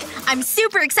cake! I'm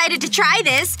super excited to try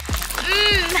this!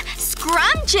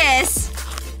 Scrumptious!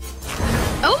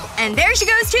 Oh, and there she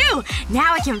goes too!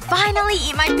 Now I can finally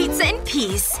eat my pizza in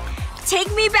peace.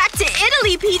 Take me back to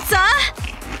Italy, pizza!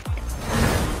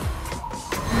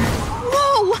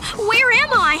 Whoa! Where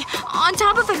am I? On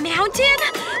top of a mountain?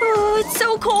 Oh, it's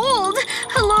so cold.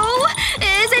 Hello?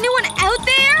 Is anyone out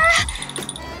there?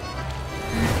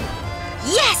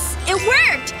 Yes! It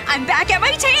worked! I'm back at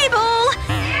my table!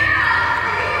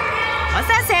 What's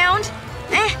that sound?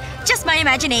 Just my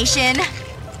imagination.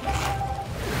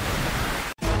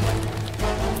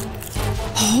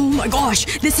 Oh my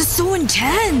gosh! This is so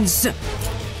intense!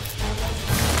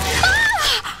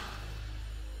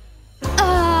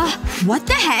 What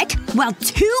the heck? Well,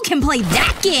 two can play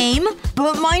that game!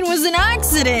 But mine was an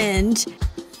accident!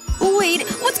 Wait,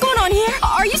 what's going on here?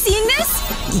 Are you seeing this?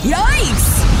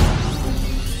 Yikes!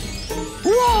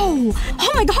 Whoa!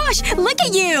 Oh my gosh! Look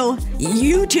at you!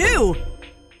 You too!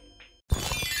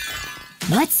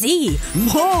 Let's see.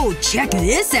 Whoa! Check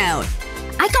this out!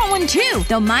 I got one too!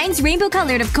 Though mine's rainbow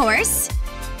colored, of course.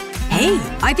 Hey,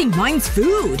 I think mine's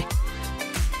food.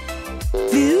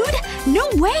 Food? No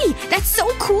way! That's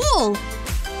so cool!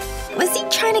 Was he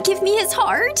trying to give me his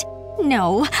heart?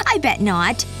 No, I bet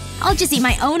not. I'll just eat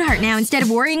my own heart now instead of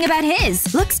worrying about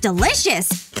his. Looks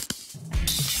delicious.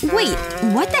 Wait,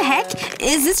 what the heck?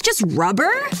 Is this just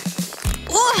rubber?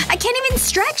 Ugh, I can't even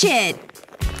stretch it.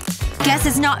 Guess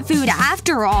it's not food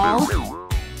after all.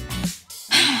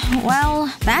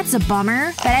 Well, that's a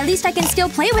bummer. But at least I can still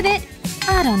play with it.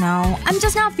 I don't know. I'm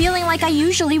just not feeling like I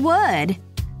usually would.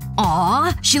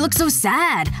 Aw, she looks so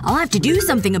sad. I'll have to do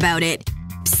something about it.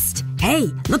 Psst. Hey,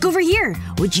 look over here.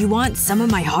 Would you want some of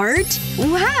my heart?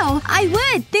 Wow, I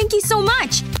would. Thank you so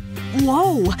much.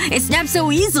 Whoa, it snapped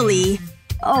so easily.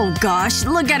 Oh gosh,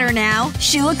 look at her now.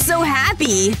 She looks so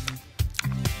happy.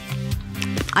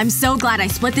 I'm so glad I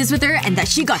split this with her and that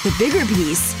she got the bigger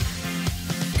piece.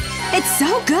 It's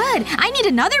so good! I need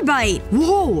another bite!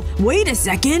 Whoa! Wait a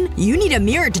second. You need a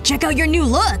mirror to check out your new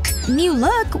look. New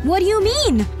look? What do you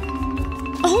mean?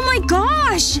 Oh my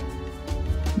gosh!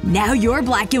 Now you're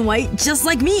black and white just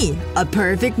like me. A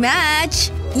perfect match.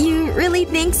 You really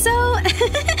think so?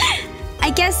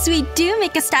 I guess we do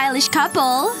make a stylish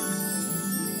couple.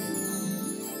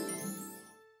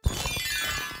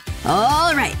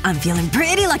 Alright, I'm feeling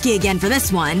pretty lucky again for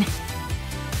this one.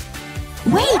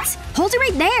 Wait! Hold it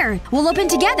right there. We'll open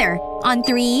together. On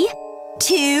 3,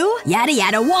 2… Yada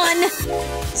yada 1.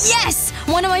 Yes!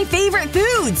 One of my favorite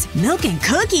foods! Milk and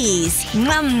cookies.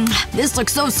 This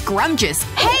looks so scrumptious.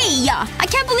 Hey! I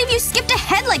can't believe you skipped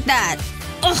ahead like that.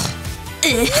 Ugh.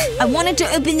 I wanted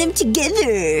to open them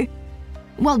together.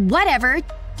 Well, whatever.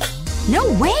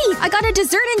 No way! I got a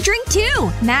dessert and drink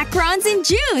too! Macarons and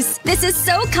juice! This is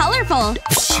so colorful!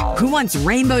 Who wants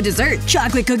rainbow dessert?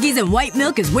 Chocolate cookies and white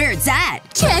milk is where it's at!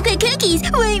 Chocolate cookies,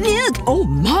 white milk! Oh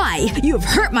my! You have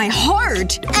hurt my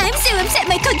heart! I'm so upset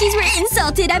my cookies were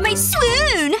insulted, I might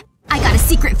swoon! I got a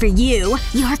secret for you.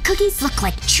 Your cookies look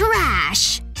like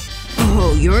trash.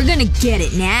 Oh, you're gonna get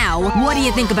it now. What do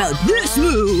you think about this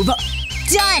move?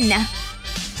 Done!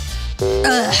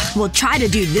 Ugh, we'll try to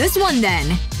do this one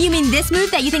then. You mean this move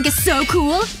that you think is so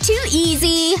cool? Too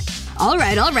easy.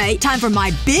 Alright. Time for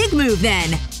my big move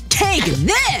then. Take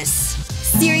this!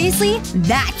 Seriously?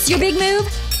 That's your big move?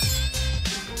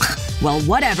 Well,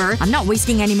 whatever. I'm not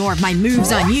wasting any more of my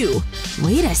moves on you.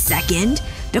 Wait a second.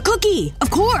 The cookie! Of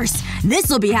course!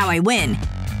 This'll be how I win.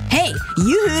 Hey,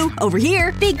 yoo-hoo! Over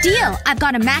here! Big deal! I've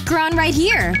got a macaron right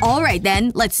here. Alright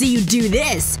then, let's see you do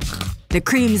this. The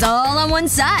cream's all on one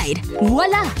side.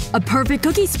 Voila! A perfect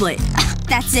cookie split.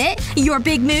 That's it? Your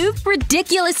big move?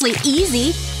 Ridiculously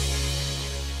easy.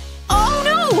 Oh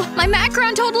no! My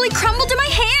macaron totally crumbled in my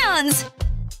hands!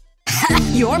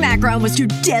 Your macaron was too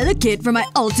delicate for my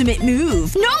ultimate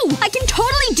move. No! I can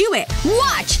totally do it!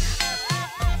 Watch!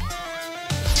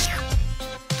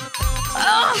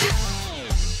 Ugh.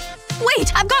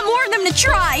 Wait! I've got more of them to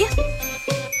try!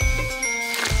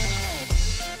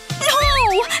 No!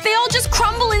 They all just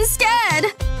crumble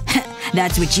instead!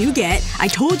 That's what you get. I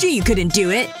told you couldn't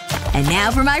do it. And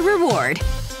now for my reward.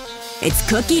 It's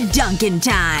cookie dunkin'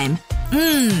 time.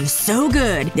 So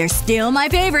good. They're still my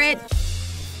favorite.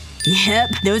 Yep,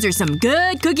 those are some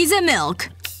good cookies and milk.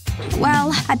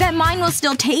 Well, I bet mine will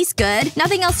still taste good.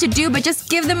 Nothing else to do but just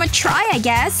give them a try, I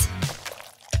guess.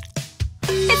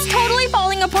 It's totally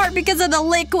falling apart because of the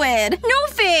liquid. No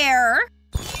fair!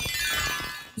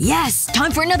 Yes!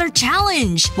 Time for another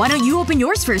challenge! Why don't you open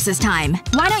yours first this time?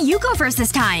 Why don't you go first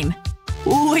this time?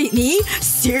 Wait, me?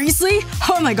 Seriously?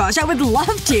 Oh my gosh, I would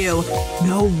love to!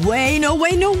 No way, no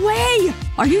way, no way!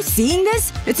 Are you seeing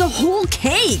this? It's a whole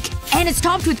cake! And it's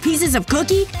topped with pieces of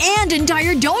cookie and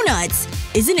entire donuts!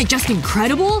 Isn't it just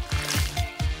incredible?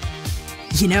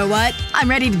 You know what? I'm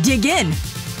ready to dig in.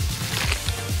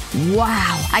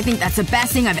 Wow, I think that's the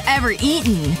best thing I've ever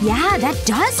eaten. Yeah, that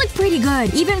does look pretty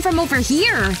good, even from over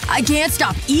here. I can't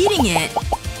stop eating it.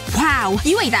 Wow,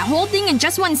 you ate that whole thing in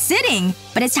just one sitting.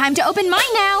 But it's time to open mine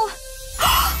now.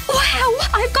 Wow!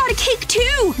 I've got a cake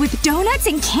too! With donuts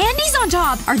and candies on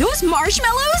top! Are those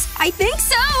marshmallows? I think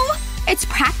so! It's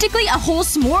practically a whole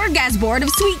smorgasbord of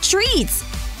sweet treats.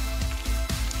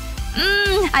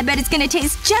 I bet it's gonna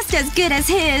taste just as good as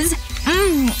his.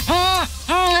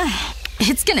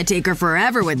 It's gonna take her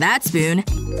forever with that spoon.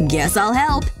 Guess I'll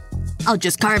help. I'll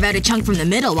just carve out a chunk from the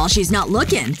middle while she's not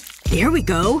looking. There we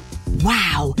go.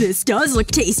 Wow, this does look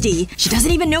tasty. She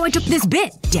doesn't even know I took this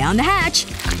bit. Down the hatch.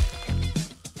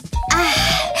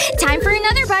 Time for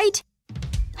another bite.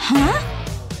 Huh?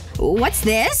 What's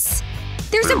this?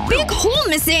 There's a big hole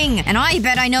missing! And I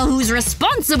bet I know who's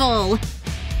responsible!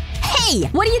 Hey!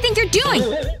 What do you think you're doing?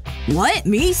 What?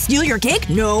 Me? Steal your cake?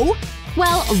 No.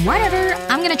 Well, whatever.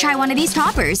 I'm gonna try one of these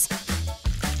toppers.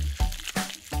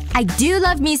 I do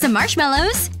love me some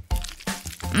marshmallows.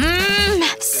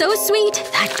 So sweet.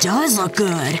 That does look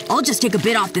good. I'll just take a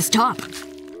bit off this top.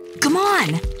 Come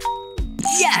on.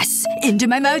 Yes! Into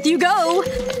my mouth you go!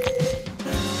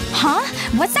 Huh?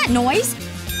 What's that noise?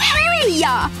 Hey!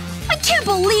 I can't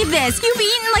believe this! You've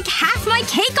eaten like half my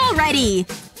cake already!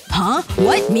 Huh?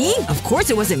 What? Me? Of course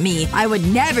it wasn't me. I would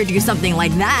never do something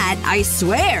like that. I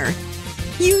swear.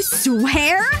 You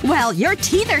swear? Well, your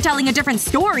teeth are telling a different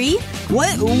story.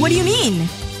 What do you mean?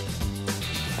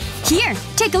 Here,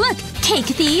 take a look. Cake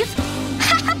thief.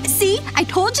 See? I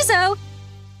told you so.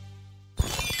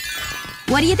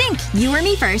 What do you think? You or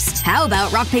me first? How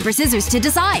about rock, paper, scissors to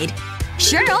decide?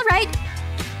 Sure, alright.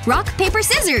 Rock, paper,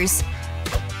 scissors.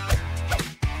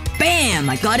 Bam!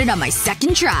 I got it on my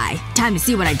second try. Time to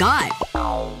see what I got.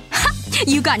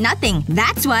 You got nothing.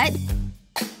 That's what.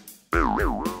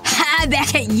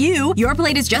 Back at you! Your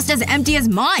plate is just as empty as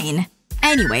mine.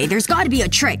 Anyway, there's gotta be a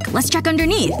trick. Let's check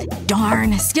underneath.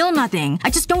 Darn, still nothing. I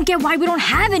just don't get why we don't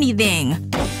have anything.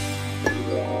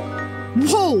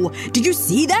 Whoa! Did you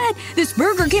see that? This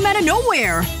burger came out of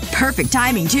nowhere! Perfect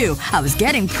timing, too. I was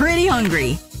getting pretty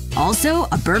hungry. Also,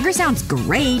 a burger sounds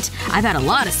great. I've had a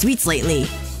lot of sweets lately.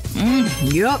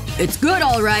 Yup, it's good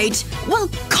alright. Well,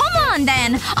 come on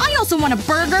then! I also want a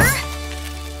burger!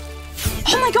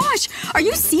 Oh my gosh! Are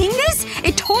you seeing this?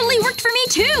 It totally worked for me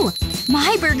too!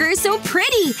 My burger is so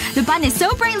pretty! The bun is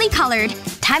so brightly colored.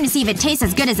 Time to see if it tastes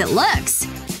as good as it looks.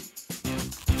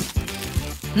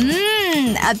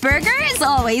 A burger is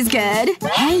always good.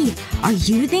 Hey, are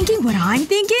you thinking what I'm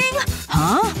thinking?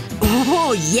 Huh?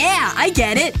 Oh, yeah, I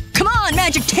get it. Come on,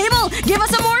 magic table! Give us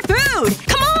some more food!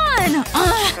 Come on!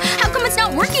 How come it's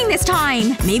not working this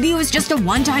time? Maybe it was just a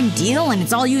one-time deal and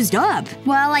it's all used up.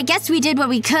 Well, I guess we did what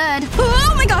we could.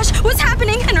 Oh my gosh! What's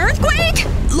happening? An earthquake?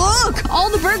 Look! All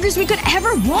the burgers we could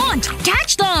ever want!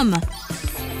 Catch them!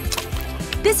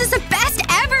 This is the best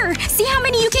ever! See how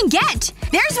many you can get!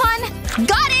 There's one!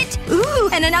 Got it! Ooh,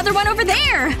 and another one over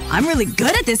there! I'm really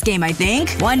good at this game, I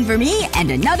think. One for me, and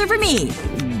another for me.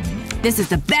 This is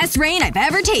the best rain I've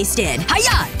ever tasted.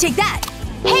 Hiya! Take that!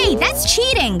 Hey, that's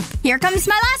cheating! Here comes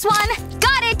my last one!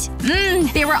 Got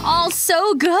it! They were all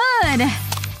so good!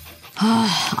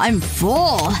 I'm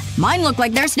full. Mine look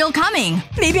like they're still coming.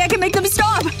 Maybe I can make them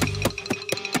stop!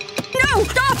 No!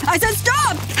 Stop! I said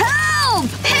stop! Help!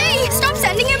 Hey! Stop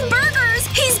sending him burgers!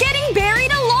 He's getting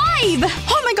buried alive!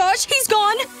 Oh my gosh, he's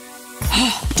gone!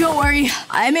 Don't worry.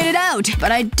 I made it out.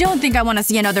 But I don't think I want to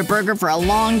see another burger for a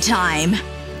long time.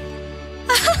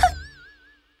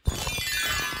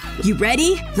 You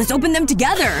ready? Let's open them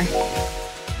together.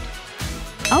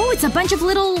 Oh, it's a bunch of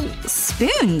little…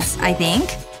 spoons, I think.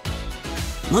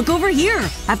 Look over here.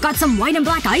 I've got some white and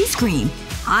black ice cream.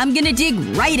 I'm gonna dig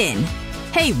right in.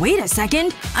 Hey, wait a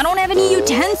second. I don't have any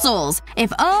utensils.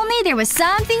 If only there was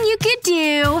something you could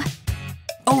do.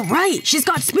 Oh right, she's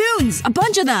got spoons! A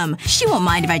bunch of them! She won't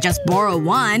mind if I just borrow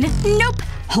one. Nope.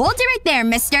 Hold it right there,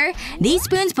 mister. These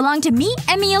spoons belong to me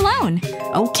and me alone.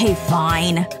 Okay,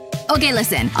 fine. Okay,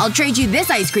 listen. I'll trade you this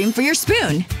ice cream for your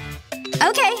spoon.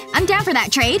 Okay, I'm down for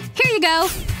that trade. Here you go.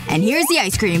 And here's the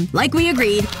ice cream, like we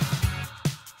agreed.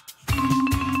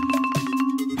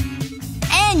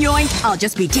 And yoink! I'll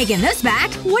just be taking this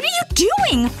back. What are you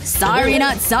doing? Sorry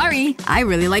not sorry. I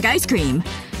really like ice cream.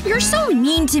 You're so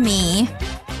mean to me.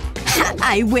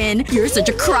 I win. You're such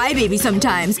a crybaby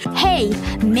sometimes. Hey,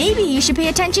 maybe you should pay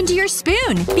attention to your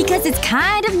spoon. Because it's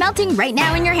kind of melting right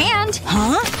now in your hand.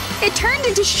 Huh? It turned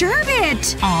into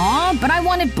sherbet. Aw, but I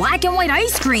wanted black and white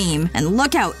ice cream. And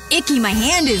look how icky my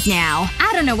hand is now.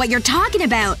 I don't know what you're talking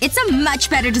about. It's a much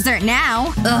better dessert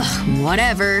now. Ugh,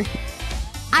 whatever.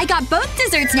 I got both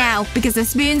desserts now because the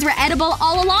spoons were edible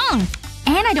all along.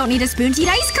 And I don't need a spoon to eat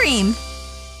ice cream.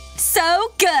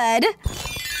 So good!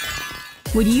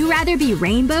 Would you rather be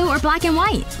rainbow or black and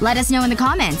white? Let us know in the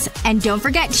comments. And don't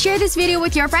forget to share this video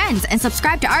with your friends and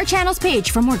subscribe to our channel's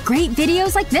page for more great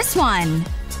videos like this one.